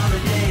lies,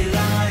 holiday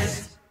lies.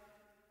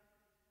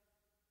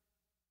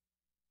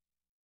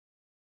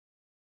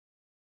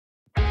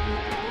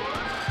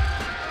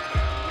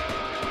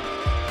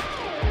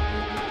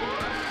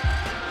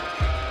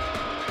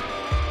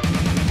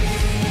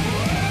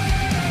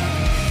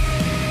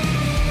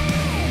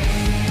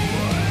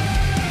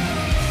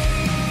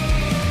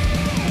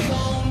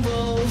 Lone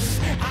wolf,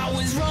 I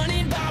was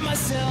running by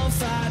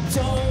myself. I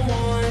don't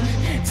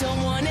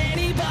want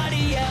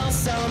anybody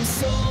else. I'm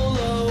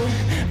solo.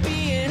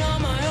 Being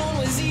on my own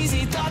was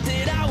easy. Thought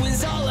that I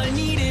was all I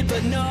needed,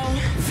 but no.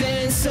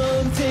 Then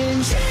something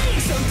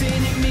changed.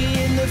 Something hit me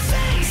in the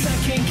face. I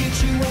can't get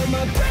you out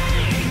my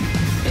brain.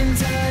 And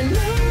I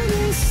know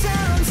this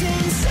sounds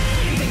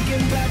insane.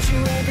 Thinking about you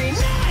every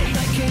night,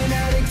 like an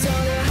addict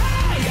on a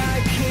high.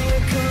 I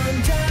can't come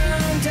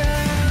down.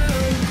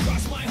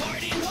 Cross my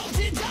heart and hope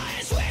to die.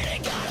 I swear to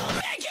God I'll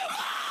make you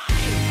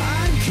mine.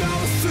 I'd go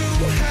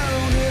through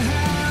hell to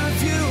have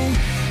you.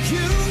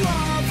 You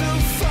are the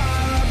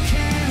fire I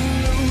can't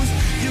lose.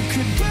 You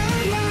could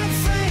burn my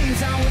flames,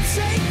 I would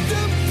take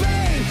the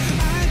pain.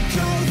 I'd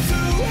go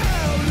through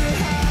hell to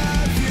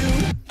have you.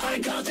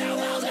 I'd go through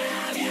hell to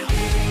have you.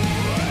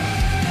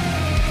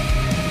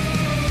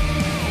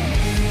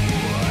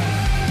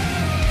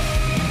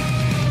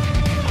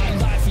 I'd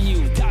lie for you,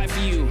 die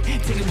for you.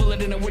 Take a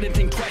bullet and I wouldn't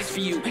think twice for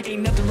you.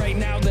 Ain't nothing right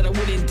now that I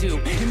wouldn't do.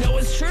 You know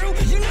it's true,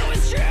 you know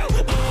it's true.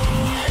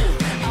 Oh,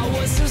 I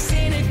was so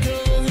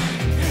cynical,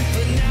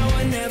 but now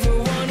I never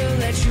wanna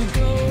let you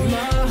go.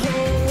 My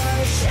whole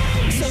life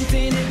changed.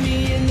 Something hit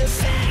me in the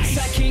face.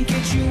 I can't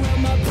get you out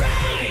my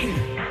brain.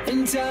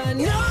 And I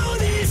know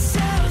this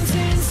sounds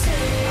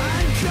insane.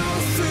 I'd go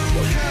through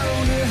hell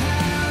to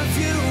have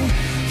you.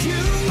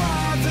 You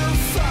are the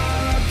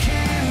fire I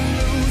can't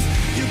lose.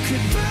 You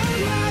could burn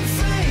my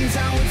flames,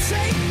 I would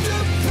take the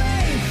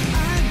pain.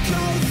 I'd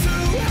go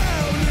through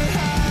hell to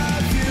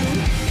have you.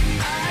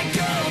 I'd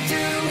go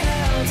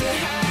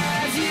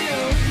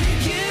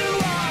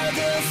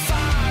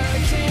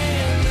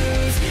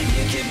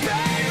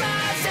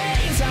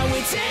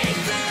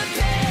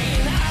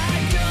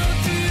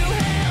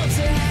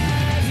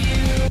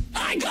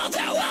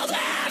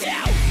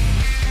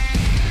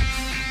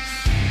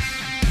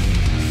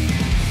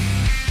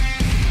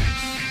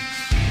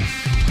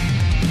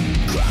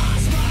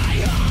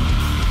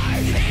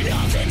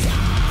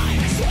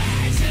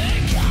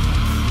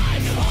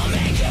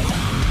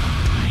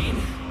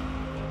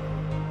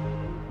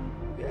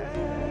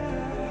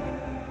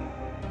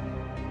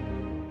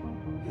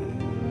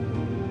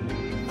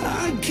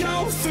I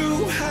go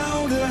through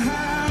hell to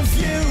have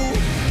you.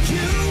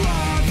 You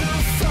are the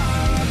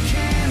fire I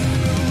can't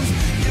lose.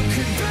 You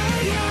could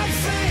burn my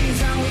veins,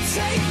 I will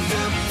take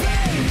the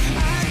pain.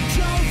 I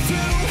go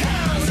through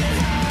hell to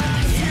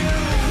have you.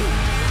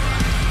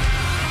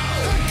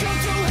 I go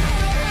through hell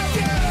to have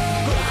you.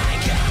 I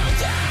go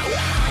through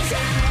hell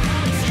to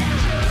have you.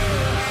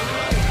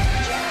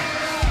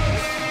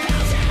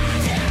 Hell to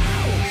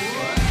have you.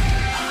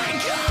 I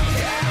go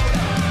through.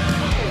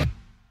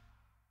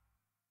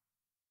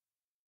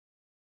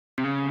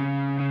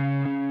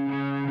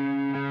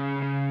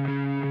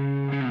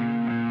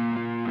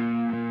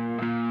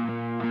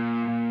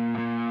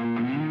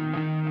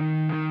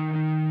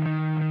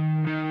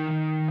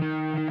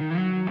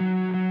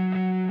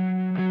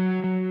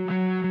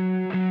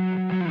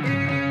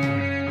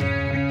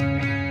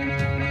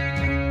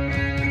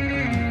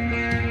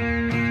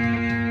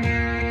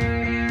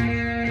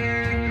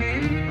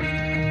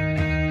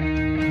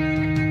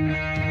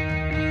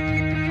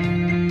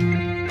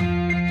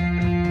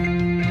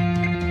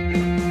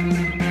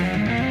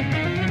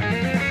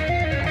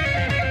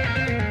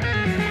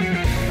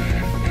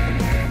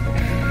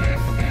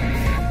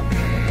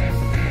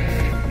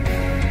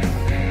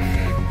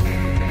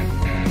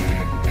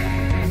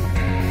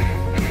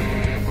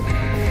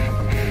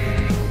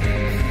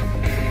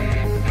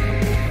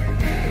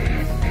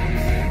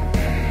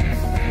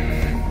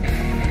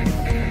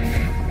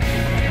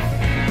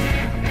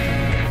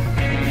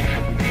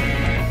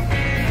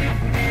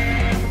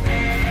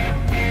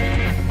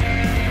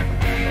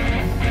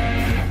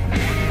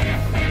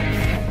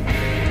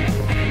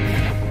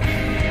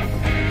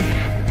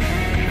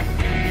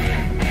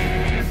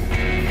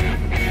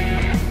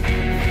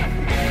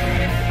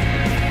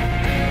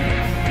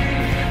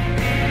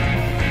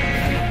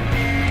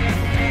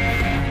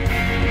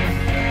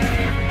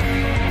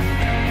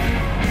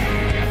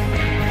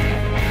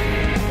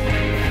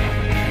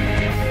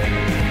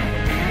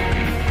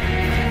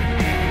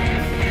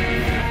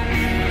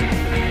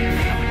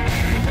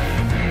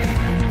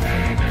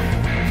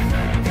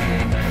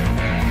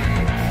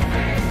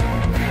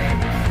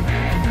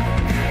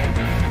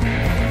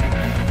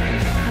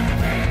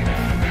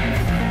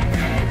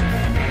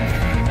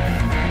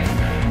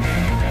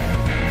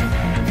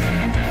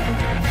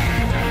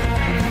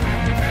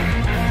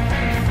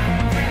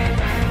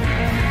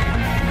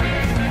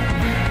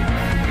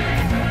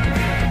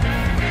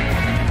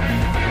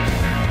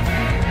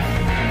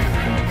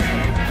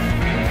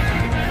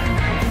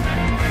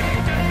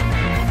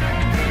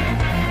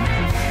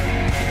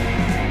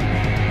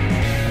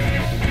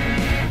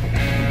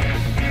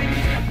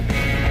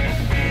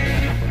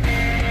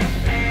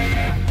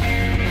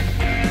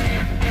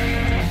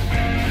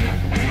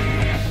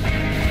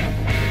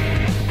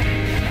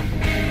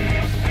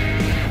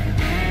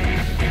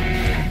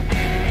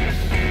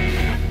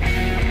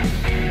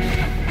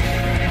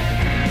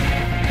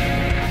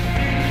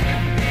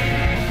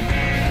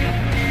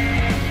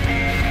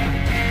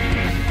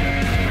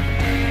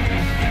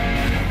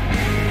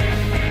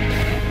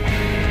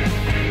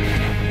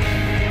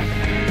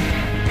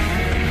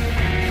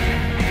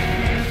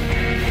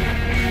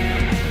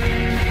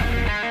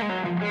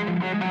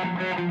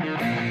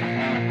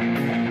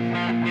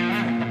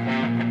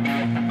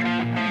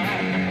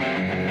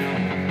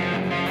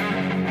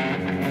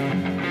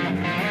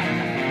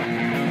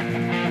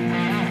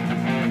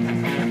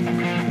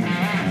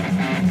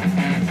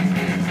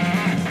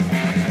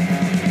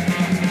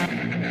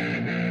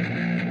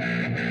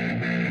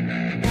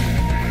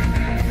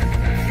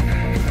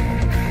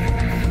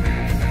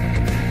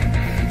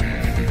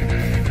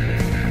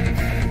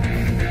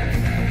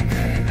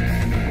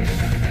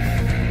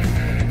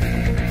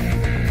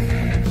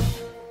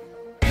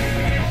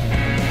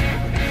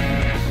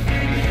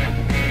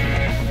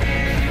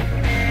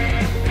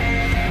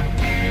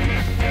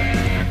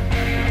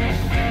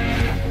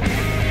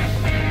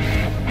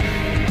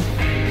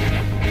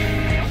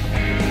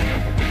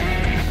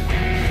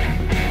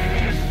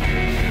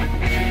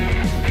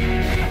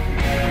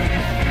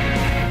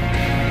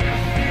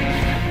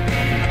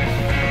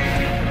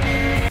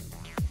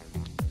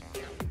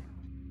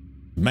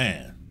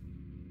 Man,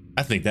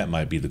 I think that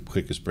might be the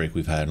quickest break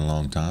we've had in a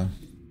long time.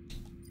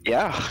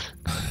 Yeah.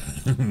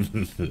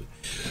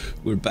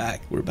 We're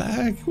back. We're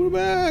back. We're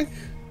back.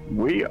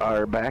 We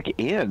are back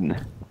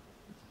in.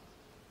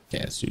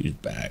 Yes, who's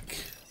back?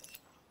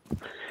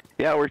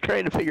 Yeah, we're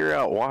trying to figure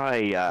out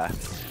why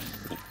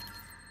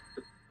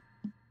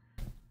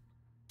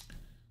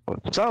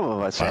some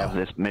of us have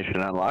this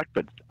mission unlocked,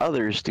 but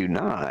others do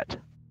not.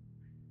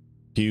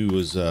 Q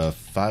was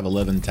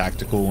 511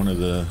 tactical, one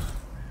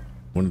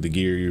of the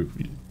gear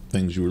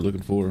things you were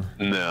looking for?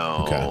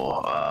 No.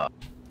 Okay.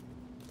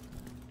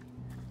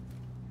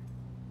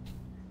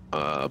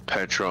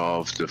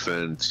 Petrov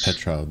defense.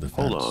 Petrov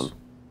defense. Hold on.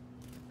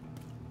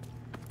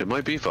 It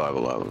might be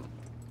 511.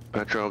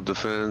 Petrov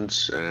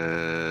defense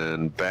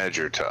and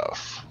Badger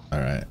tough. All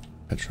right.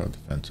 Petrov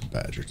defense and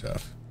Badger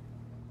tough.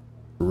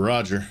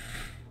 Roger.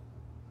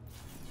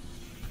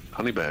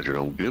 Honey Badger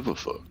don't give a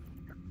fuck.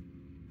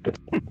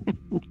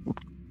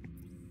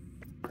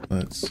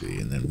 Let's see,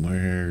 and then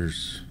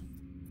where's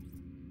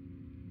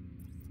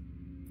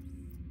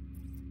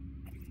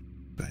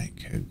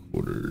bank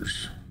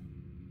headquarters?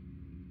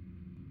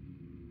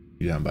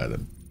 You down by the,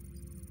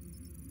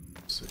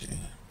 let's see,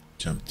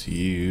 jump to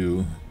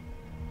you.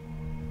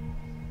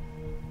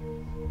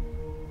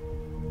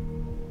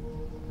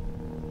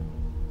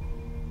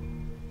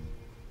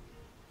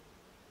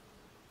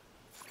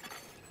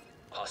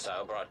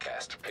 Hostile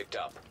broadcast picked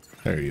up.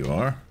 There you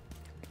are.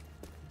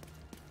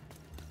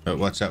 But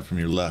watch out from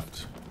your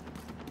left.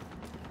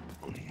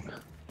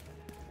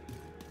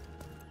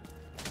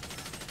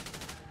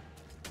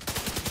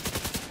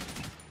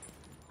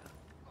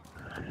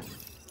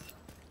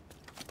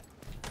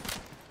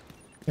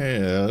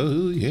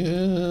 Hell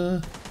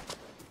yeah.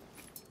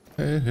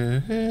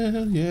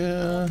 Hell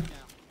yeah.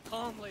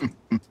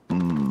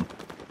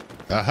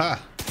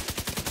 Aha.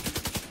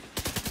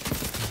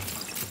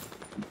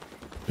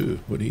 Ooh,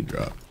 what'd he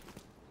drop?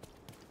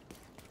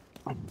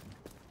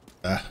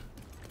 Ah.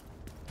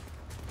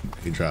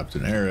 He dropped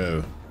an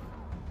arrow.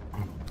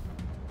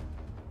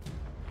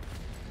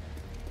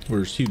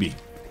 Where's Hubie?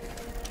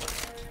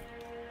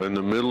 In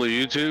the middle of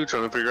you two,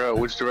 trying to figure out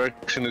which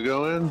direction to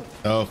go in.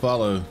 Oh,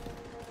 follow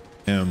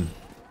him.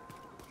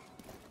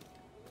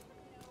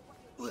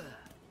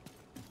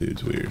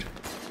 Dude's weird.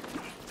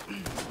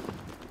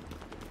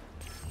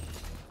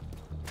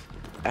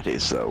 That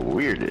is the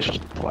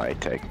weirdest fly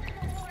tech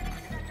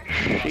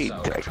shade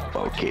tech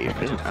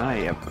location I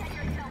have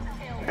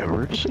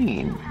ever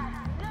seen.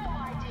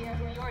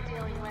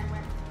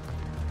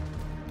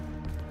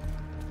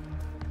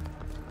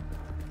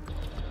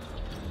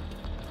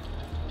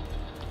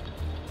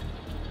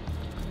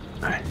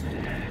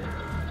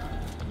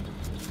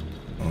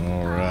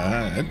 All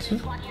right.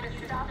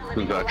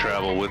 Since I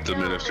travel with the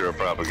Minister of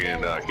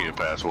Propaganda, I can't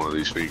pass one of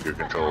these speaker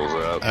controls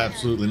out.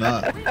 Absolutely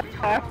not.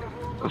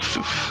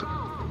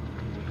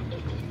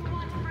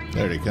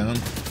 There they come.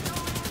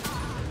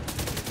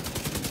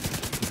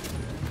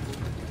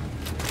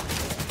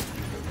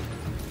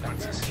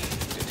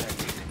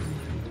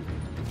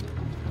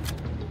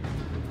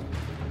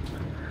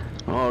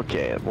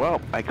 Okay,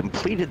 well, I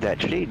completed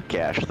that shade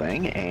cache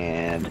thing,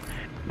 and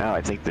now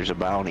I think there's a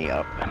bounty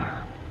up.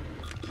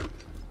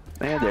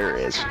 And there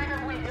is.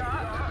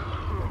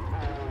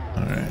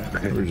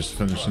 Alright, we're just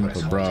finishing up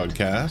a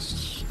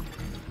broadcast.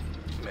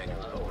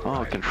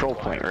 Oh, control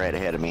point right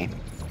ahead of me.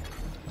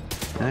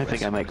 I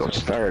think I might go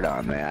start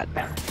on that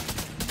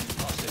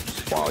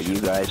while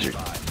you guys are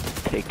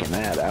taking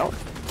that out.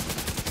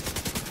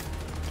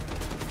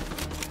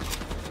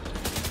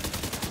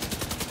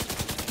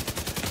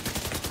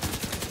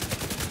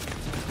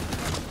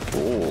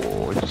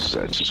 Oh, it's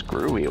a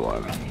screwy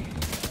one.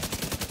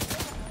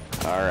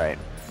 All right.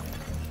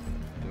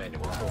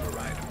 Manual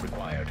override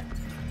required.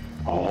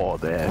 Oh,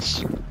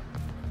 this.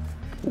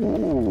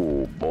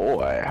 Ooh,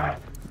 boy.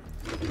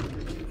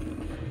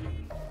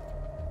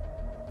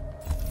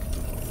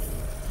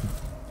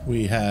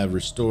 We have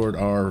restored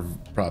our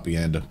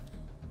propaganda.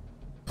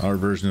 Our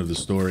version of the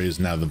story is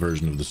now the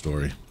version of the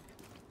story.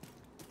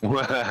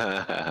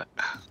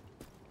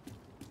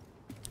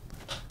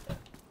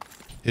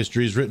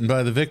 History is written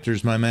by the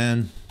victors, my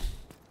man.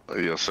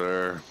 Yes,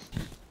 sir.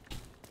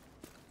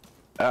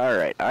 All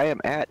right, I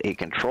am at a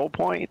control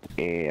point,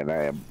 and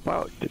I am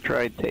about to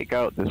try and take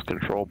out this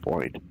control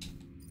point.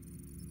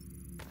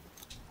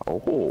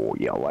 Oh,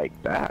 you like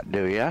that,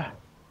 do ya?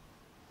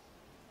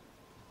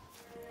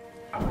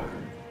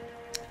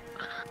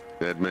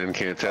 Dead men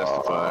can't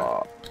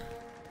testify.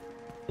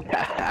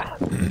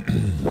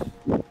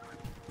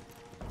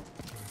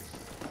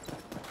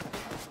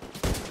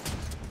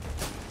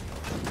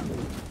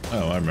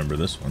 Oh, I remember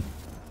this one.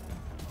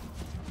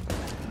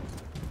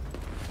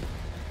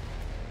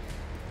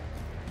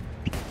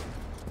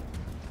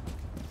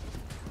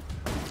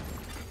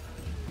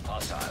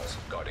 Hostiles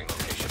guarding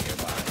location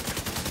nearby.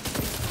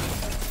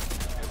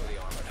 Heavily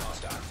armored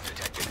hostile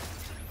detected.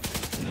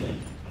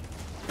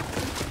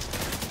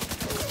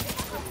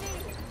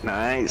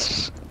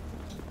 Nice.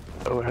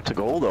 Oh, that's a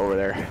gold over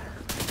there.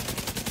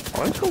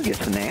 Oh, this one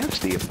gets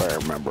nasty if I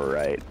remember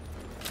right.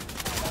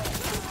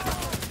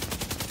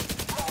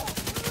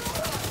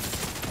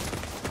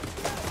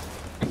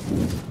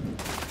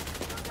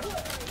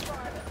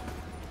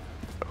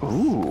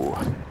 Ooh.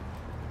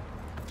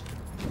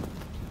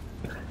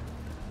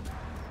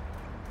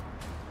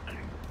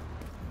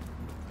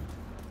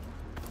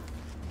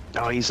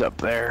 Oh, he's up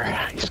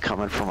there. He's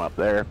coming from up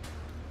there.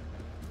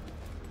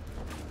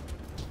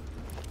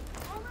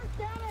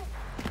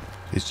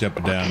 He's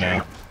jumping down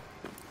now.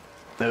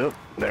 Oh,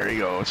 there he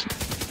goes.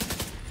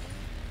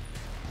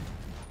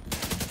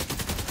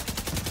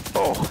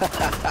 Oh.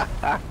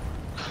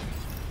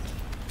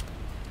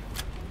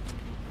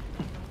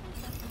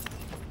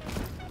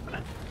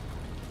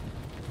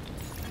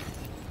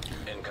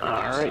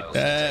 All right.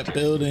 That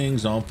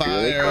building's on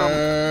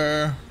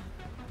fire.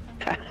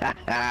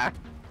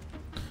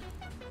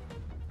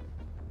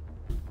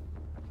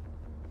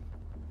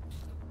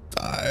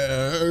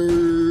 Fire.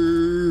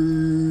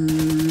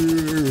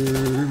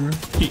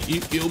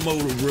 Your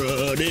motor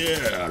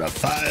running out of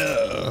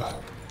fire.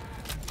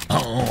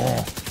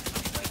 Oh.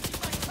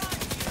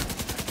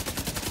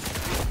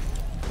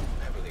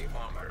 Heavily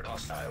armored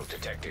hostile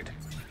detected.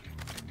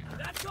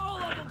 That's all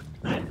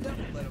of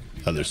them.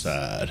 Other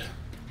side.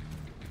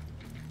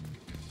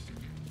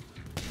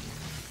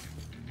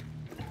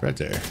 Right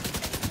there.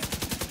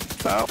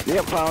 Oh,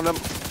 yep, found him.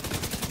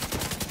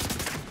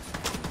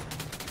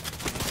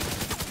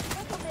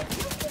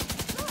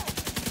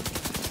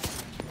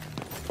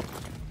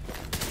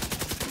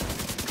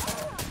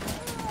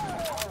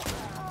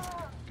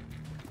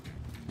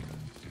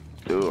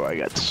 Ooh, I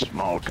got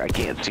smoke. I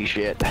can't see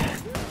shit.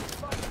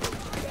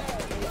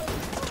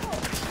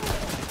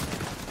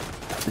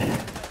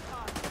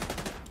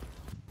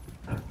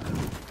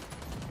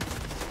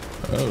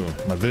 Oh,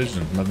 my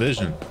vision, my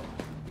vision.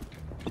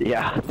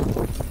 Yeah.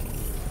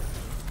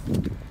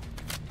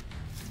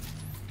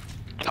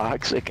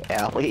 Toxic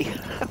Alley.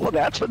 Well,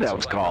 that's what that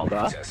was called,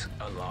 huh? Access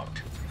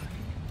unlocked.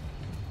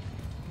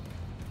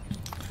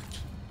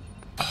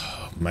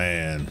 Oh,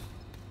 man.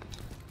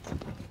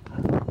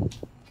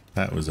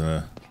 That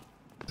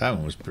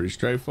one was pretty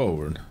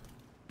straightforward.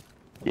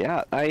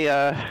 Yeah,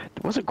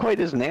 it wasn't quite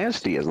as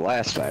nasty as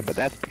last time, but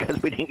that's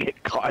because we didn't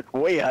get caught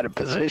way out of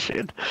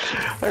position.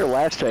 Or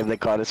last time they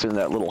caught us in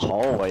that little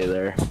hallway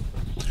there.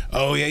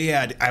 Oh,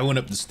 yeah. I went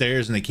up the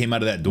stairs and they came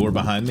out of that door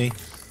behind me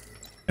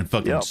and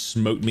fucking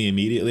smoked me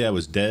immediately. I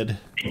was dead.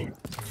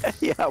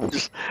 Yeah, it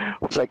was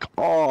like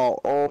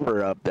all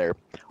over up there.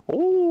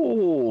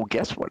 Oh,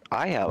 guess what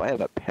I have? I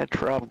have a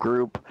Petrov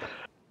Group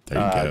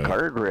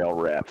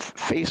guardrail rep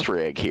face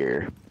rig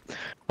here.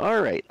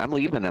 All right, I'm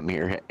leaving them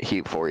here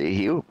for you,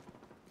 Hugh.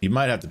 You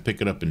might have to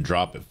pick it up and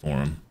drop it for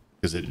him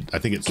because I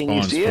think it Can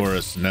you spawns see it? for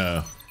us.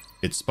 No,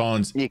 it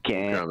spawns. You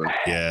can't.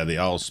 Yeah, they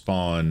all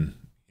spawn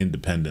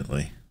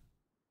independently.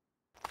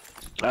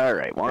 All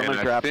right, well, I'm And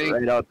gonna I drop think- it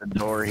right out the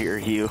door here,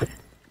 Hugh.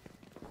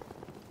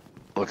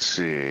 Let's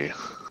see.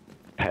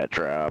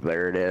 Petrov,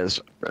 there it is.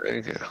 There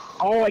you go.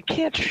 Oh, I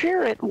can't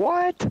share it.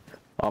 What?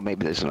 Oh,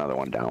 maybe there's another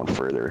one down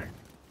further.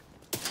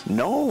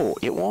 No,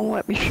 it won't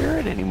let me share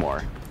it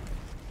anymore.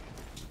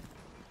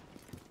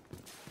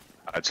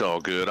 That's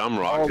all good. I'm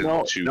rocking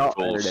no, two no,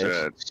 full there it is.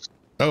 sets.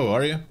 Oh,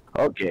 are you?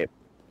 Okay.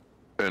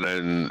 And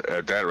then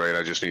at that rate,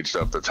 I just need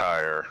stuff to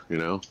tire, you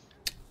know?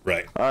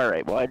 Right. All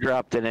right. Well, I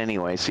dropped it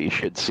anyway, so you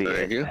should see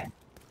Thank it. you.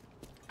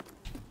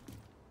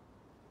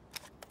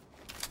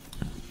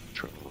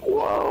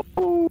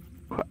 Whoa!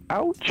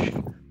 Ouch!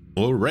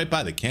 Well, we're right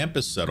by the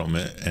campus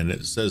settlement, and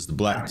it says the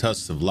Black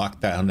Tusks have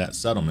locked down that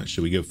settlement.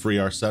 Should we go free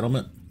our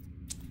settlement?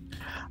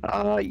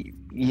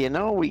 You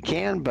know, we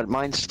can, but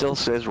mine still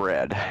says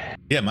red.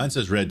 Yeah, mine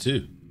says red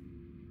too.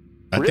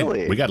 I Really?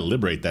 think we got to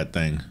liberate that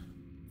thing.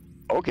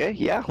 Okay,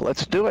 yeah,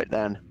 let's do it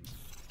then.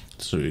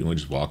 So we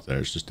just walk there.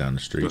 It's just down the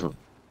street.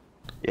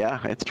 Yeah,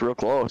 it's real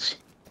close.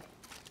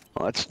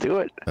 Let's do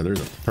it. Oh,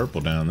 there's a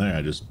purple down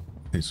there.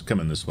 He's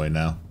coming this way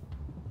now.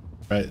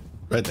 Right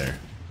there.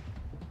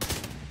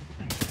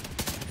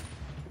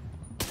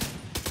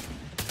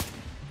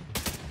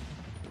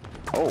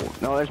 Oh,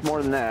 no, there's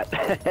more than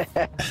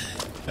that.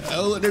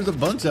 Oh, look, there's a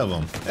bunch of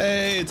them.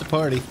 Hey, it's a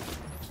party.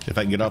 If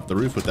I can get off the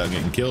roof without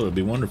getting killed, it'd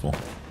be wonderful.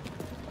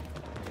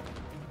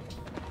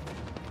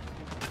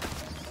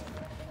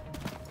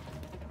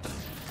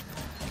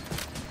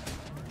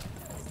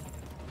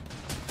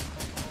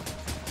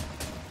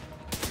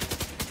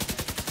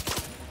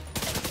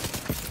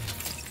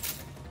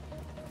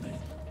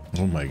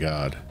 Oh my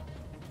God.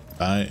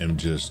 I am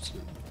just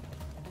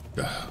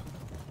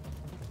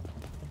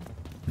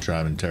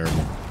driving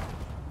terrible.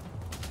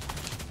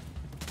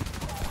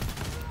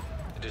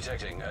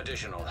 Detecting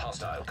additional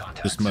hostile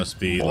contacts. This must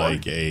be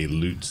like a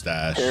loot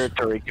stash.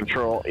 Territory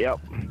control, yep.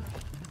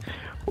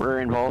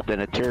 We're involved in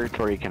a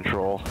territory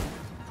control.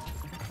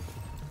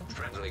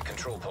 Friendly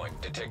control point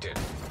detected.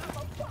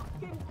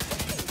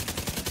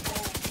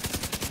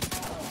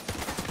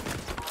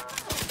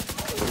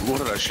 What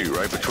did I shoot?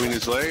 Right between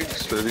his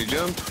legs? Did he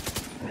jump?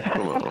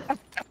 Come on.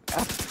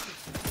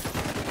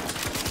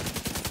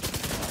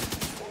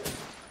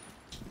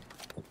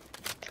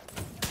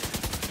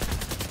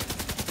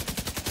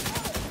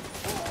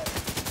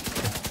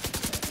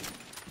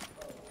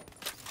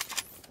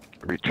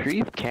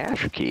 Retrieve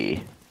cache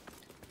key.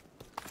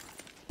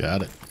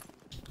 Got it.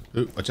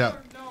 Ooh, watch out.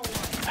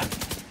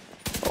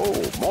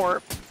 Oh,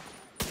 more.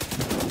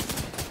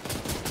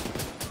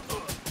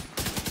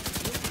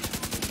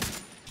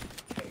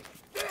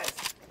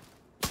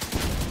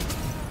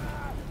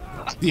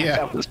 Yeah,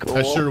 That was cool.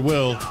 I sure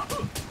will.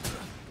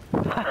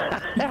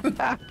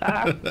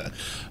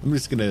 I'm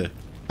just gonna,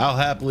 I'll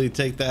happily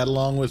take that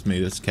along with me.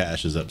 This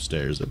cache is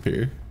upstairs up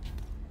here.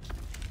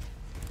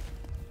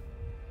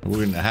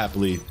 We're gonna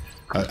happily,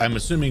 I'm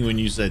assuming when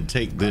you said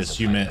take this,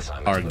 you meant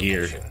our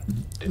gear.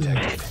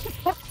 Detected.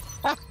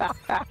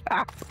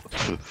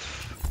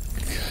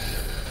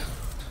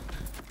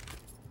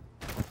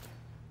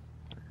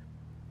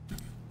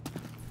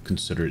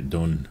 Consider it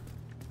done.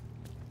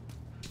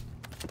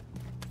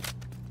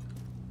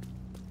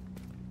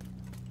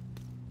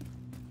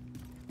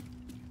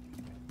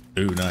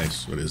 Ooh,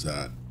 nice. What is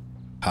that?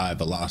 High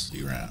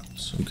velocity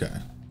rounds. Okay.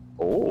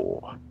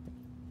 Oh.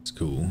 It's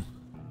cool.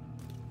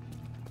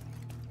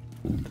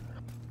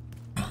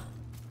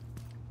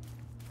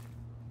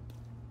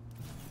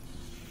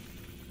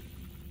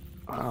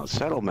 Wow,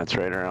 settlement's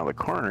right around the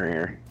corner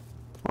here.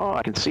 Oh,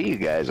 I can see you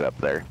guys up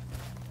there.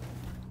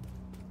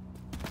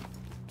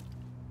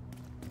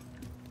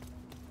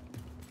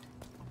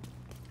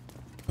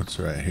 What's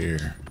right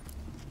here?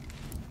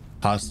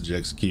 Hostage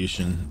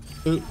execution.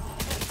 Ooh.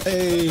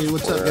 Hey,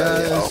 what's up,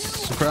 guys?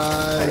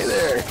 Surprise. Hey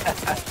there.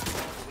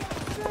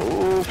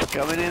 Ooh,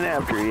 coming in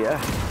after you.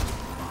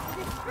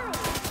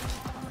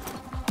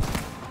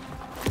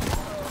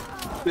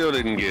 Still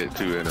didn't get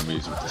 2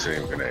 enemies with the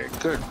same grenade.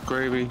 Good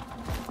gravy.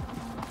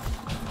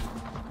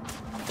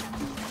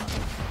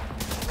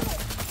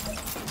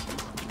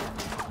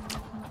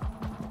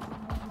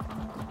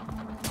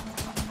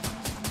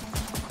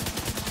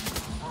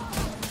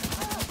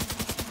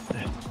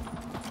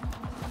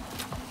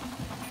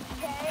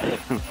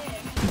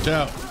 Watch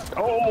out.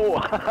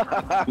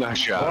 Oh! Nice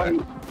shot.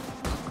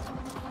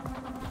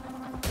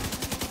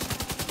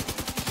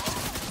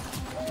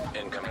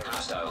 Incoming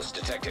hostiles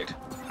detected.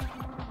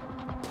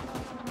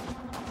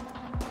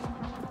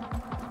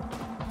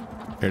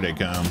 Here they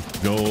come.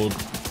 Gold.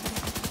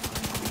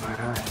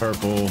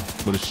 Purple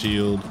with a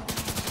shield.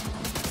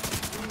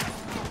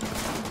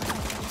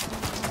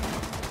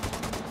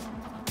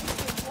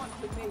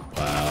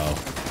 Wow.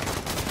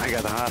 I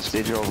got the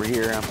hostage over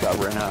here. I'm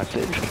covering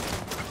hostage.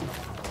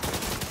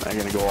 I'm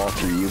gonna go all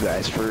through you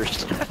guys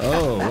first.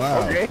 Oh,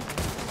 wow. Okay.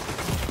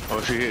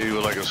 Oh, she hit you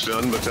with like a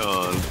stun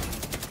baton.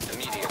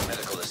 Immediate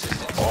medical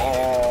assistance.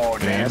 Oh,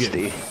 Man, I'm nasty.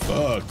 getting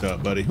fucked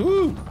up, buddy.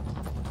 Woo!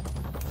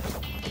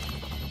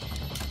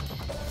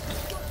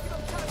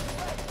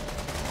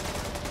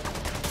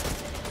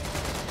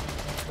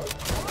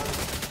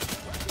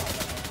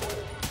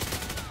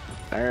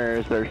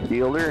 There's their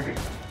shielder.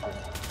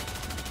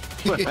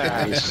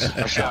 Nice.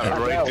 I shot it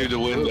right through the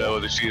window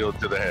with a shield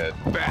to the head.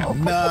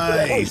 Bam.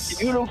 Nice.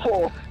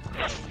 Beautiful.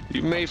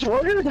 You may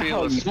Wondered how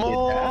feel a you did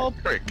small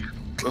prick.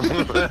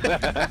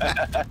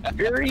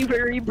 Very,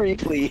 very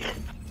briefly.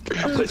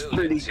 That was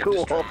pretty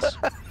cool. All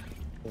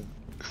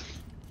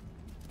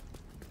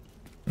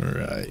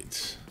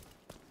right.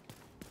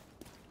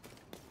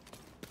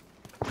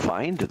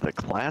 Find the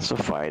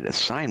classified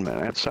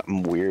assignment. I have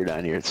something weird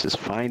on here. It says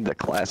find the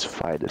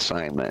classified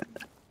assignment.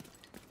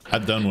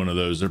 I've done one of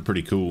those. They're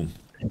pretty cool.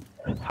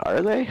 Are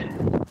they?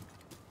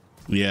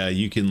 Yeah,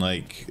 you can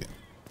like,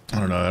 I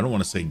don't know, I don't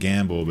want to say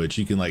gamble, but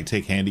you can like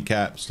take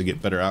handicaps to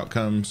get better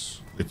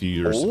outcomes if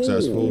you're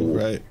successful,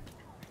 right?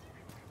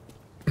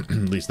 At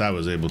least I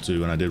was able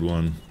to when I did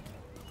one.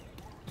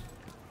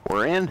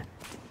 We're in.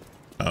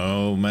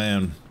 Oh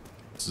man,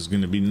 this is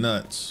gonna be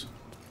nuts.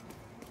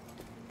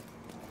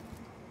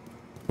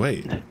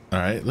 Wait, all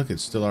right, look,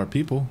 it's still our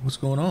people. What's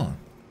going on?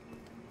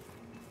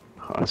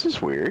 Oh, this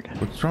is weird.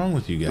 What's wrong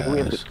with you Do we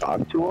have to guys?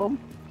 talk to them?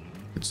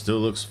 It still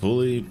looks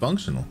fully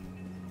functional.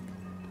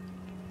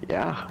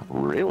 Yeah,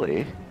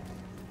 really?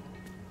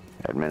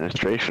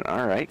 Administration,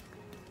 all right.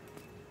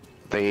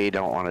 They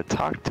don't want to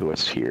talk to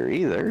us here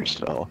either,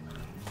 so...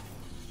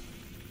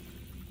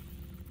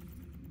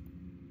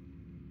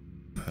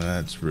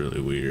 That's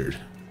really weird.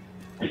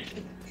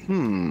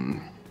 Hmm.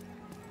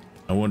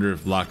 I wonder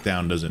if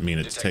lockdown doesn't mean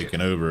it's Detected.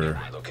 taken over,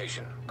 Nearby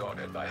location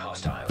guarded by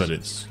hostiles. but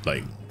it's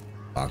like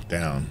locked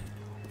down.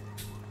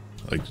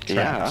 Like Yeah.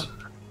 traps.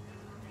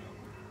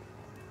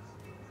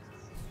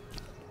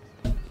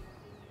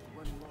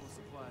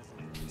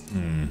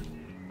 Hmm.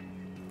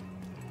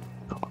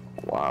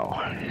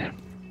 Wow.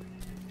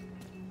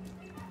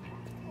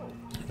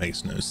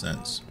 Makes no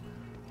sense.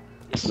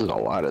 This is a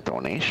lot of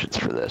donations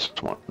for this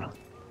one. I'm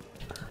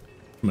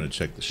gonna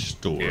check the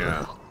store.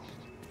 Yeah.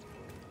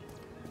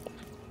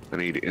 I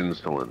need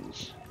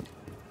insulins.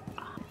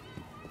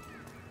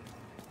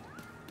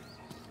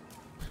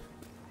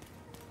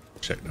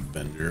 Check the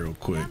vendor real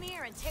quick. Come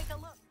here and take a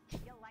look.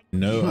 You'll like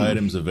No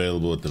items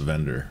available at the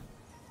vendor.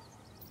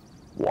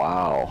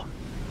 Wow.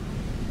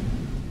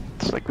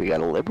 It's like we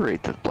gotta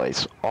liberate the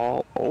place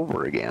all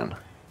over again.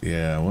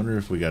 Yeah, I wonder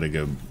if we gotta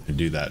go and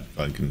do that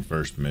fucking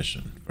first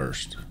mission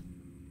first.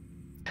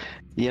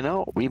 You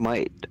know, we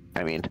might.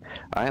 I mean,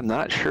 I am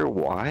not sure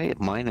why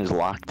mine is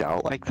locked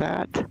out like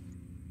that.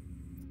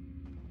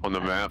 On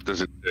the map,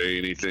 does it say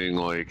anything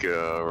like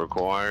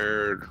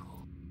required?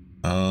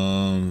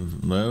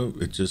 No,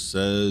 it just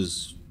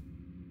says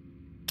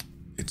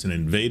it's an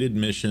invaded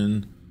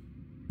mission.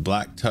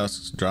 Black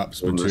Tusks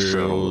drops On the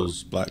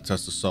materials. Black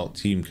Tusk assault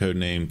team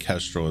codename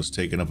Kestrel has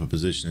taken up a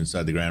position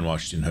inside the Grand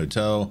Washington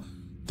Hotel.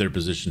 Their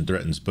position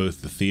threatens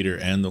both the theater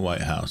and the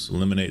White House.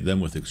 Eliminate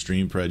them with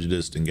extreme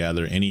prejudice and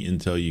gather any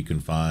intel you can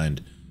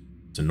find.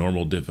 It's a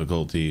normal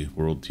difficulty,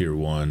 World Tier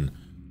 1.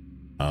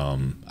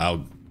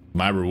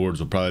 My rewards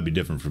will probably be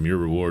different from your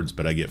rewards,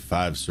 but I get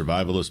 5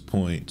 survivalist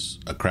points,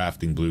 a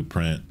crafting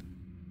blueprint.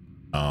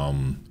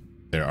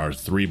 There are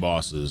 3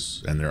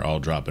 bosses, and they're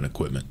all dropping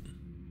equipment.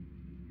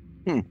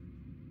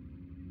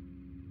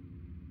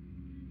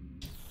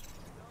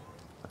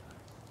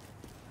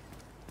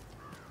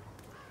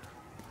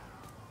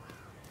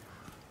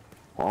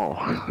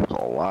 Oh, there's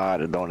a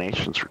lot of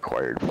donations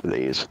required for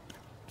these.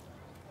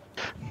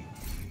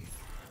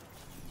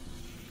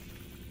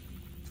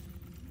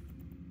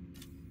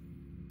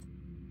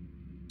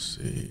 Let's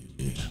see.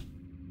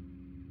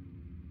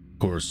 Of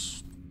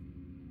course,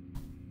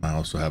 I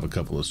also have a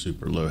couple of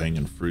super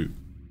low-hanging fruit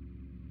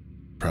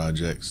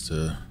projects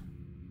to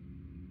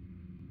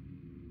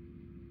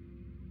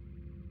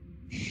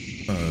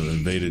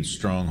invaded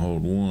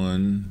Stronghold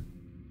 1.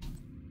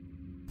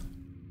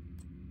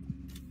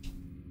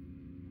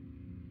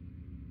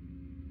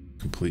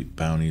 Complete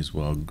bounties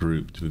while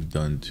grouped. We've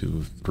done 2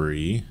 of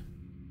 3.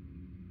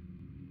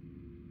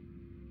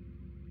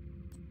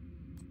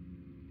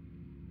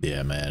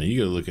 Yeah, man,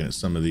 you go looking at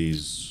some of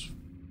these.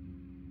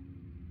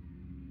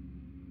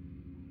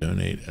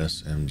 Donate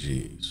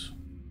SMGs.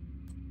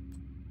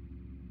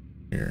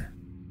 Here,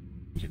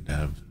 you can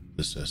have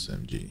this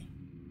SMG.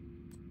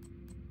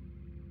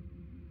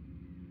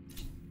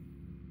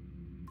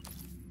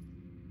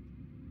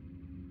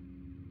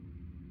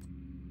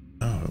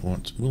 Oh, it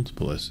wants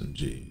multiple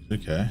SMGs.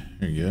 Okay,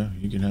 here you go.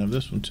 You can have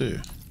this one too.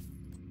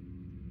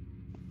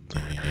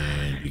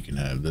 And you can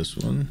have this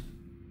one.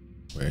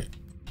 Wait.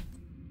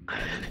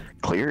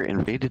 Clear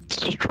invaded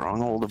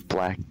stronghold of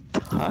Black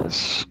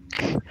Tusk.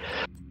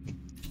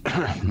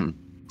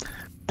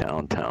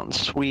 Downtown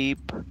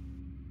sweep.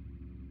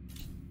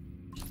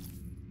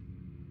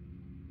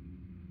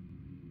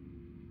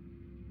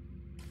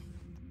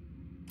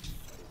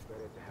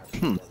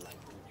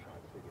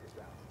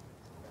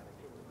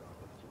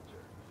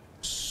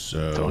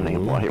 So Donate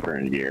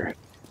wyvern gear.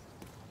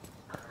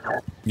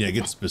 Yeah,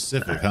 get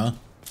specific, huh?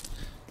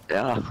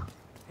 Yeah.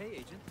 Hey,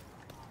 Agent.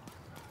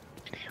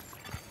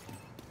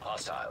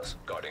 Hostiles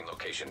guarding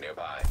location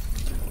nearby.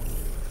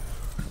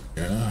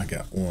 Yeah, I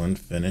got one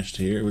finished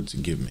here. What's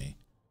it give me?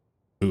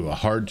 Ooh, a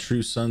hard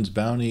True Sun's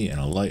bounty and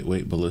a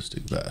lightweight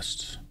ballistic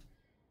vest.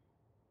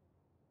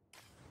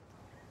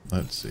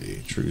 Let's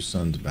see. True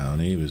Sun's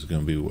bounty was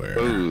going to be where?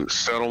 Ooh,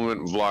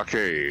 settlement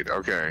blockade.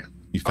 Okay.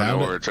 You I know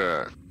found where it? it's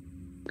at.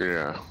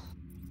 Yeah.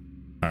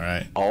 All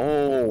right.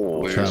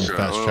 Oh, Fast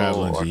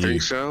traveling to I you.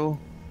 think so.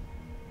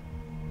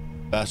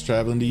 Fast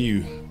traveling to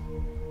you.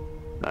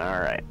 all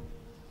right.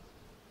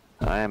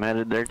 I am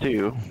headed there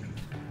too.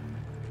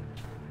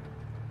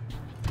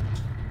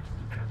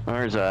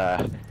 There's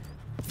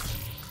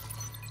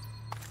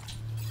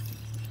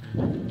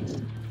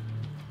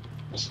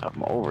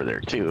something over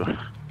there too.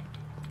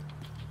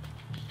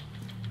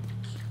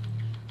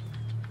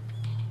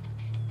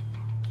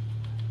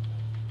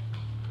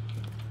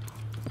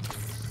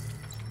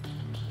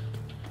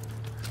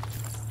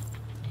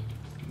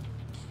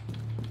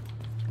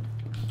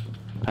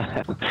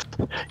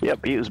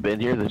 Yep, he's been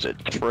here. There's a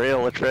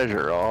trail of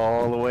treasure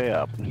all the way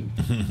up.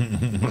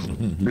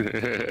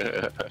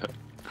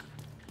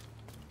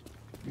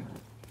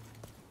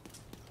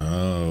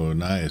 Oh,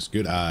 nice.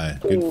 Good eye.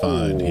 Good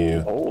find,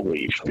 Hugh.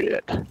 Holy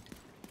shit.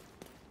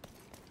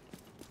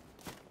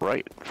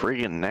 Right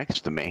friggin'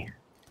 next to me.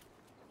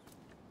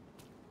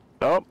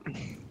 Oh.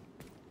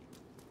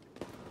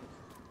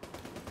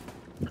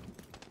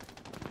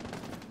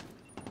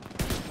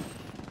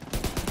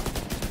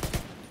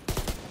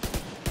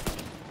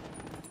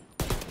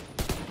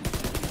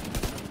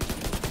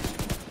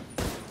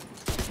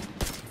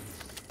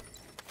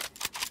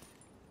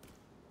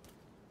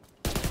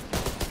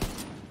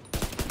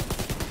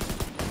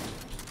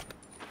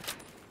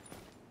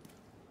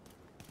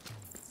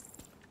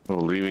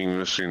 Leaving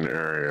missing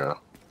area.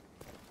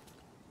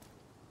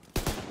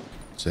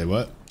 Say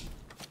what?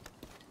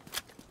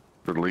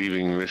 For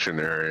leaving mission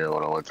area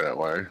when I went that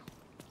way.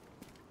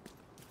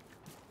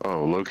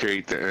 Oh,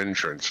 locate the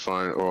entrance.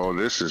 Find. Oh,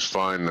 this is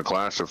find the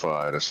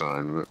classified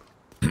assignment.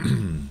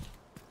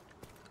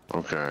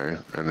 Okay,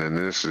 and then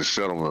this is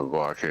settlement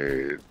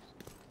blockade.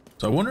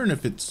 So I'm wondering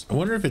if it's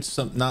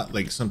some, not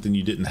like something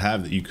you didn't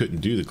have that you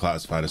couldn't do the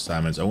classified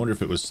assignments. I wonder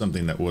if it was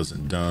something that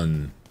wasn't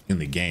done in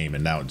the game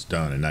and now it's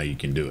done and now you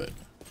can do it.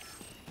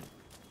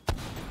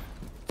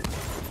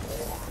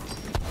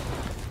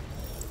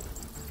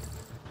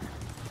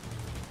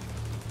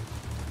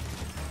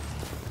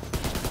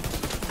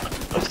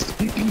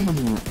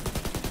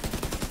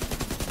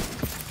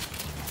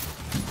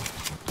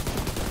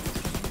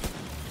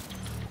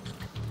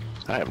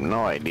 I have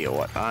no idea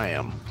what I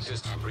am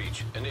System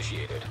breach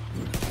initiated.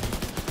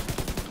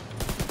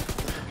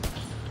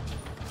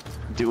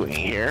 doing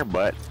here,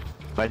 but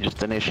I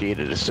just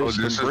initiated a Oh,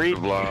 system this is breach.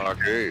 the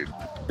blockade.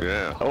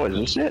 Yeah. Oh,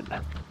 is this it?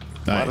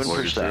 Nice.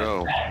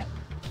 11%.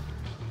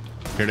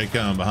 Here they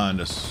come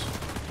behind us.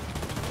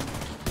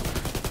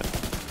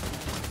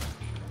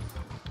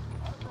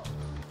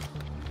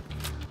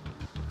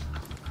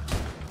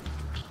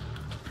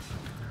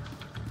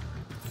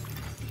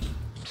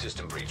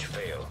 System breach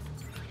fail.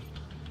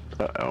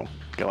 Uh-oh.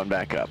 Going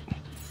back up.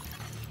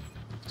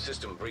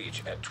 System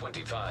breach at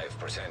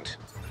 25%.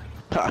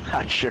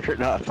 Sure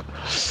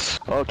enough.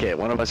 Okay,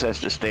 one of us has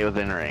to stay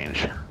within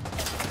range.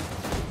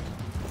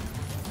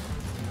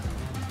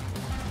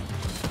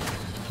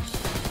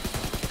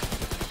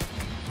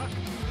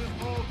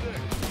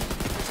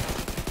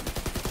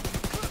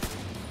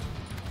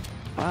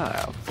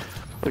 Wow.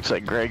 Looks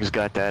like Greg's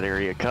got that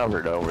area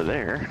covered over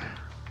there.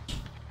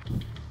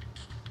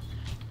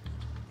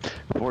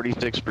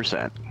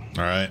 46%.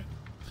 All right.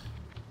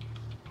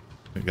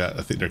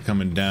 I think they're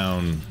coming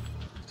down.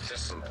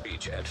 System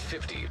breach at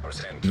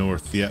 50%.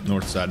 North. Yep,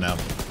 north side now.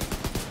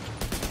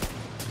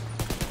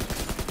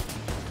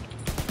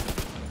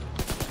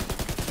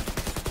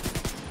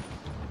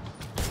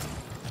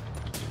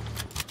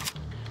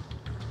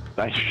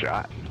 Nice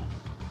shot.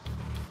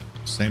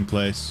 Same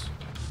place.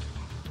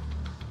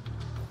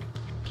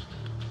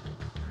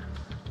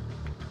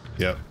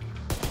 Yep.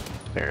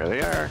 There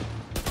they are.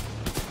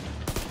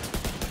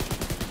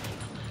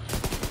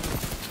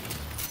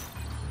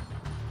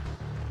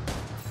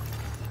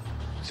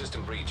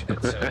 System breach at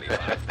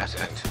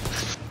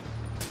 75%.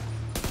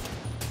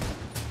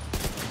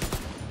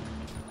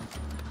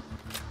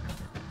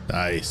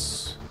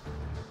 Nice.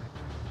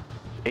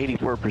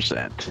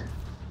 84%.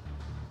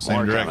 Same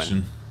More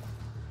direction.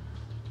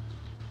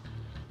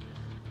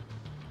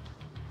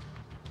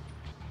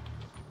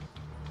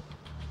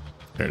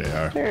 There they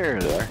are. There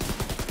they are.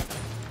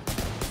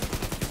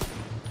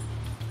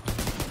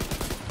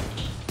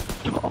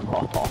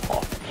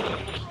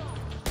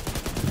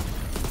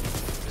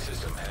 The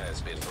system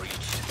has been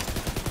breached.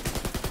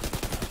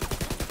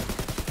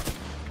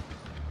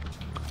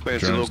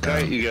 Fancy little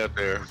kite you got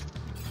there.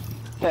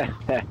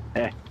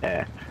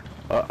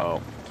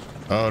 Uh-oh.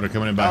 Oh, they're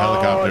coming in by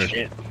helicopter.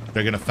 Shit.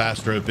 They're gonna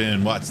fast rope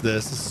in. Watch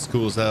this. This is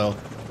cool as hell.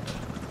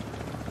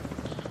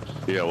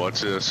 Yeah, watch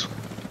this.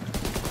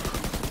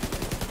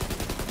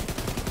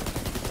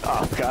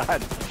 Oh,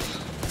 God.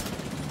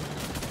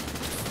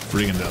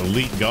 Freaking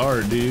elite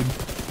guard, dude.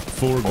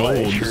 4 Boy,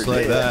 they gold, sure just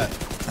like did. that.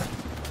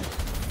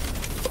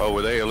 Oh,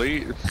 were they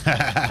elite?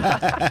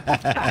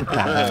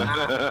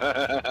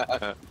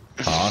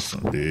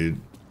 Awesome, dude.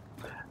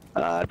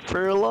 Not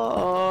for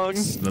long.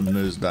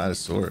 Snub-nosed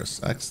Dinosaurus.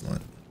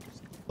 Excellent.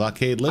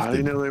 Blockade lifted. I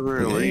didn't know they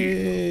were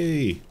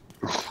elite. Yay.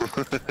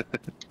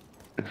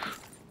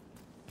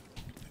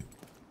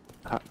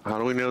 How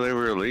do we know they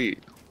were elite?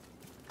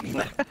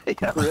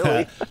 Yeah,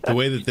 really? The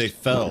way that they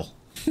fell.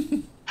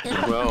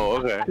 Well,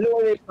 okay. The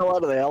way they fell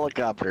out of the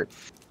helicopter.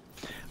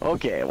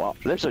 Okay, well,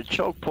 there's a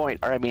choke point,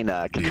 or I mean,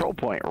 a control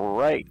point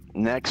right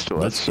next to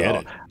us. Let's get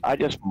it. I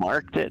just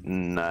marked it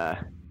and.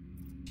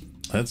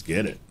 Let's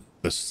get it.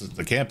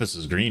 The campus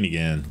is green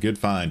again. Good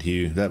find,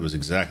 Hugh. That was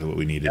exactly what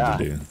we needed to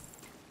do.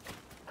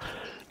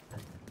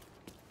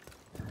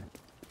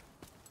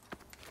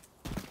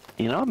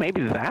 You know,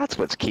 maybe that's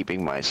what's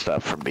keeping my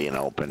stuff from being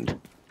opened.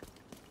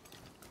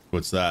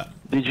 What's that?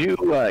 Did you,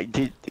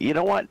 you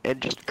know what? It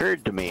just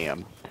occurred to me.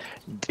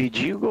 Did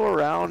you go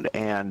around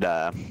and,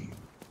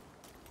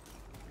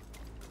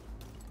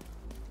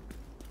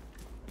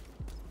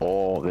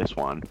 oh, this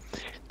one.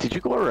 Did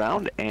you go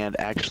around and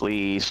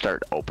actually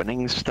start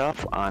opening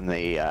stuff on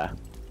the,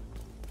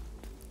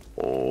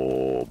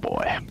 oh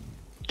boy.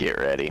 Get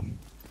ready.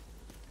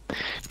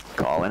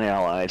 Call in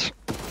allies.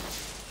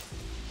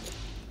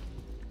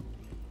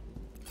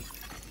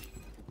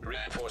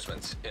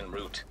 Reinforcements en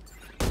route.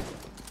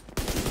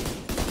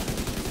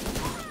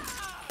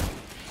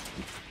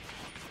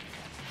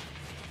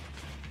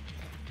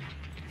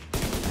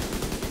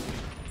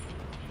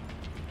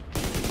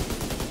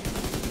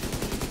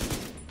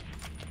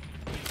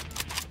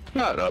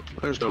 Not up.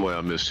 There's no way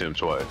I missed him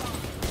twice.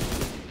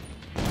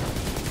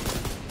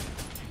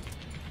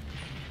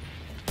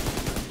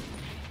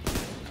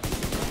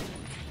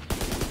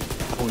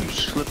 Oh, you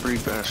slippery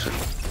bastard.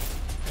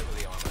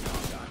 Heavily armored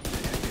hostile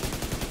detected.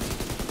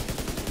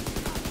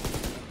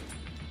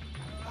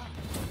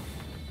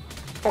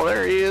 Oh,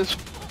 there he is.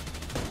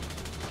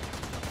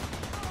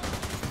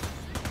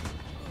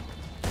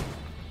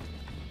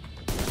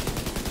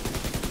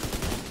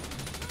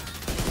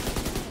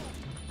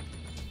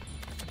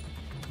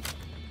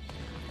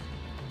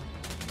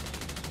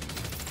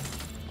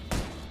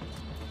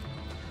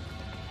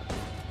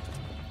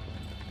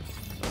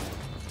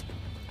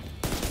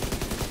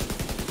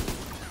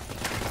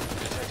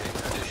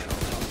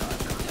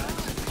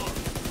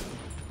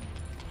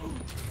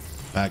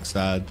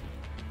 Backside.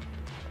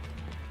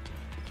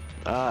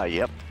 Ah,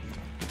 yep.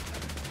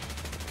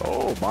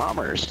 Oh,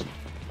 bombers.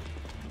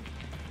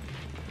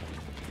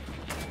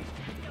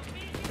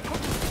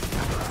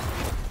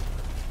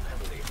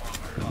 Heavily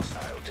armored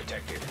hostile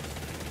detected.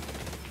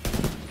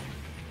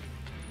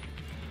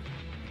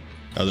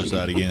 Other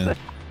side again.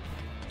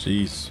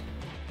 Jeez.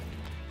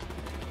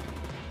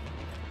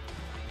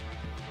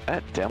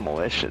 That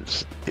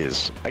demolitions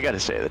is, I gotta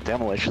say, the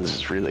demolitions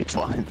is really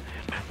fun.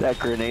 That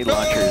grenade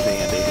launcher is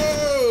handy.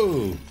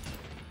 Oh!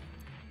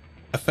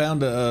 I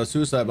found a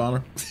suicide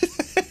bomber.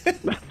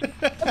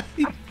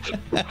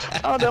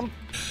 Found him.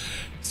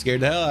 Scared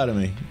the hell out of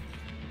me.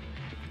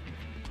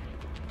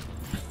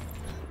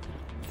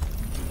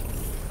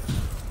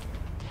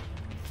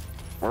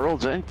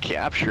 World's End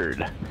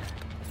captured.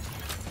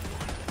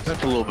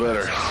 That's a little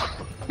better.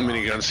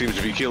 Minigun seems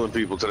to be killing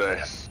people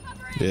today.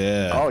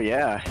 Yeah. Oh,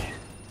 yeah.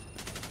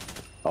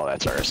 Oh,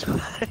 that's ours.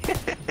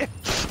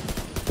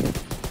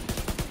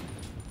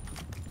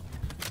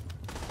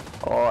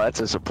 That's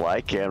a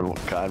supply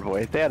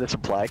convoy. They had a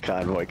supply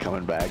convoy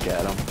coming back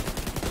at them.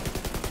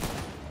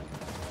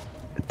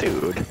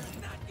 Dude.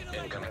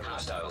 Incoming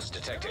hostiles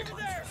detected.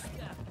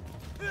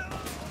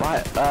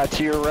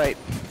 To your right.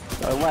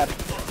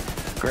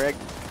 Left. Greg.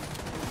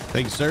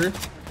 Thank you, sir.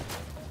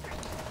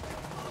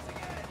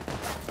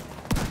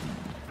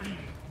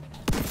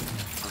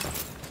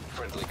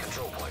 Friendly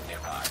control point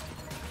nearby.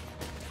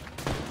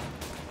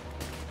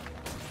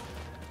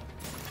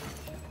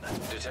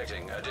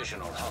 Detecting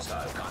additional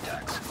hostile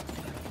contacts.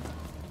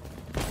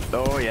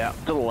 Oh, yeah.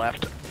 To the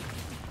left.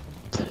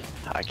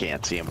 I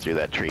can't see him through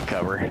that tree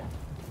cover.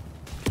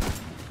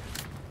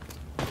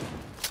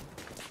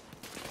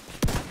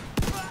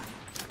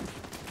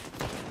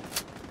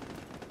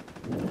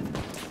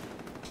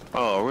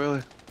 Oh,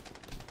 really?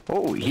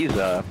 Oh, he's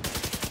They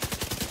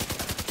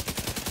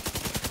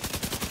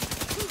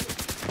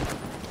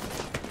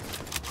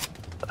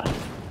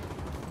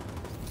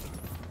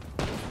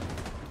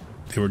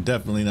were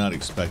definitely not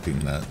expecting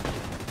that.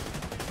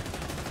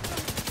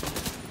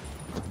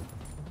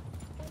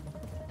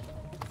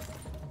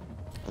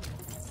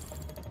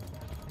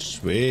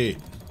 Sweet.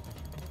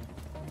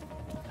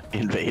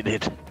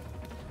 invaded.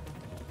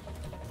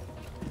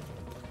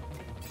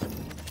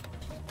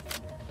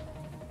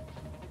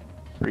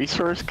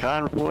 Resource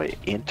convoy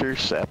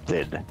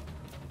intercepted.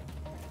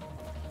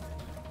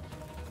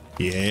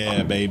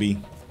 Yeah,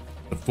 baby.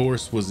 The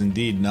force was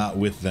indeed not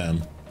with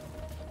them.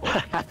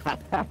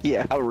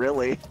 Yeah,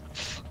 really.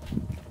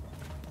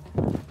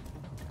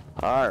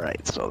 All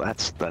right, so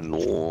that's the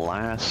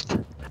last.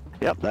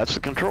 Yep, that's the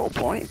control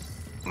point.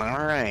 All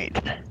right.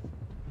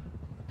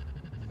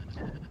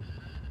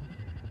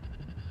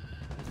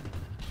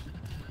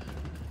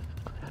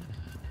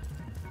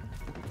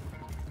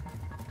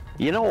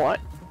 You know what?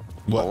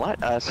 What?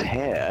 Let us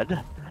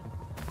head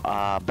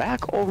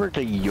back over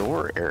to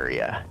your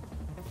area.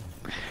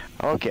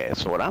 Okay,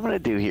 so what I'm going to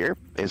do here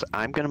is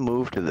I'm going to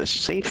move to the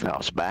safe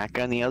house back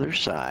on the other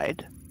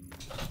side.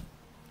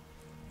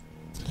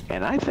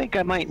 And I think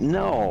I might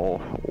know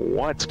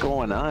what's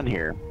going on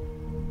here.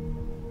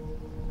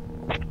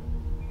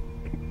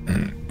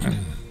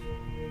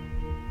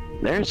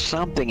 There's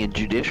something in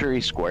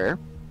Judiciary Square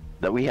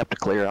that we have to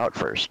clear out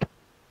first.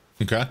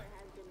 Okay.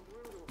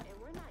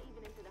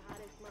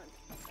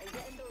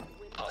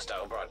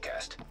 Hostile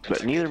broadcast.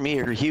 But neither me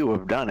or Hugh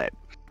have done it.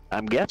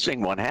 I'm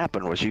guessing what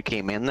happened was you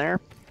came in there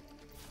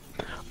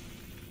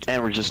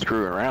and were just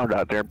screwing around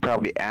out there,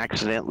 probably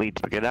accidentally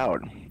took it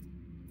out.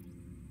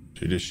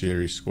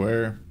 Judiciary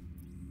Square.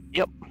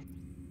 Yep.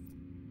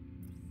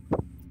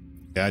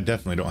 Yeah, I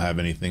definitely don't have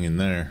anything in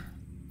there.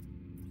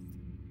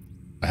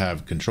 I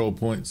have control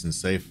points and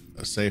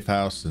a safe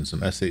house and some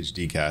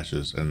SHD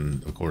caches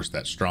and of course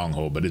that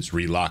stronghold, but it's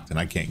relocked and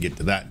I can't get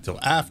to that until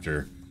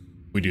after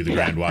we do the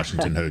Grand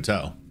Washington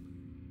Hotel.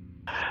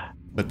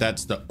 But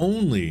that's the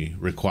only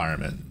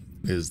requirement,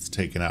 is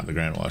taking out the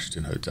Grand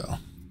Washington Hotel.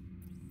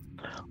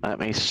 Let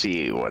me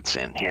see what's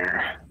in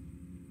here.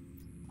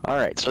 All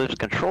right, so there's a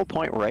control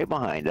point right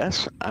behind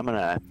us. I'm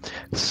gonna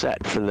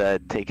set for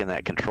taking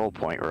that control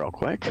point real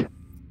quick.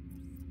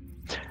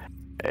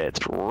 It's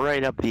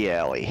right up the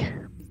alley.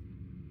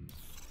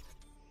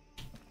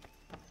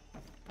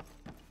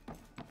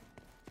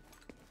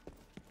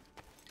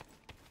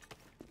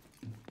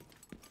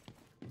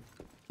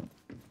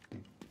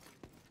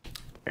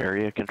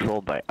 Area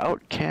controlled by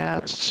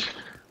outcasts.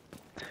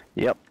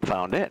 Yep,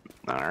 found it.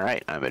 All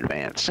right, I'm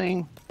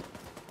advancing.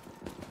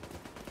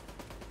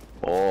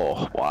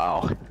 Oh,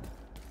 wow.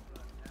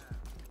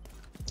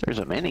 There's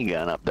a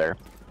minigun up there.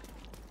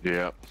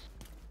 Yep.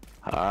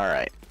 All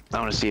right, I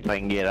want to see if I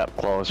can get up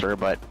closer,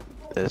 but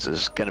this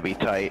is going to be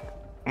tight.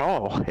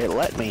 Oh, it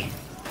let me.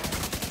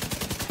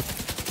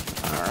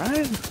 All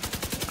right.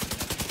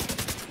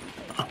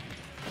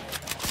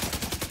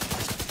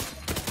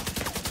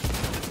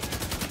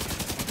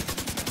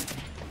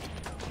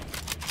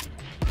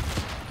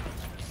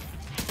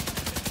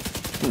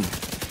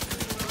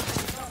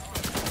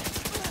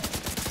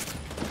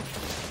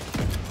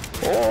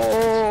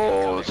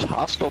 Oh, it's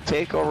hostile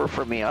takeover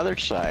from the other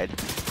side.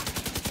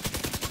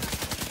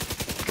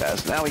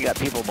 Guys, now we got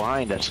people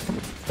behind us.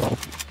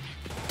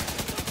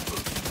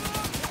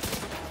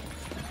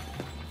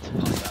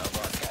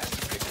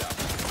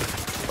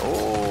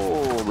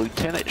 Oh,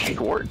 Lieutenant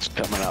Schwartz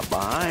coming up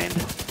behind.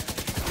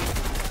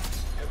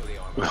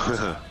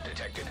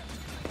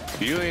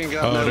 You ain't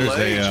got no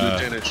legs,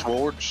 Lieutenant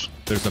Schwartz.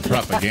 There's a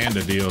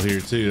propaganda deal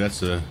here too.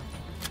 That's a.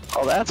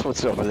 Oh, that's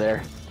what's over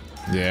there.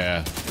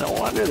 Yeah. No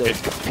wonder they're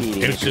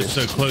competing. It's just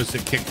so close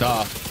it kicked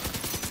off.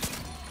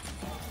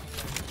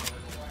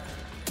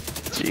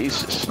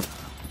 Jesus.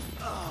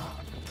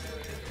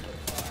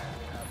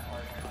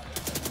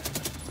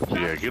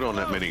 Yeah, get on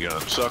that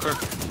minigun, sucker.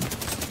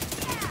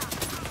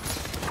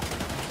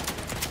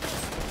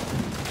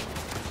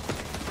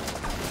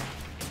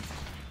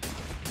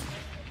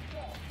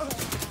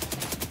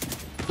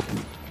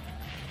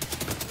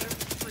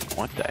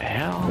 What the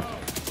hell?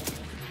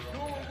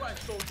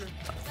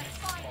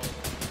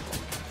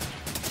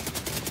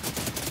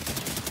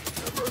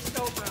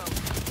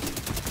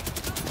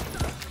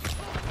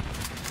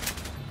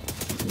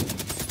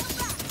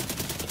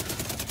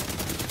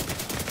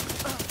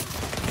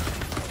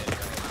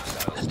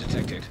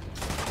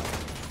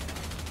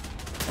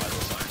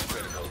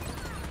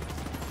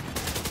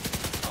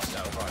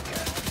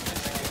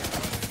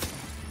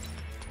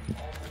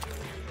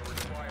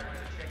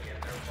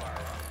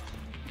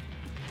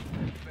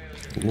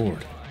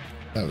 Lord,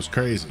 that was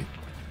crazy.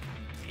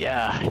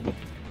 Yeah.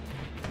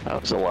 That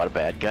was a lot of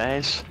bad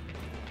guys.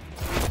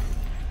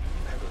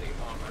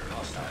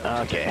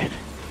 Okay.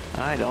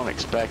 I don't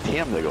expect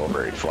him to go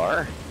very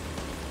far.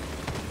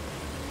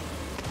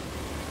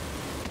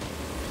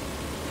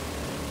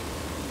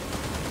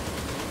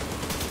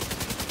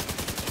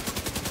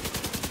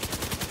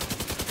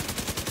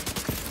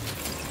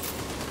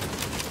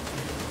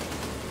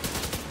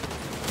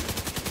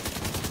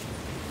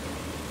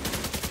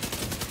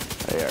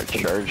 They are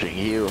charging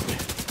you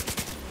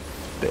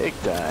big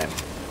time.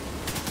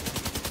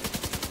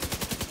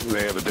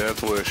 They have a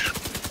death wish.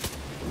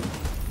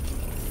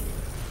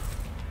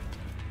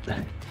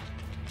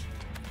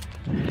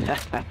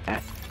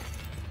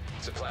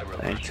 Supply room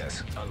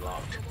access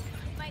unlocked.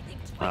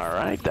 All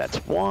right, that's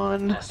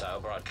one. Hostile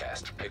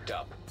broadcast picked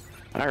up.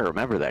 I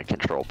remember that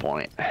control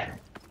point.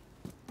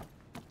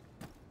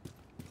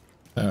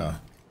 Yeah,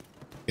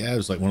 it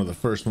was like one of the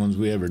first ones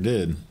we ever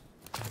did.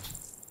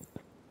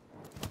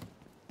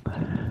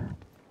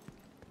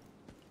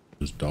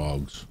 Those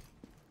dogs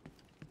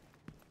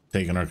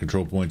taking our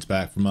control points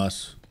back from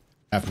us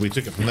after we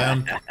took it from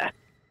them.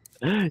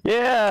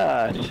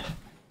 Yeah.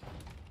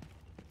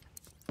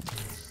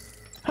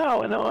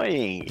 How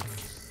annoying.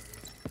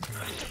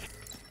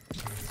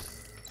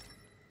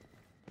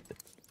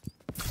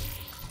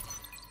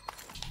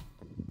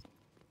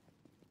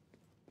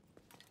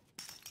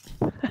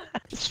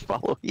 Just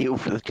follow you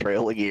for the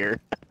trail of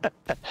gear.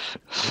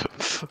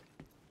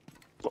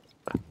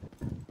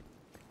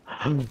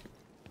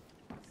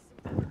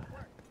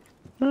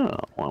 Oh,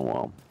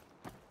 well,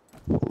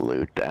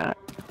 loot that.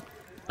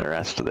 The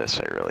rest of this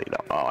I really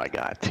don't. Oh, I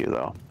got to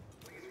though.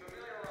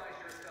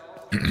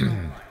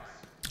 I'm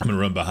gonna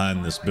run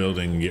behind this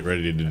building and get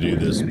ready to do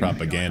this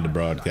propaganda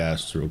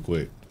broadcast real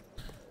quick.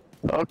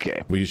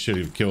 Okay. We should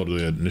have killed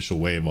the initial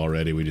wave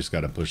already. We just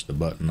got to push the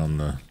button on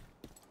the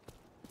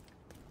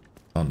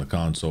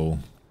console.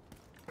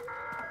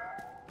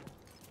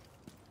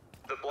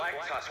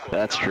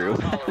 That's true.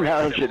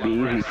 Now it should be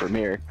easy from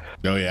here.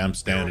 Oh yeah, I'm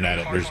standing at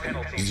it.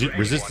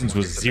 Resistance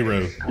was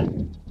 0.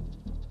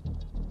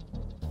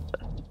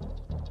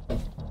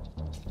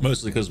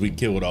 Mostly because we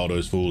killed all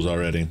those fools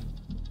already.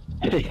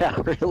 Yeah,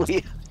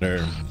 really?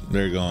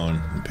 They're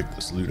gone. Pick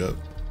this loot up.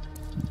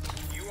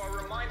 You are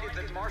reminded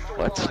that martial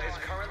What? law is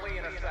currently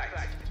in effect.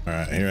 All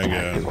right, here I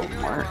go.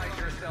 Familiarize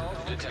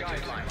yourselves with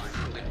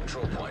guidelines.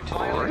 Control point.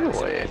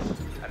 Really?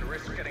 And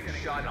risk getting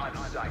shot on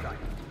sight.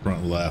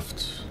 Front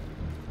left.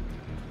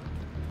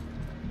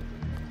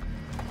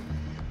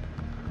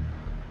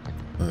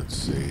 Let's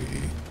see.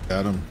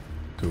 Got him.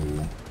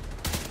 Cool.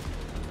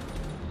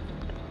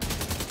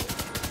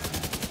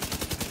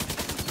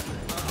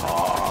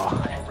 All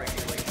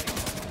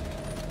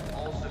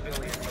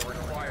civilians are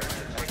required to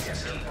take their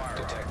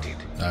firearms. Detected.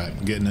 All right,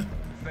 I'm getting it.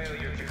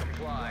 Failure to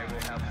comply will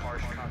have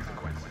harsh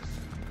consequences.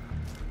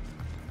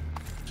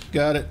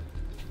 Got it.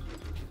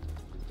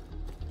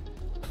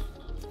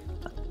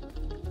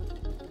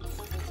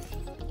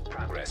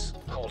 Progress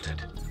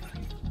halted.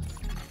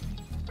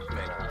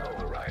 Manual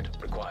override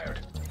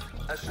required.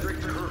 A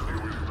strict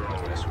curfew is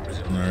Progress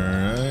resumed.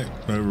 All right,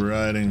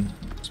 overriding.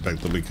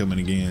 Expect they'll be coming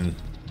again.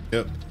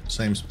 Yep,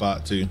 same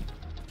spot too.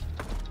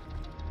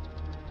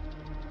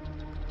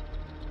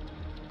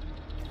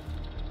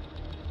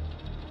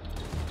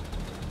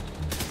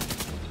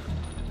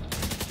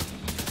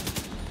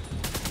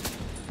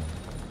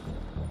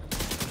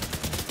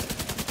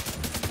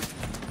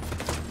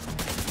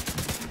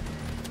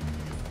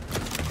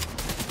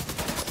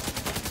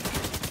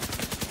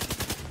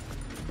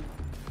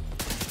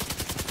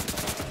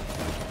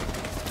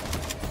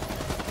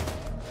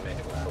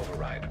 Manual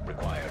override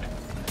required.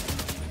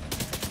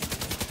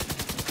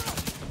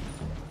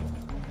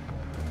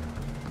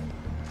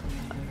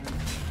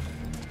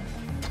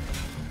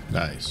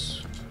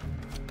 Nice.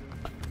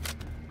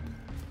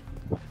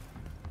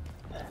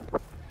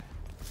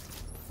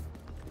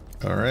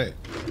 All right.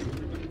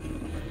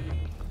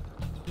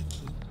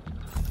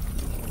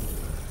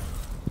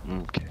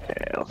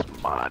 Okay,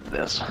 let's mod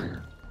this.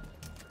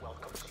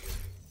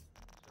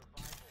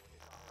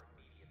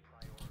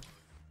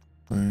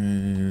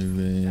 And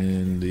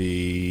then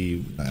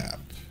the map.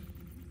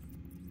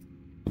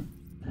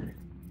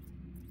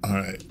 All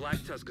right. Black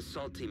Tusk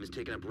assault team has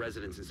taken up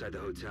residence inside the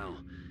hotel.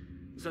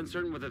 It's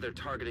uncertain whether they're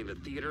targeting the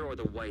theater or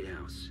the White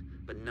House,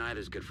 but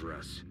neither's good for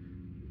us.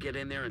 Get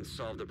in there and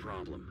solve the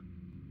problem.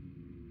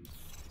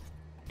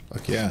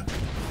 Fuck yeah.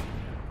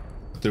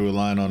 Threw a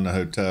line on the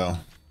hotel.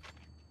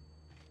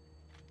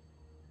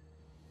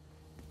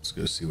 Let's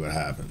go see what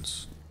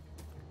happens.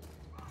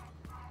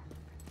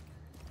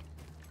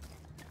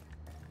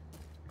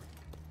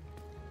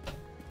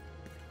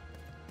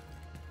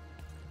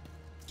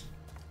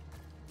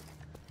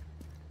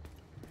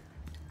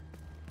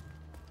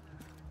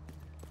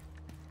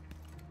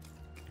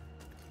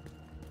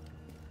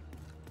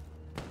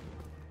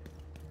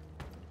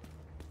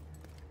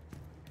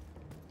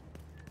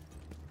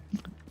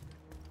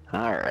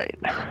 All right.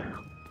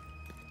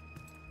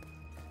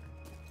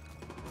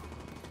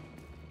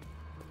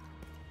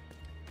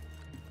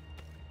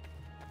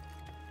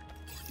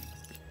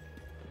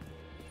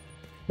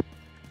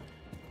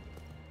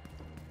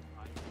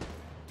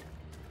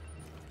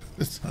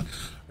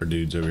 Our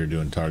dude's over here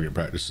doing target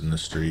practice in the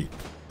street.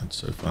 That's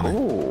so funny.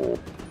 Oh.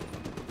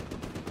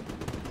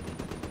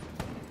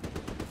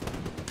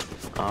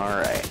 All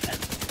right.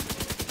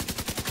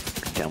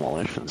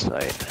 Demolition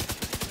site.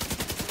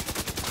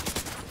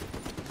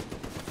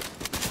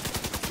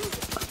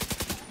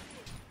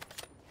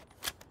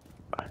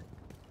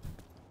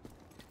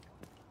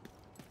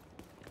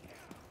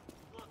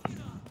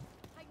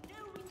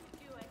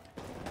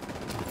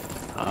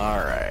 All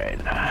right.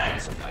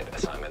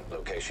 Assignment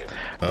location.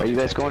 Are you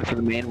guys going for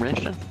the main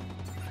mission?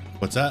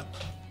 What's that?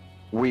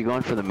 Were you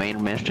going for the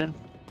main mission?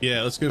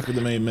 Yeah, let's go for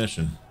the main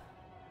mission.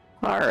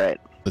 All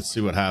right. Let's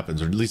see what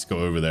happens, or at least go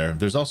over there.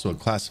 There's also a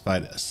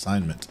classified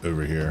assignment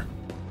over here.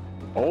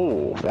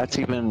 Oh, that's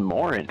even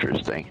more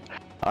interesting.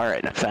 All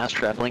right, now fast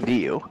traveling to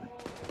you.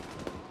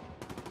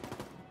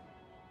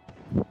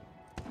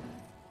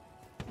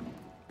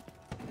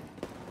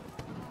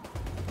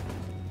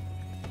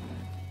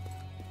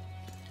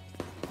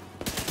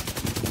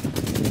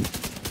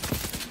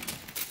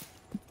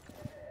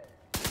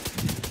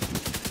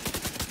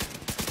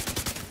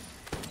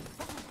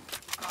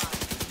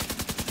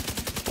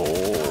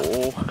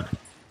 Oh,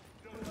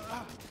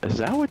 is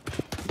that what?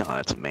 No,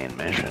 that's a main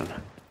mission.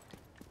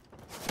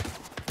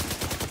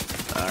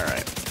 All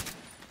right.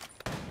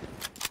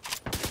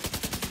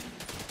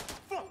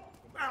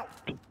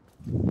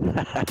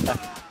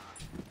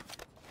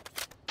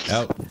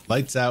 Out,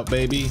 lights out,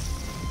 baby.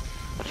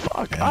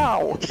 Fuck!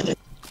 Ow!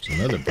 It's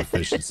another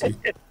proficiency.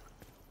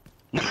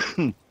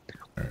 All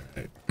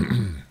right.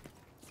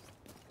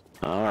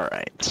 All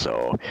right.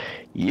 So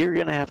you're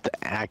gonna have to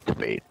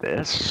activate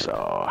this.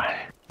 So.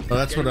 Well,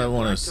 that's what I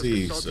want to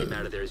see. So,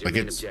 like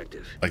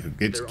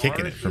it's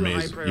kicking it for me.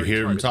 You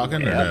hear him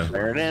talking, or no?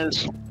 There it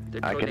is.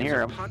 I can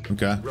hear him.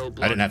 Okay.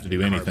 I didn't have to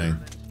do anything.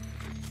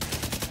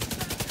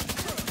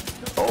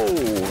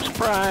 Oh,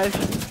 surprise!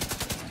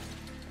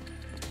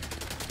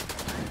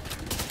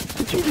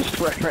 Did you just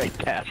run right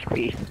past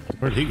me?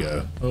 Where'd he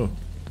go? Oh.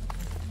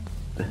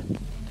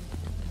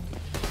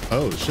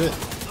 Oh shit!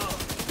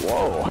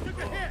 Whoa!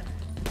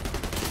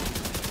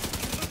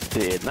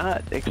 Did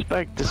not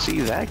expect to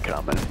see that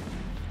coming.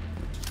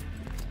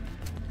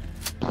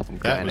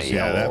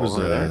 That was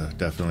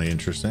definitely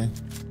interesting.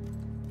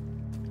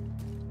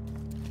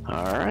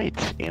 All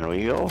right, in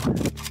we go.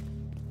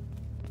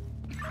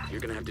 You're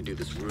gonna have to do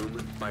this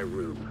room by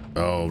room.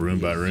 Oh, room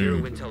by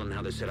room. Zero intel on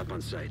how they're set up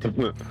on site.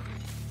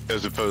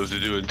 As opposed to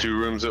doing 2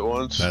 rooms at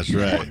once. That's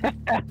right.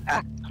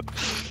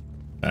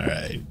 All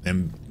right,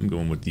 I'm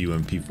going with the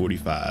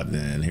UMP-45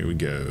 then. Here we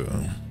go.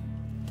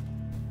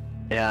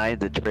 Yeah, I had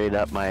to trade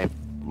up. My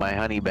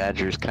honey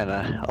badger's kind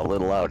of a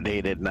little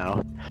outdated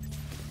now.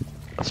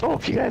 So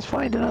if you guys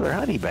find another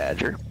honey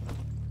badger,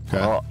 okay.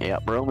 Oh,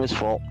 yep, room is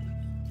full.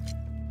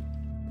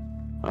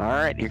 All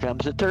right, here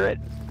comes the turret.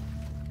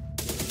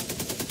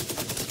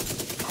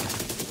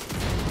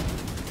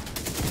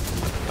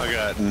 I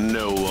got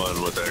no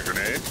one with that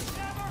grenade.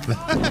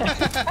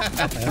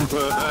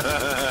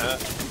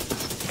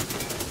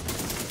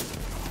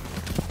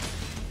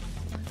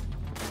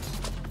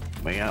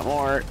 We got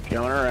more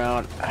going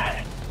around.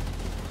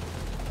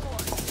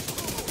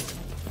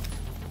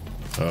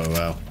 Oh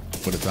wow,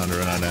 what a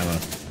thunder on ammo.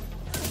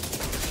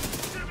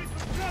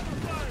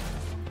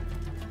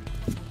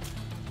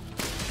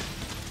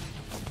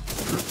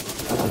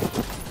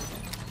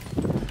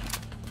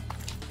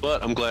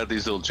 But I'm glad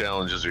these little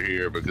challenges are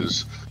here,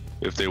 because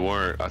if they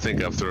weren't, I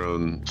think I've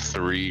thrown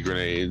 3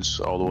 grenades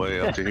all the way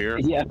up to here.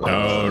 Yeah.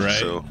 Oh, right.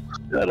 So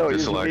I don't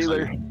this use will them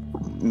actually either.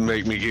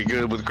 make me get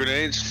good with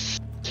grenades.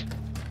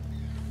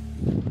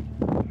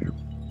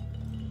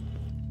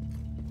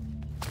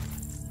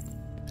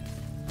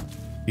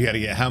 You got to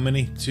get how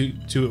many?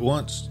 Two at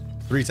once?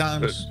 3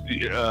 times?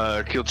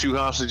 Kill 2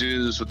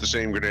 hostages with the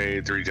same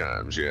grenade 3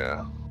 times.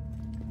 Yeah.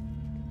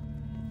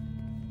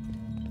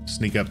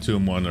 Sneak up to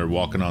them when they're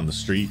walking on the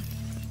street.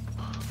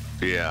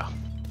 Yeah.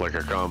 Like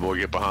a convoy,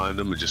 get behind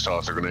them and just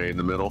toss a grenade in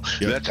the middle.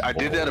 Yep. I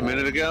did that a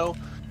minute ago,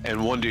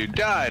 and one dude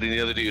died, and the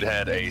other dude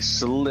had a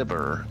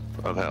sliver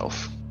of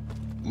health.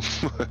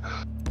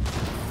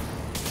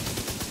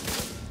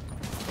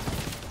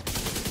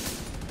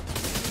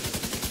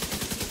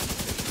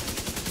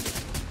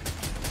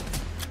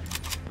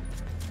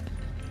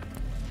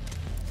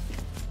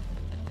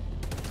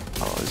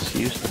 Oh,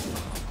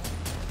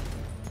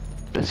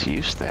 this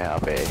used to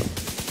have a.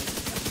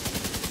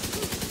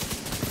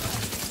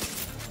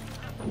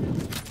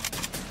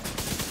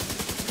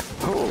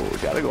 Oh,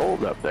 got a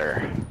gold up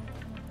there.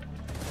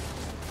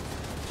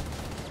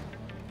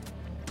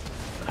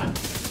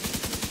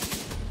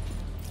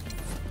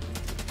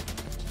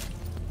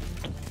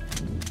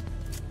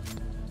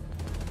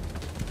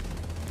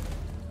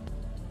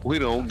 We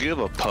don't give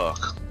a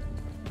puck.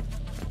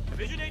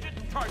 Division Agent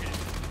targeted.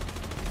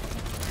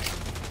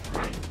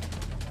 Let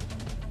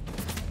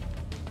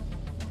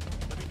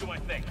me do my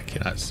thing. I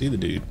cannot see the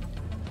dude.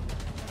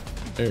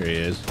 There he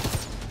is.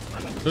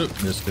 Oop,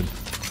 missed him.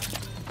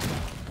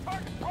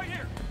 Target right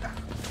here.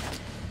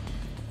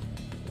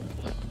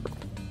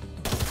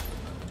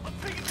 I'm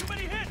taking too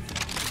many hits.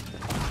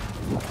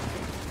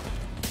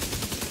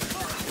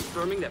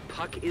 confirming that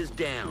Puck is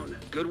down.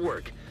 Good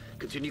work.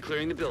 Continue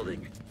clearing the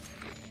building.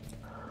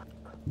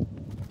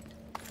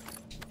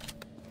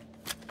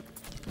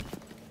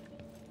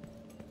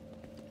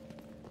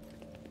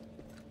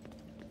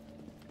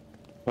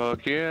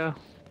 Fuck yeah.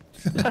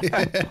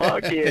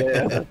 Fuck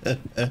yeah.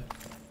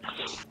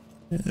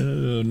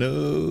 Oh,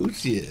 no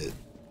shit.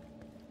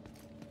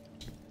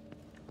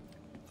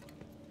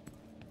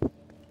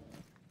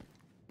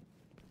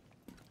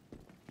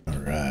 All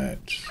right.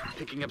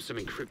 Picking up some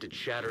encrypted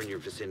chatter in your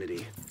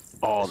vicinity.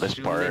 Oh, this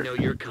Assume part. they know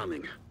you're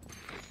coming.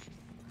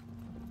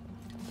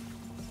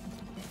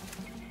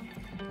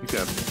 You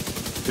got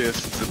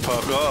pissed the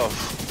Puck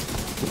off.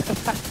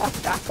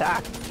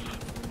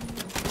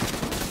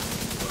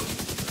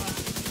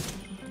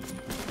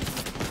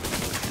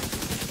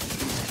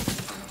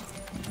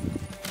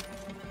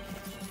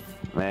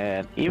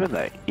 Man, even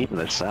the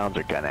sounds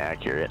are kind of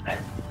accurate.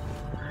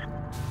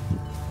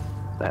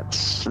 That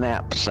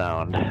snap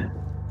sound.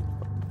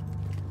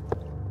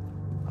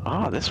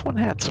 Oh, this one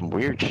had some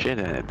weird shit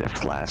in it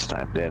this last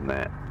time, didn't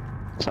it?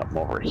 Something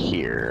over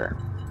here.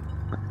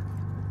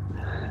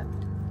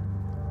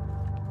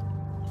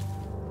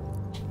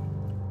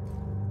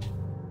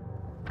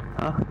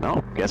 Huh?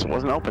 No, guess it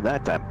wasn't open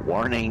that time.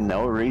 Warning,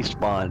 no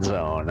respawn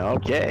zone.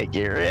 Okay,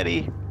 get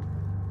ready.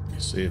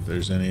 See if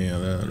there's any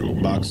other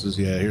little boxes.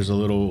 Yeah, here's a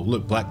little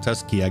look, Black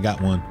Tusky. I got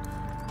one.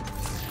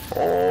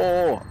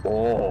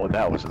 Oh,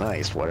 that was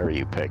nice. Whatever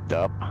you picked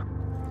up.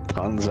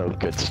 Tons of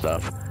good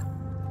stuff.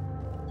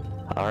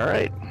 All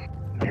right,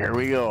 here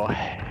we go.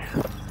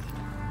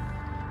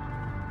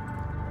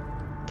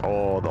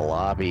 Oh, the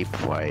lobby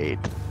fight.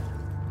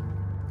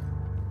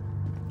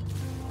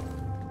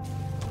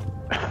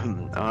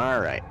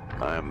 All right,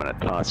 I'm gonna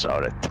toss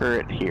out a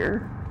turret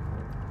here.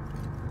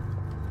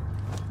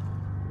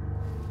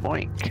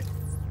 Boink.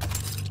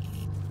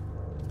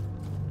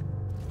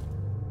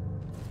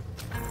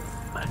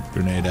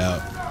 Grenade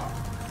out.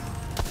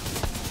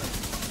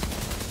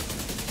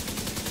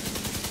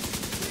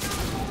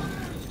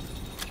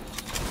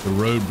 The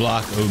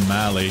roadblock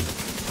O'Malley.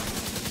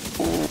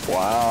 Ooh,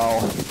 wow.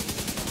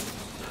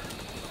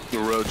 The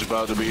road's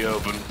about to be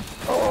open.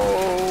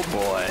 Oh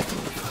boy.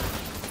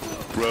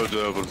 Road's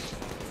open.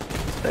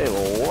 They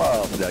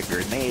love the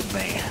grenade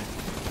man.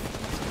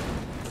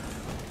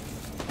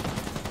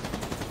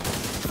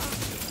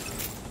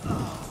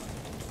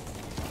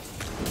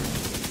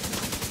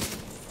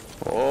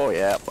 Oh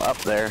yeah, up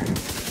there.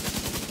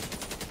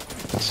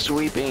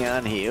 Sweeping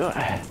on you.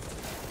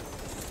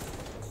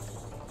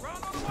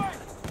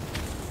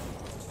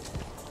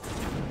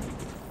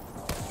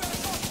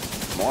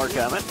 More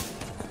coming.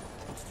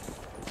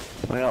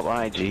 Way up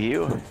behind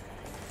you.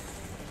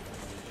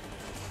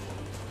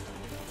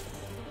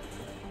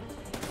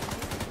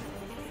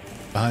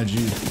 Behind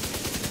you.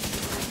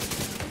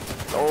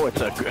 Oh,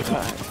 it's a good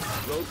time.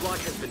 Roadblock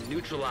has been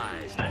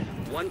neutralized.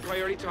 One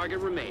priority target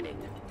remaining.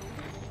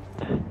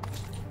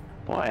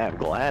 Boy, I'm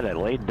glad I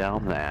laid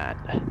down that.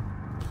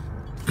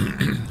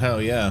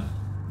 Hell yeah.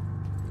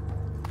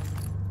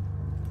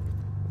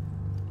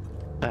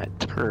 That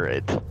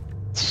turret.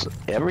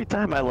 Every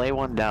time I lay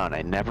one down,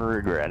 I never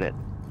regret it.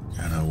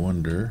 And I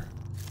wonder.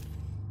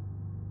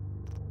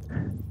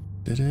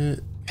 Did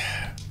it?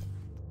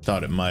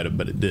 Thought it might have,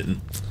 but it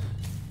didn't.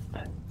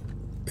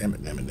 Damn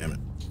it, damn it, damn it.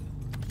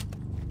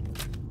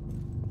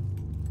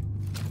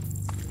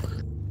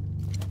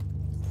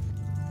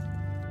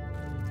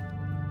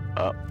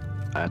 Oh,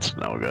 that's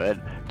no good.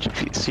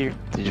 Did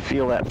you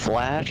feel that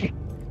flash?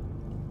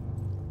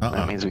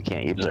 That means we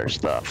can't use our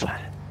stuff.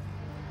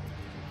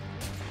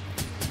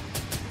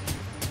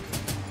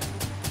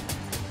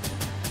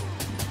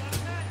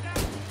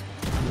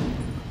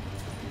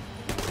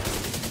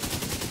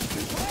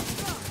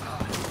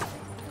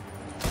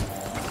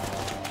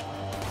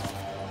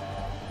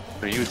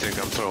 You think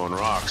I'm throwing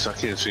rocks. I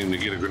can't seem to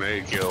get a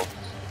grenade kill.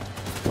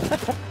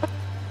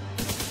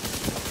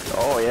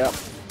 Oh, yeah.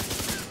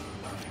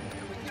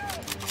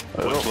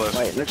 What's left?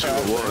 Wait,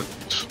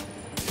 2-1.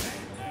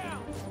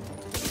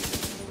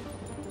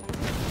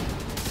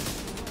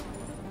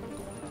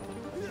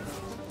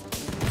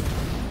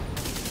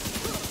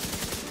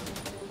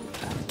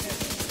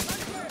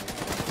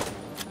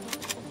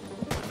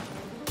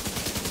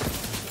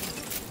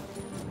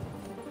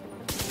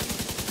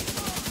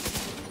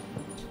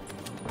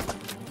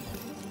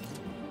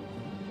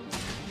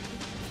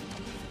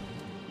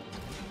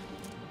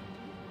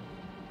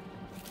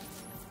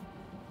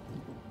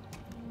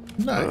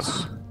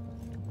 Nice.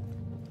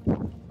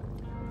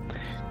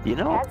 You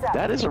know,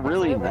 that is a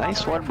really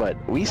nice one, but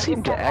we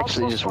seem to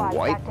actually just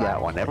wipe that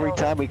one every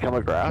time we come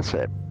across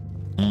it.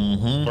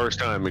 Mm-hmm. First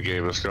time it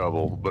gave us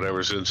trouble, but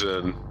ever since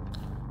then.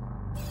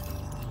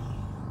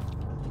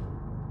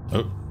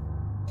 Oh,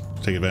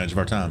 take advantage of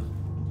our time.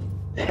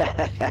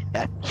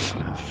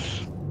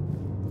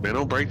 Man,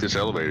 don't break this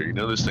elevator. You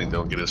know this thing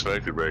don't get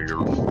inspected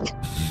regularly.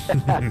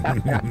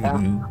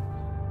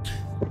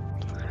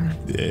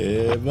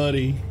 Yeah,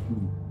 buddy.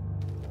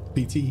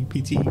 PT.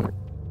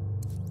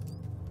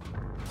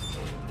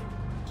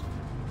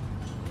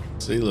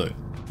 See, look.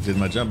 Did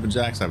my jumping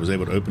jacks, I was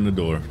able to open the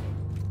door.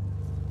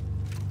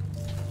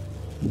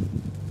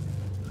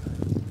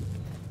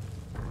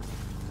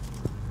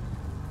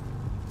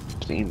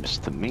 Seems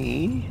to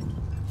me.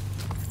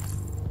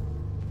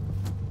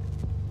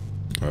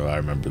 Oh, I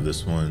remember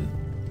this one.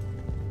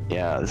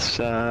 Yeah, this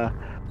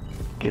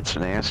gets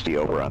nasty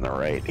over on the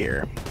right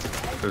here.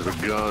 There's a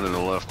gun in the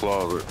left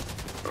closet.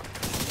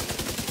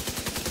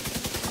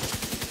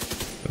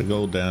 Gotta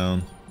go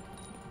down.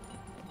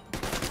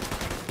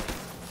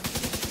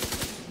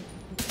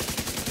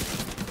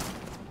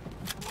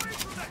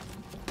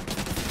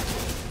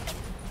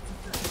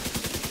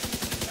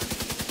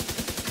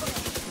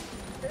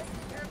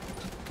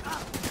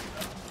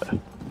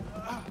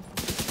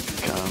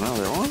 Got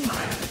another one.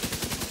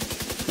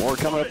 More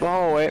coming up the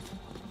hallway.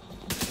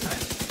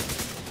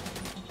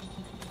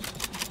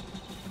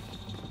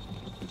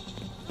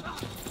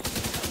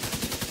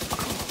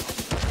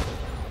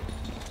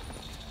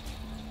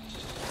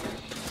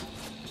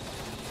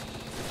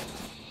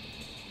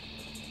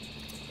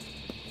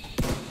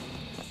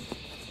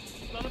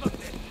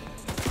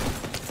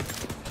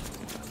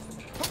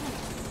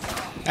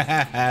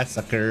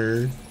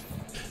 Sucker.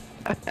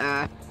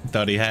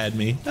 Thought he had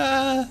me.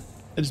 I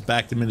just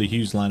backed him into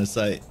Hugh's line of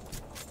sight.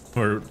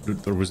 Or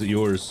was it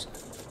yours?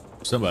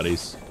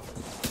 Somebody's.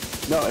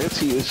 No, it's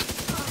Hughes.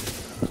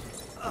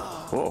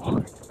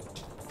 Whoa.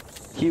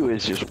 Hugh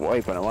is just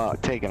wiping them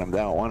out, taking them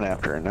down one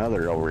after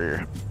another over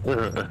here.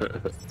 This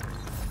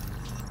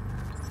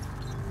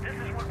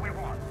is what we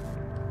want.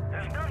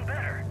 There's none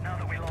better now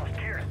that we lost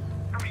Kieran.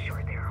 I'm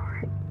sure there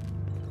are.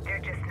 They're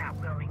just not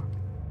willing.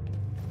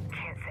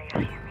 Can't say I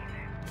am either.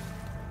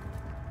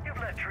 You've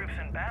led troops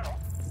in battle.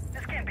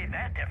 This can't be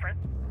that different.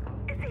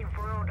 It's a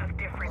world of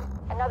different.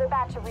 Another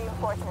batch of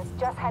reinforcements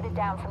just headed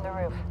down from the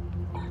roof.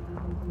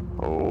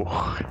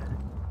 Oh.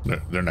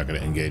 They're not going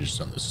to engage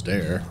us on the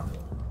stair.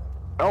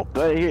 Oh,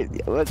 they're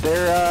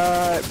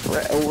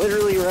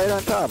literally right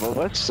on top of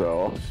us,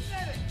 so.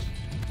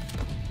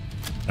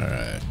 All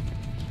right.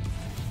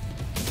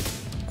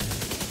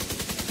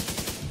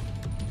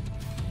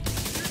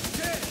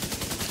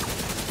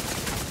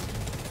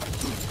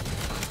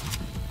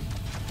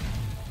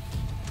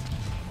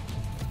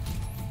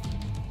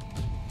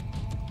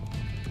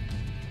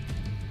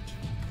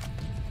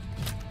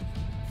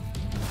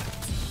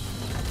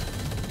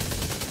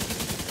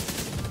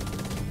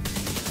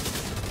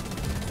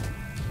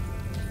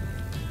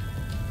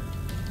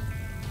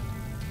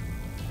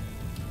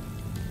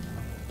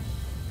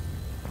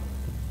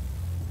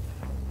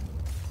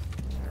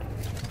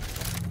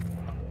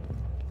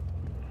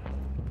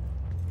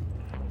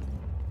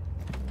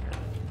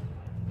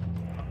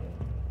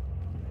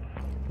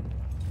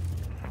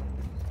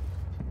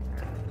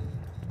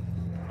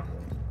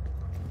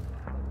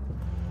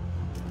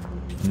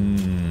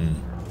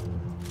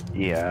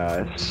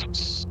 Yeah,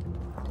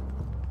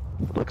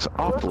 looks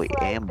awfully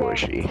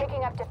ambushy.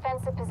 Picking up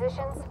defensive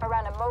positions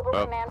around a mobile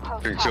command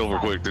post. I think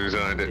Silverquick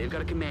designed it. They've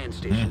got a command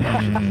station.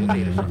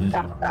 Data from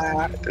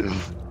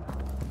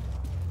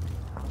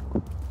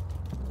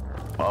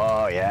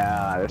Oh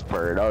yeah, this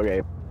bird.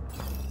 Okay.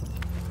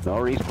 No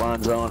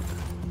respawn zone.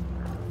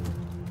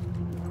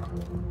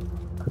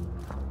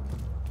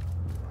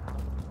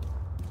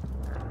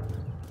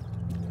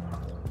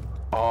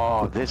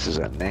 Oh, this is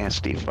a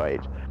nasty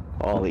fight.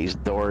 All these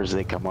doors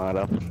they come out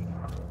of.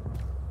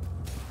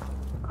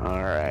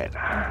 All right.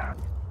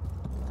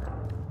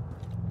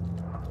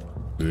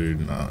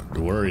 Dude,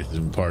 the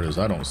worrisome part is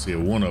I don't see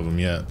one of them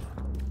yet.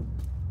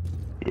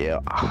 Yeah,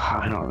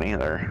 I don't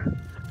either.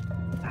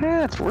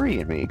 That's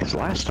worrying me because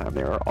last time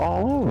they were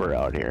all over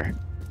out here.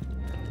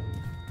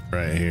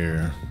 Right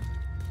here.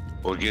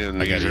 Well,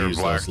 again, I gotta these are use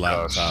black those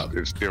dust. laptop.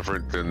 It's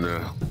different than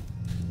the.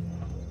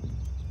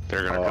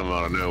 They're gonna come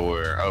out of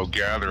nowhere. Oh,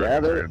 gather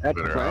at the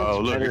transmitter. Oh,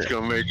 look, it's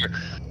gonna make it.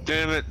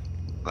 Damn it!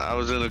 I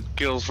was in a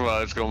kill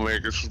spot. It's gonna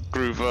make us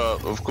goof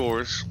up, of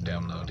course.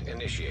 Download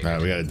initiated. All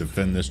right, we gotta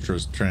defend this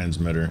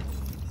transmitter.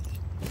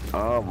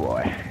 Oh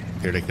boy.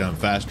 Here they come,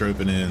 fast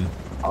open in.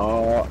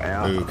 Oh,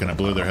 yeah. Ooh, can I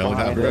blow their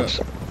helicopter up?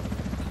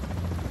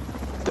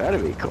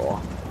 That'd be cool.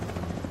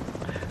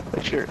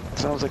 But sure,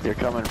 sounds like they're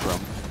coming from.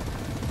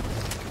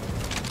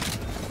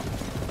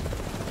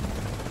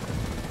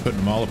 Putting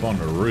them all up on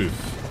the roof.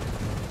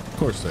 Of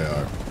course they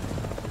are.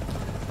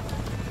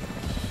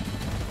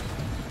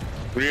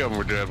 3 of them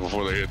were dead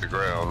before they hit the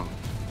ground.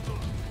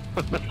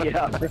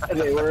 Yeah,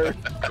 they were.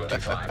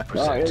 25%.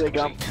 Oh, here they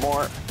come.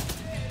 More.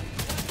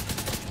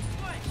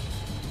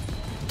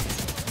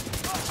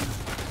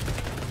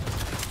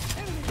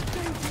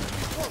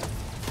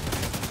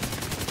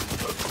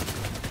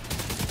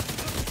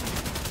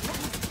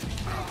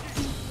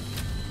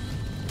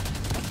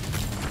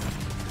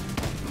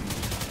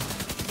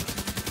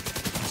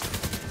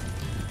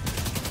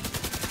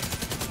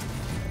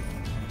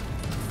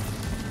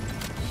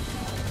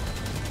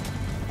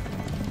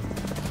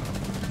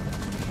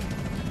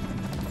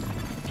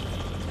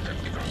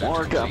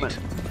 More coming.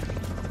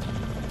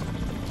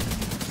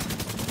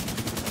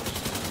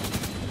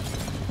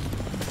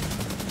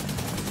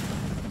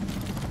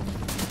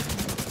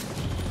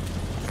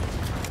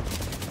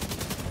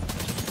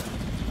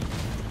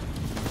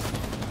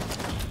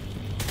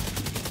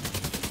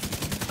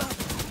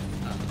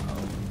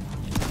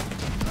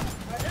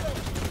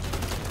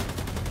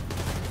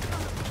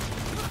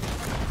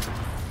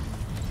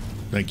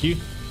 Thank you.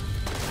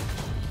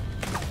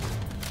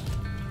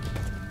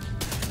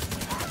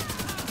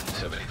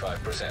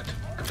 75%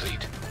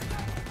 complete.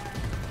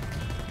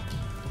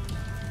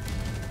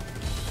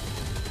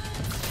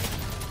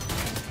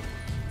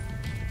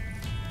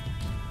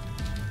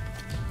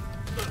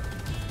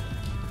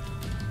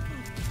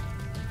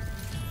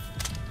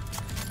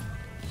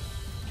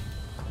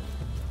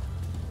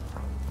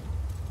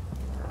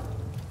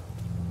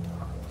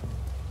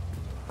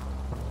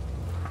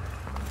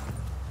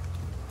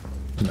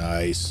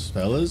 Nice,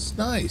 fellas.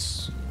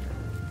 Nice.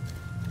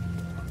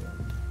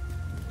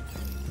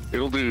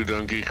 It'll do,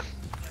 donkey.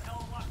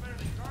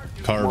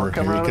 Carver,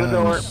 coming here he out of the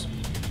door. comes.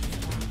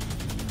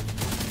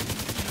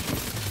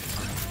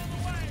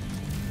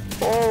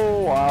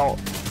 Oh, wow.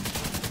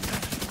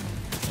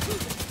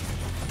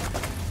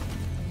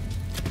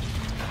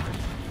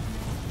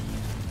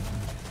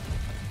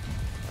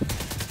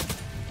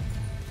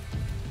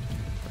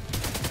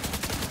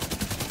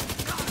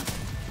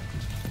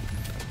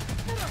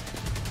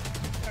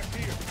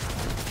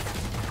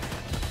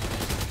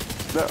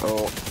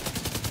 Uh-oh.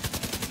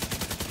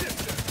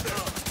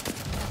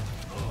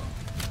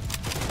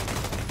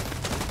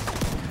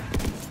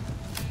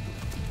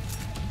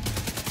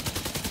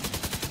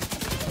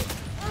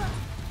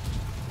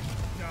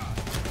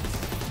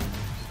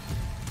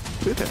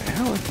 Who the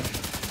hell is that?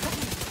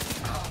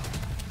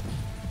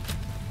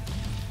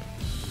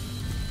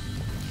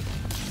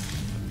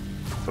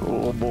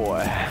 Oh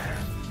boy.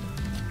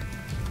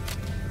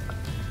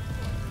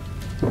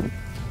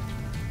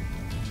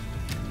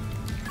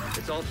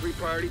 It's all 3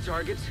 priority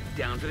targets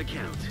down for the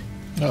count.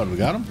 Oh, we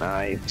got him?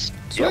 Nice.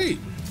 Sweet.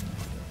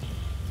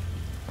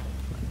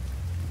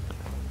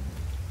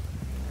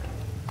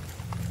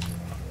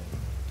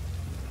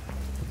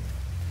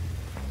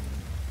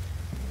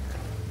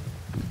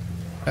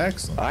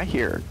 Excellent. I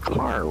hear a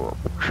car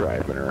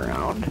driving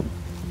around.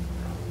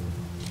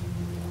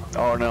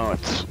 Oh no,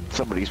 it's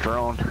somebody's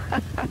drone.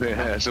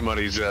 Yeah,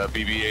 somebody's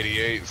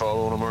BB-88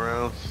 following them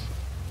around.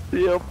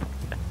 Yep.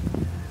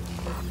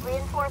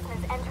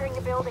 Reinforcements entering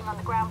the building on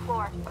the ground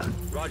floor.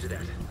 Roger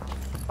that.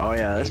 Oh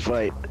yeah, let's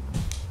fight.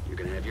 You're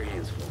gonna have your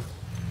hands full.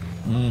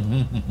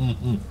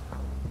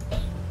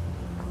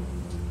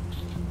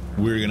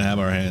 We're gonna have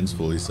our hands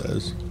full, he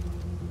says.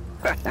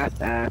 All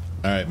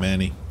right,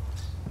 Manny.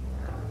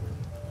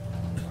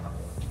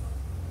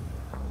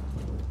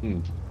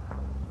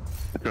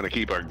 Gonna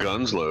keep our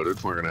guns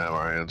loaded. We're gonna have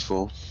our hands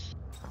full.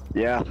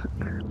 Yeah.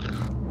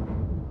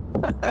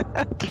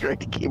 Try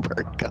to keep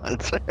our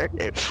guns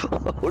loaded.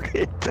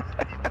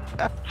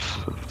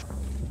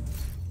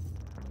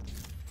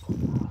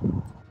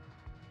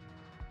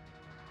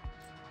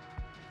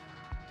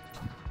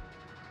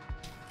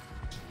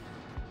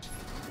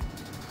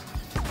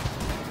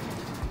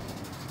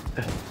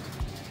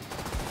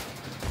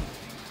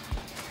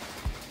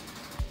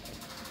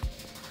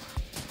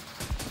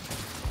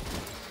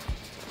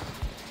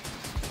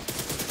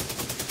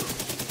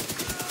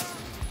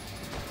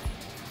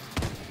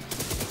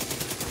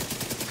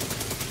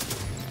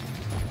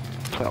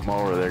 Something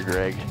over there,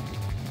 Greg.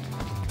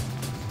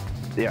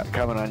 Yeah,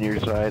 coming on your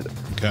side.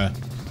 Okay. I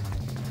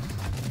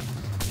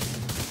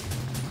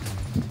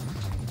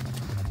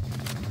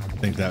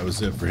think that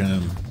was it for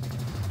him.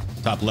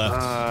 Top left.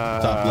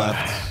 Top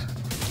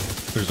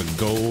left. There's a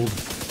gold.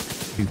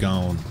 He's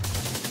gone.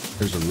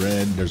 There's a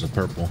red. There's a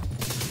purple.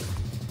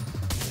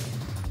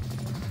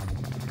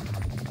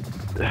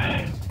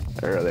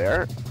 There they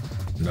are.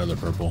 Another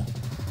purple.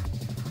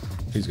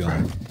 He's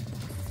gone.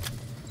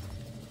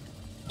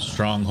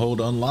 Stronghold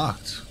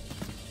unlocked.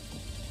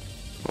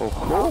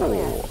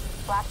 Oh,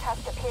 Black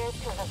Tusk appears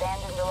to have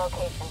abandoned the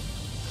location.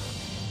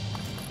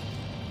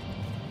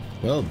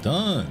 Well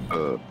done.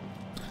 I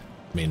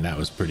mean, that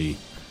was pretty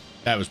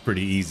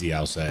easy,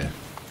 I'll say.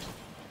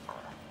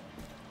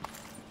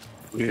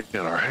 We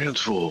got our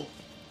hands full.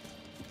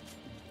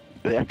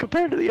 yeah.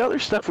 Compared to the other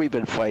stuff we've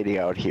been fighting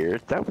out here,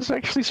 that was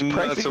actually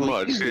surprisingly Not so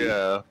much, easy.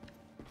 yeah.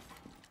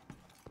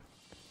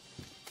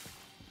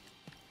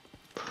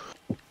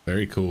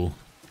 Very cool.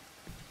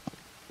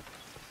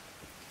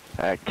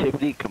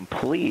 Activity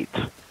complete.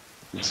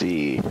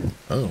 Z.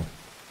 Oh,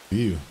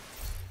 you.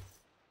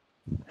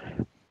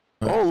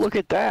 Oh, look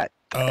at that.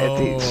 Oh,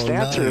 The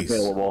stats are nice.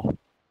 available.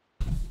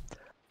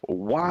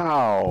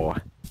 Wow.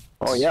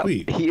 Oh, yeah.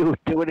 Sweet. He was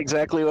doing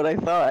exactly what I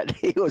thought.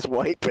 He was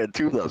wiping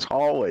through those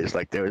hallways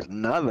like there was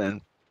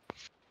nothing.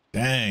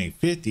 Dang,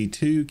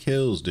 52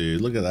 kills, dude.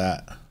 Look at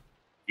that.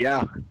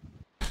 Yeah.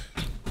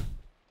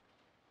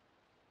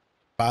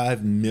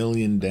 5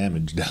 million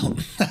damage down.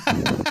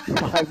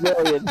 5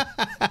 million.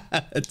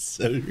 That's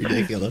so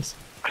ridiculous.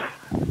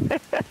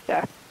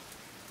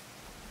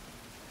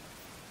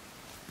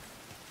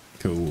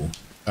 Cool.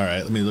 All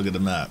right, let me look at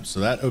the map. So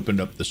that opened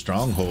up the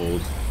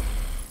stronghold.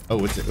 Oh,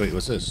 what's it? Wait,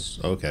 what's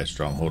this? Okay,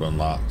 stronghold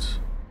unlocked.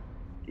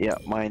 Yeah,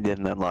 mine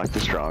didn't unlock the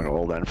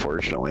stronghold,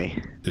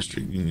 unfortunately.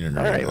 District Union.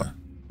 All right.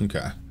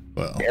 Okay.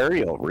 Well.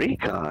 Aerial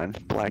recon.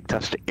 Black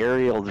Tusk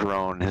aerial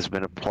drone has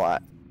been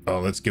applied.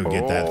 Oh, let's go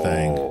get that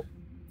thing.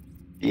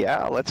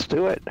 Yeah, let's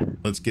do it.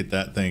 Let's get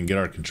that thing, get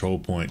our control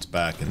points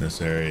back in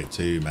this area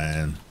too,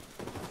 man.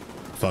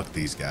 Fuck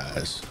these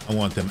guys. I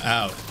want them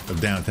out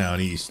of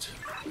downtown East.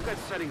 We've got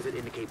settings that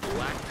indicate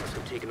Black Tusk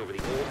have taken over the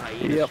old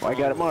Hyena. Yep, I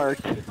got it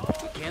marked. We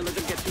can't let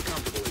them get too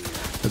comfortable in here.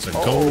 It's a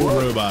gold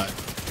robot.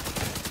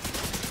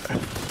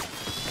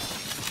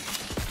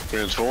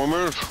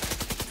 Transformers.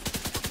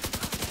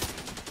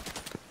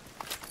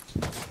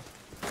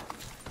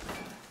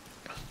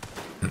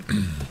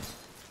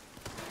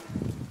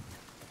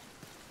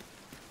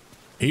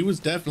 He was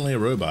definitely a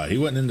robot. He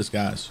wasn't in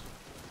disguise.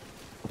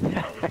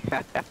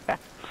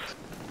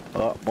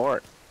 Oh,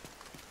 more.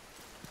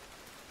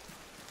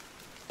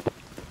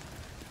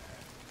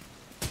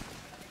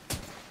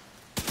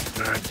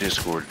 Alright,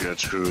 Discord got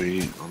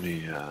screwy. Let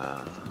me,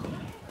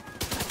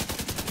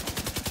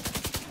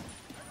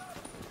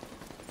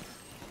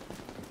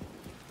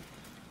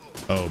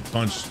 Oh,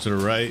 punch to the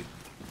right.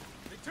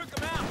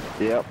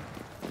 Yep.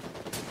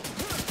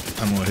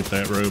 I'm gonna hit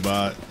that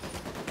robot.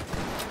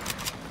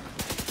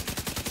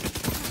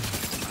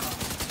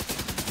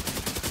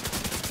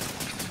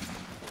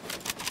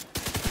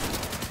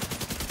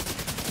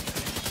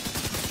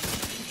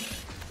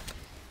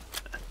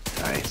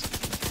 Nice.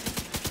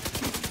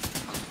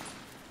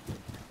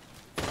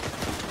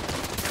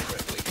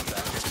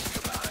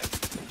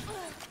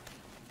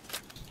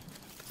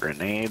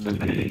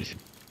 Grenade.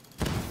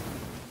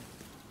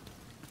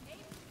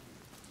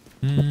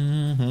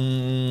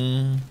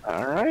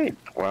 All right.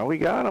 Well, we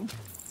got him.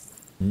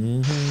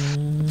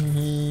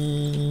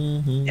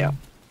 Yep.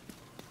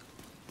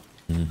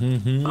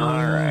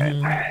 All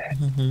right.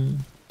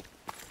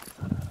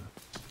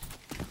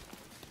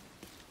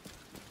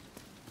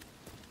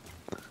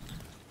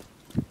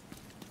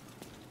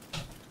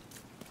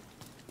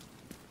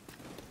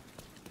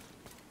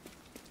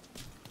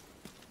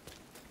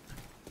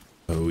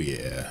 Oh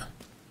yeah.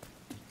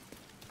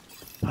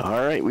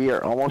 All right, we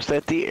are almost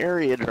at the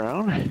area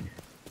drone.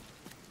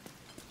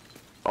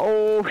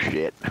 Oh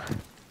shit.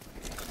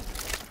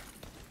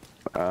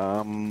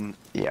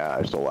 Yeah,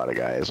 there's a lot of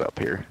guys up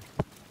here.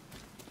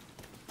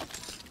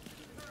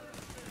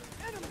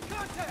 Enemy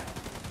contact!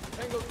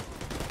 Tango.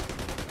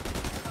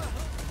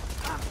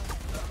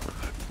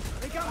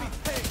 They got me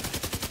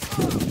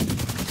pegged.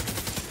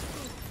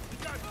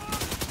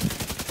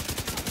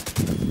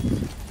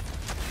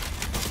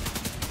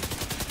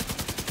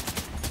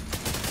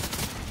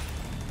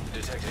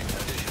 Detecting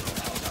additional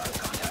hostile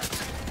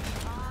contacts.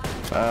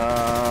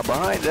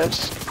 Behind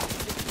us.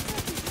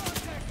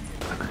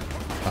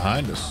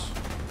 Behind us.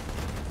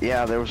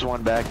 Yeah, there was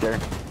one back there.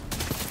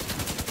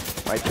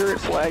 My turret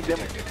flagged him.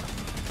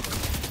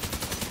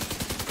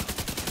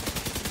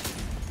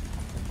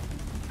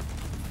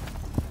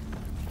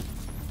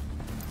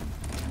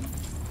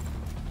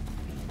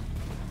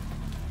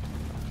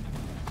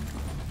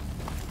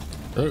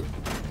 Oh.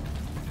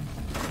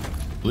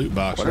 Loot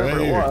box Whatever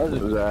right it here.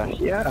 was,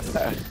 yeah.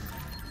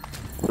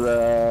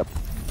 The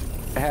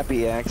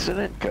happy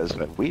accident, because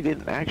we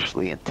didn't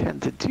actually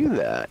intend to do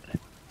that.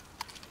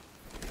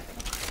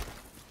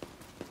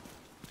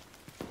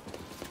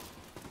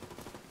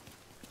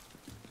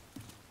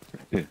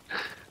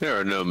 there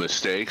are no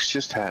mistakes,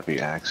 just happy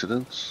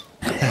accidents.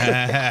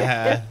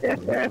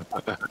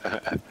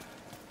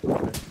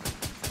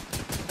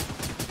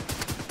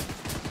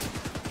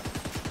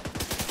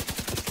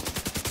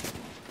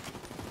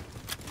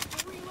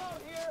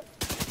 Reload here.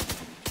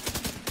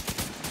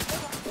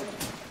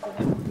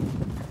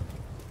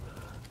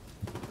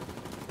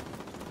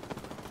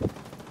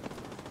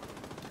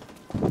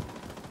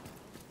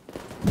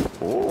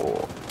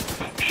 Oh,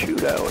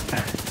 shootout.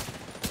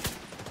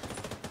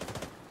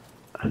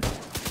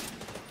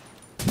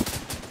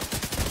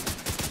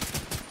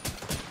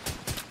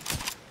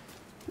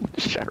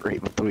 Shot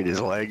right between his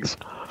legs.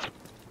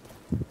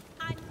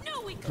 I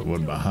knew we The could one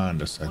do it.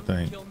 behind us, I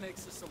think. Kill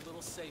makes us a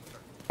little safer.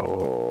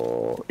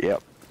 Oh,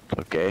 yep.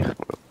 Okay,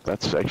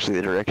 that's actually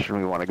the direction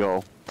we want to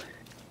go.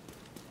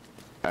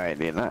 I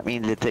did not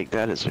mean to take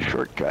that as a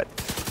shortcut.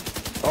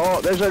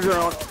 Oh, there's our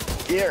drone.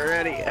 Get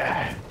ready.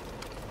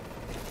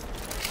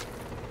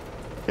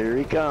 Here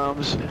he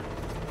comes.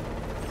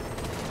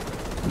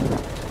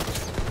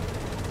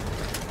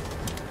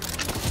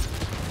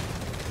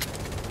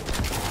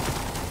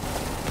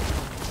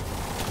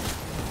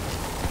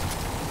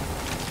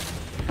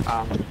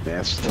 Ah,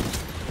 missed.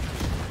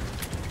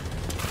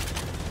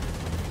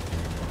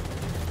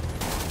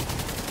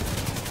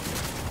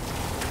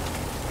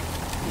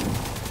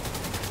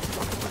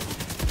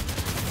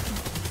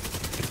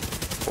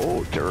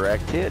 Oh,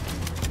 direct hit.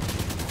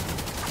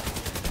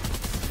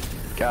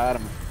 Got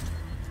him.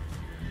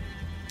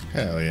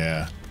 Hell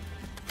yeah.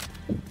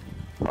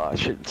 Oh, I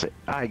shouldn't say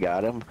I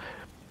got him.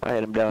 I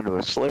had him down to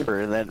a sliver,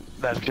 and then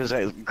that's because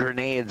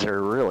grenades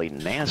are really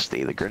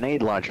nasty. The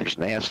grenade launcher's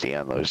nasty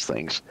on those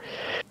things.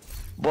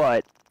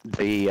 But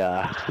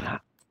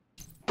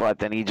but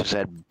then he just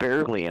had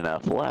barely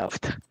enough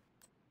left,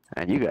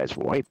 and you guys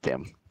wiped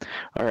him.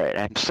 All right,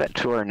 I'm set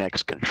to our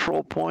next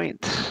control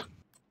point.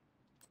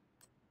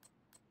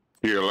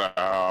 You're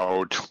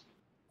loud.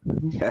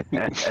 Oh,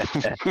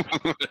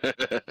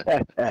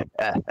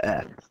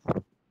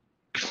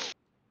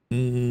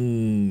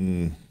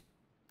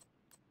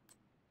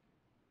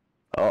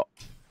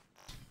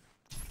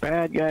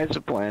 bad guys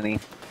aplenty,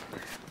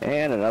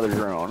 and another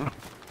drone.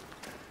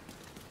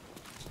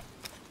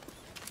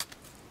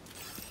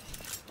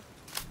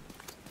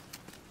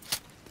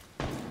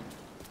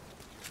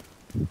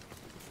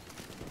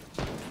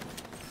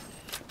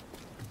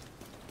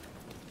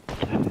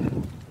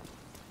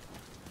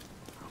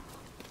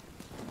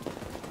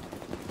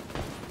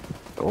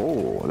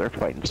 Oh, they're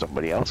fighting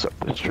somebody else up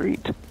the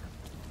street.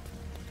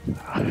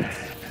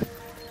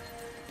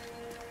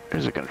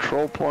 There's a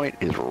control point,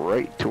 is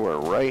right to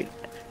our right.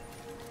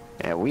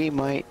 And we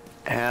might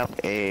have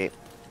a...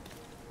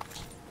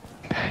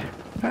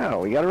 Oh,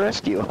 we got a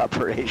rescue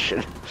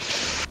operation.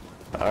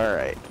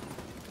 Alright.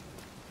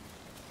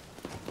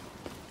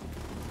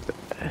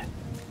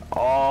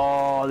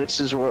 Oh, this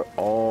is where...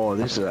 Oh,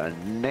 this is a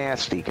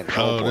nasty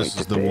control point. Oh, this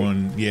is the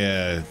one.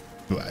 Yeah.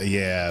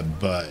 Yeah,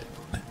 but...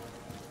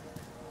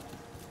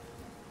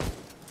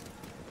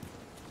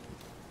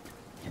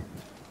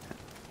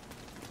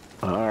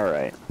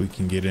 Alright. We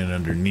can get in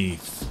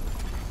underneath.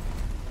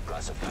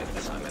 Classified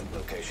assignment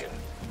location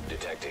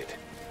detected.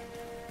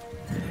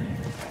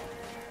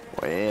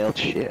 Well,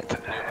 shit.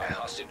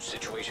 Hostage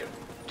situation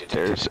detected.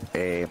 There's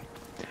a...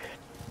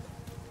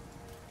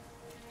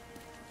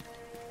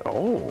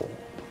 Oh,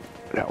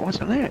 that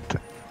wasn't it.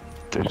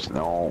 There's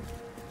no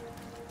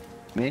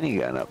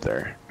minigun up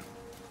there.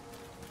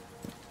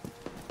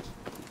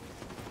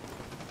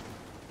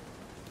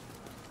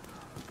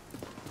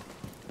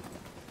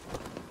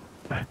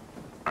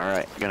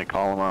 Alright, gonna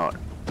call him out.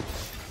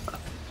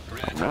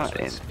 I'm not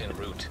in. En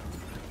route.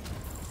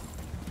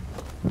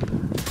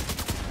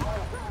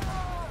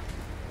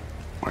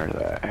 Where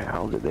the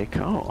hell did they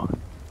go?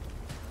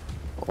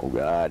 Oh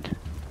god.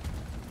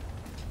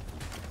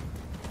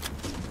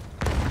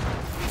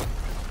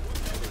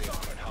 Heavily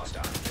armored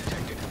hostile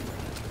detected.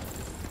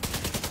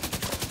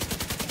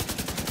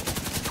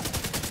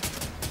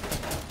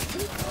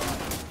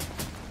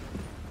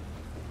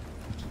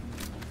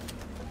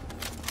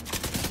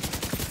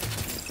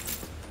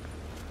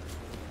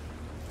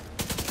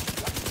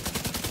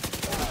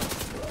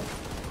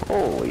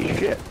 Holy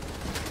shit.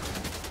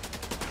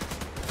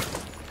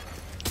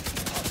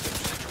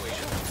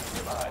 Situation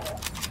nearby.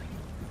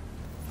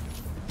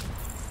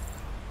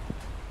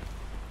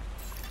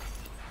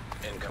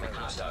 Incoming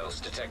hostiles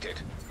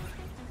detected.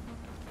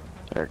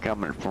 They're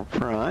coming from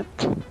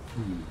front.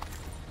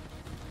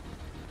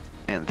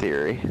 In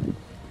theory.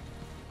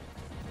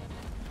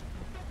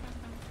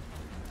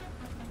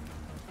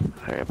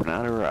 They have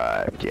not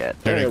arrived yet.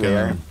 There they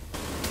are. come.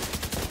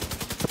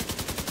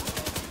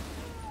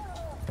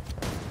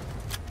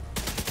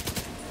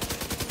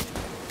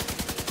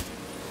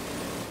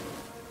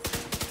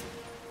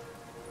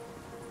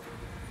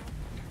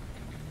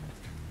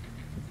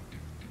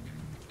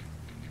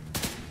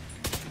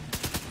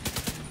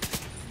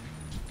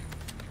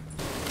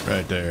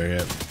 Right there,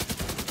 yep.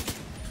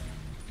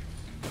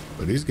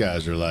 But these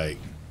guys are like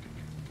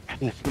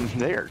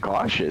They are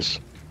cautious.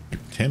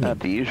 timid. Not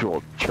the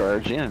usual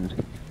charge in.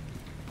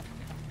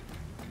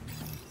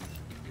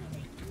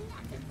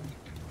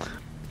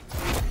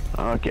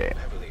 Okay.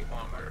 Heavily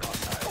armored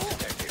hostiles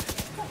detected.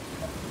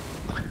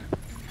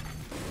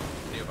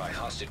 Nearby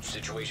hostage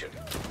situation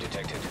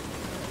detected.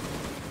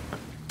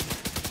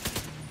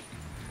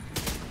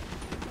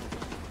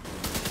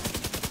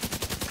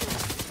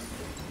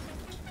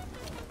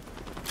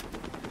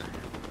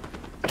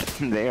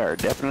 They are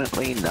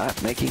definitely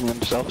not making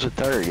themselves a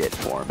target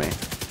for me.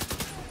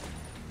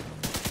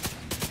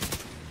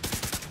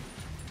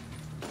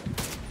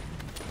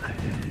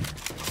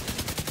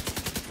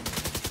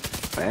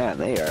 Man,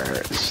 they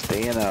are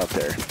staying out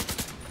there.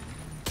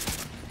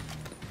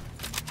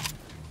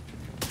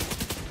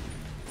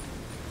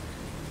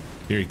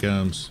 Here he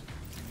comes.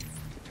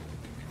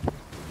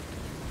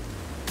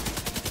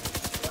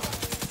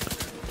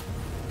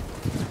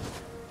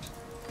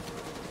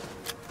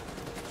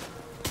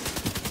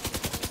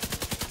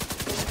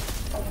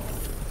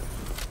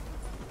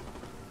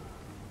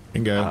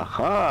 Bingo.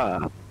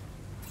 Aha!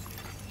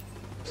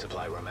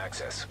 Supply room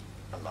access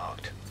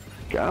unlocked.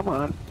 Come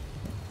on.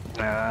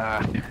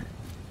 Ah.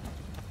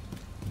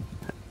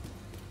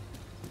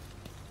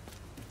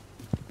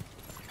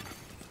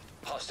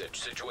 Hostage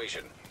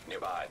situation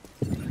nearby.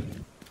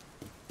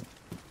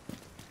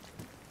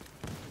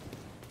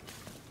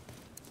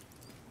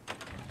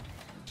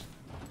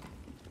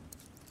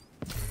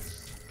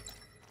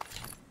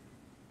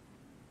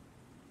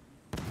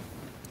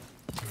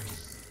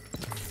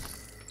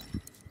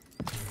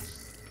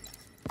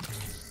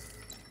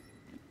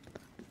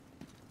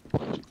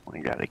 We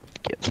gotta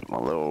get some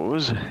of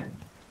those.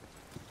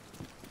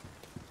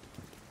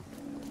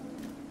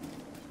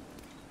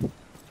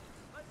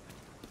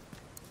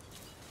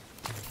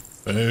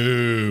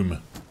 Boom.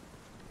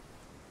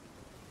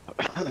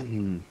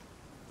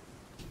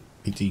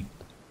 PT.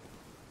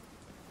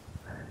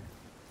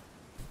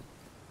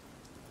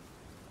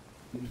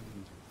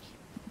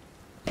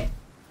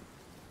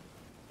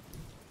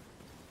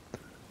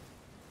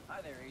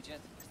 there,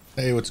 Agent.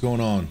 Hey, what's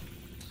going on?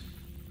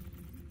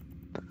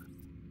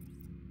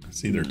 I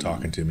see they're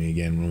talking to me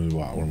again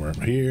when we're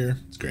here.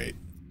 It's great.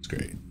 It's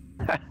great.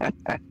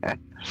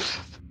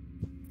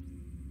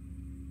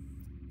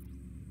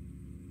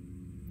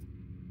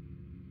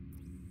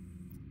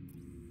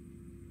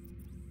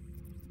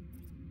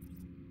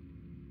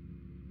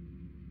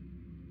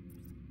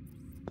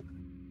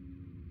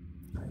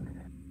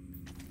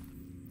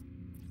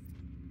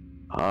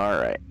 All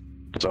right.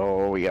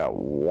 So we got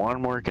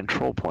one more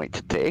control point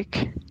to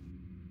take.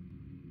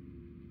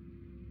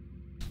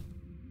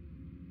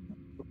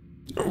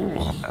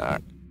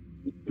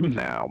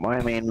 Now,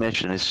 my main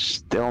mission is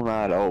still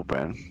not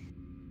open.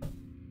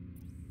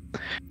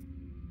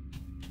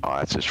 Oh,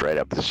 that's just right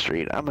up the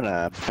street. I'm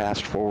gonna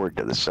fast forward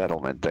to the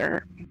settlement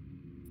there.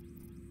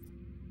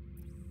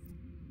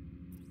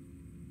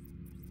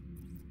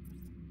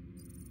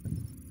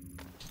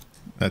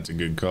 That's a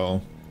good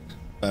call.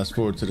 Fast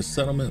forward to the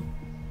settlement.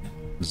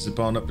 Zip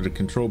on up to the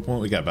control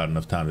point. We got about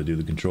enough time to do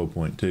the control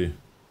point too.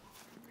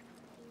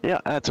 Yeah,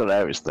 that's what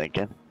I was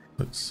thinking.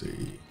 Let's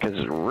see. Because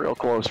it's real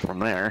close from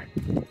there. I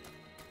know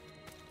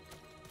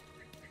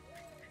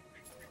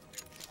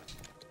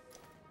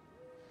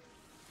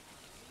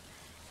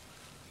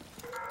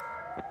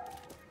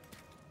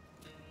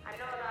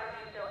a lot of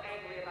you still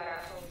angry about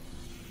our home.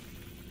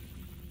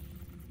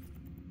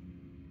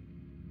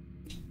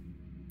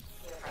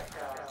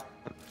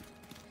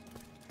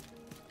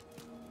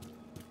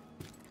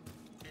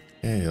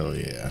 Hell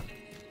yeah.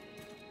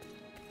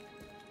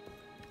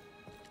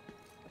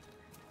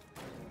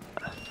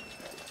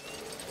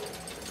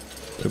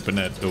 Open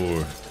that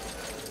door.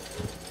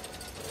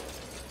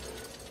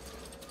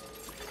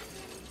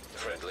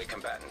 Friendly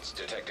combatants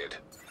detected.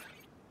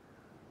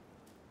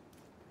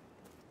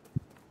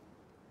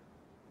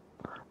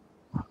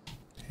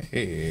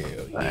 Hell yeah.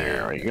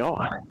 There we go.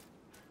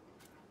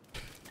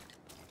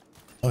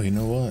 Oh, you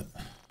know what?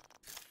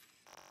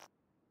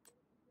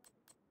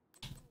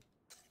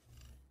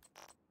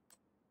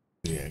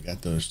 Yeah, I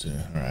got those two.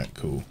 All right,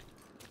 cool.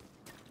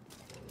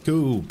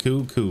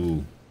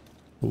 Cool.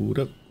 Hold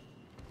up.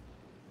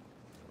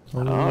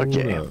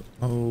 Okay.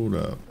 Hold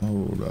up.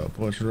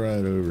 What's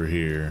right over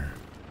here?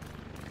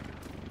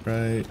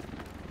 Right.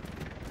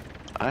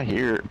 I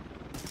hear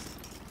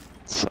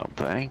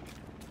something.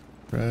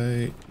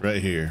 Right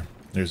here.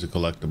 There's a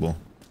collectible.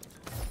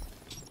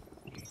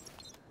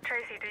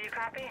 Tracy, do you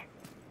copy?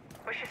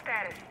 What's your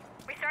status?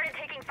 We started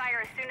taking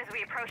fire as soon as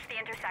we approached the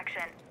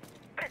intersection.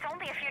 But it's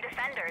only a few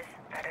defenders.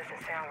 That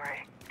doesn't sound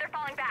right. They're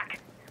falling back.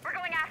 We're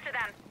going after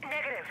them.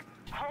 Negative.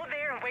 Hold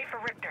there and wait for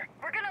Richter.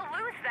 We're gonna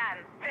lose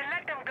them. Then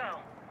let them go.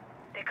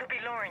 They could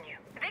be luring you.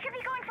 They could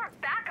be going for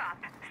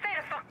backup. Stay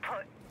the fuck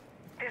put.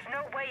 There's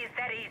no way it's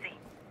that easy.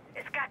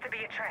 It's got to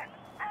be a trap.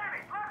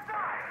 Enemy, left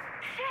side!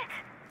 Shit!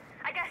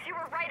 I guess you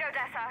were right,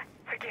 Odessa.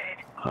 Forget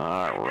it.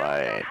 All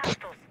right.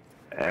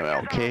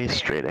 MLK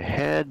straight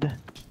ahead.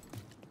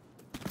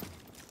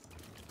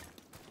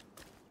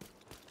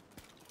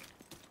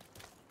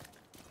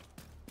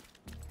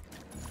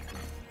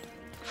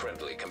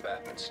 Friendly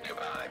combatants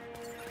nearby.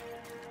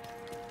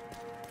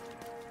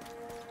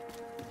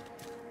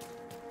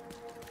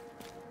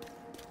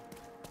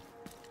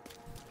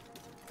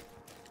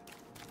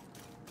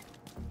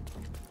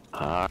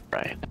 All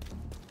right.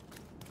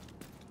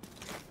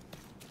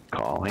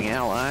 Calling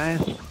allies.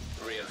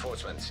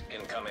 Reinforcements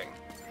incoming.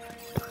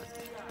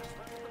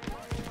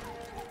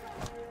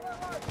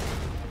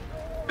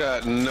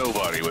 Got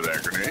nobody with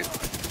that grenade.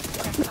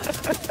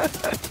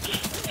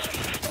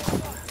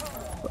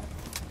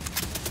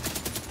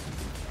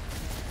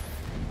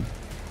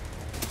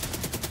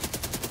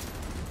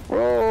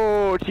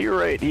 Whoa, to your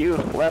right, you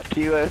left,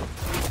 you.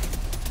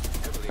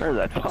 There's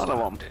a ton of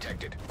them.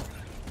 Detected.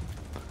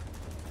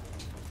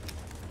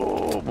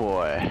 Oh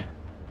boy.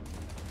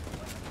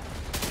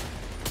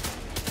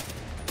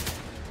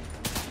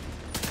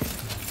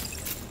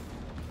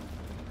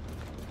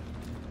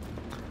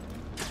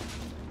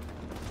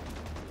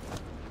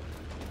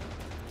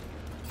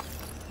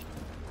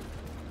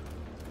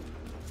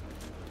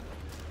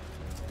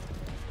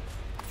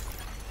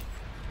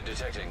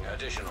 Detecting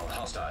additional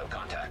hostile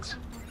contacts.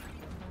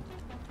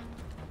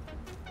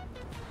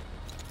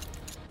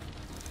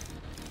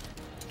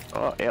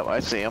 Oh, yep, I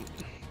see him.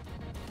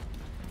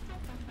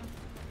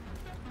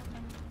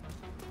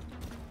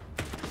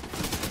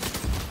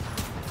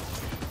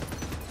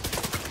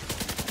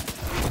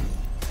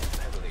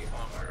 Heavily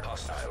armored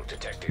hostile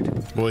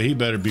detected. Boy, he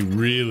better be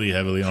really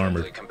heavily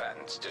armored. Friendly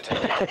combatants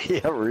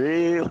detected. Yeah,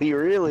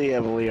 really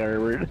heavily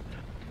armored.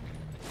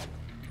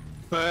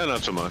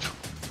 Not so much.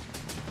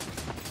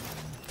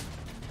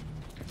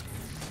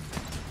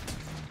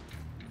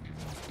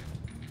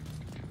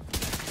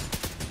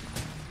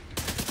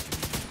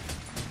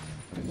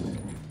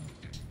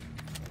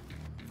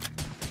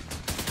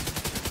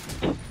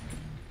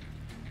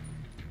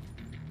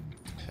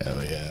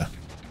 Hell yeah.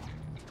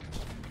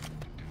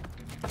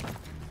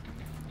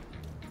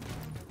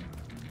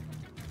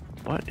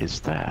 What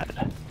is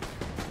that?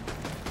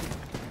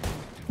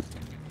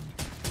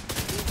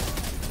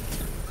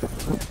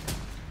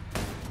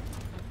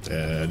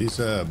 Yeah, these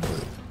I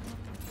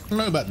don't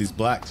know about these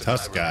black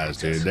tusk guys,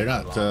 dude. They're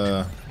not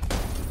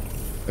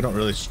they don't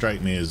really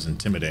strike me as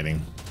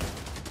intimidating.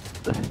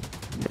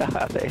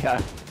 Yeah, they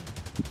are.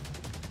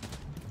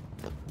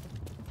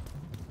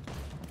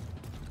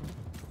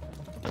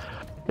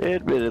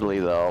 Admittedly,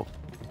 though.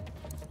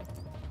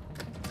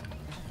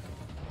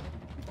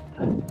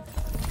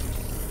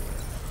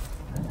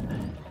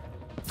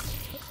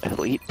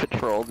 Elite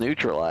patrol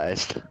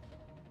neutralized.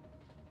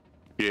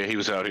 Yeah, he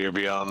was out here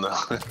beyond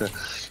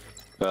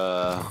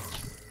the.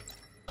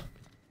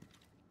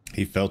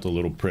 He felt a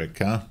little prick,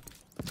 huh?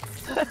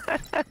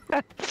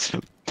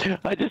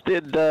 I just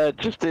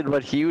did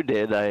what Hugh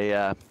did.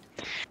 I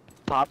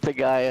popped the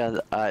guy on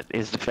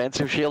his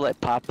defensive shield. I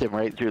popped him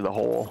right through the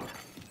hole.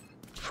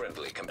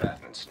 Friendly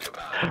combatants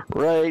nearby.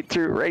 Right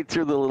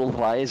through the little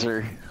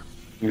visor.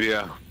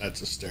 Yeah. That's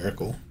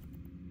hysterical.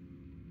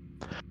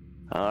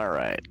 All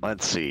right,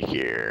 let's see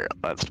here.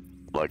 Let's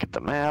look at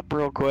the map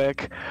real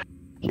quick.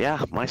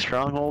 Yeah, my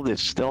stronghold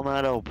is still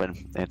not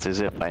open. It's as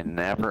if I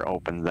never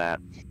opened that.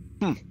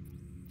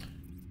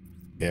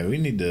 Yeah, we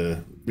need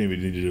to maybe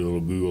need to do a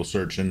little Google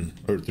searching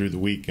or through the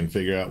week and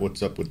figure out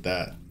what's up with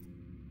that.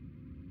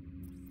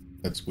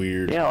 That's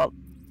weird. Yeah, well,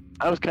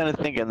 I was kind of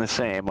thinking the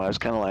same. I was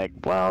kind of like,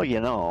 well, you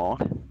know.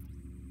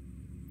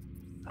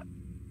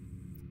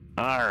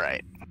 All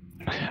right,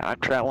 I'm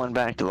traveling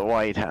back to the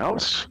White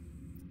House.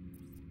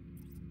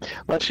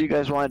 Unless you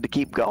guys wanted to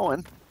keep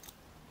going.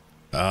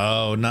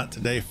 Oh, not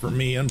today for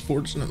me,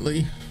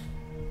 unfortunately.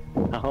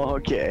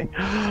 Okay.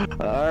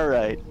 All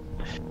right.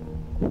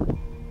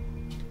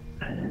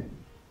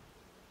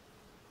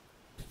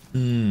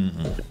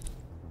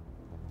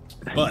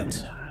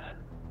 But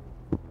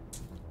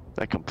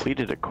I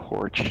completed a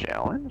core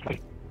challenge.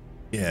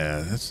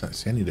 yeah,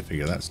 see, I need to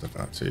figure that stuff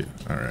out too.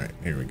 All right,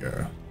 here we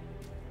go.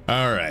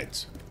 All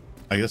right.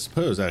 I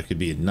suppose I could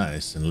be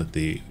nice and let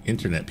the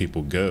internet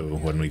people go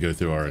when we go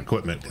through our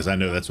equipment, because I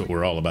know that's what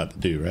we're all about to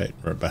do, right?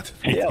 We're about to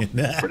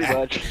pretty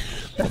much.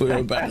 We're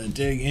about to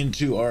dig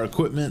into our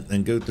equipment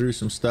and go through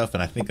some stuff,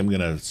 and I think I'm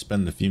gonna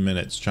spend a few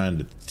minutes trying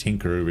to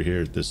tinker over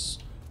here at this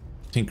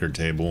tinker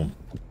table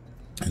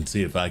and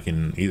see if I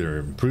can either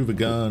improve a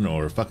gun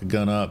or fuck a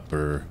gun up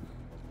or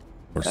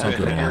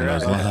something along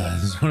those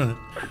lines. Good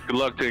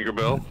luck,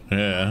 Tinkerbell.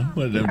 Yeah,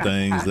 one of them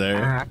things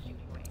there.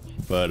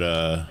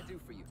 But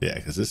yeah,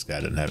 because this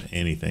guy doesn't have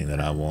anything that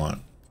I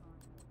want.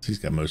 He's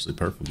got mostly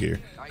purple gear.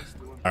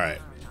 All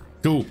right,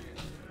 cool.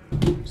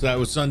 So that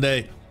was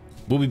Sunday.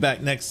 We'll be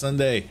back next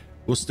Sunday.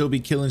 We'll still be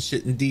killing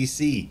shit in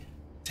DC.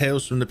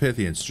 Tales from the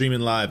Pythian, streaming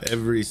live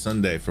every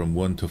Sunday from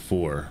 1 to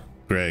 4.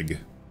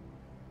 Greg,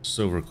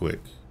 Silverquick,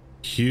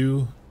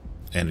 Hugh,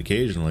 and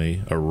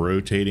occasionally a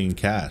rotating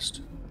cast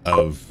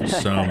of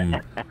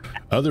some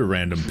other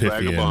random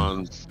Pythian.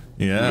 Vagabonds.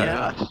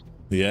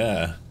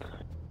 Yeah.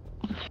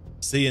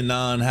 See you,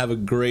 Non. Have a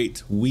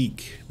great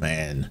week,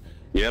 man.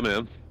 Yeah,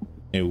 man.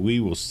 And we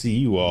will see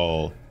you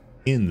all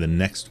in the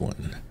next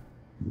one.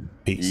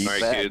 Peace. All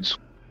right, kids.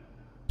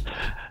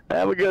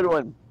 Have a good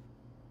one.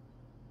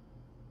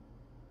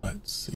 Let's see.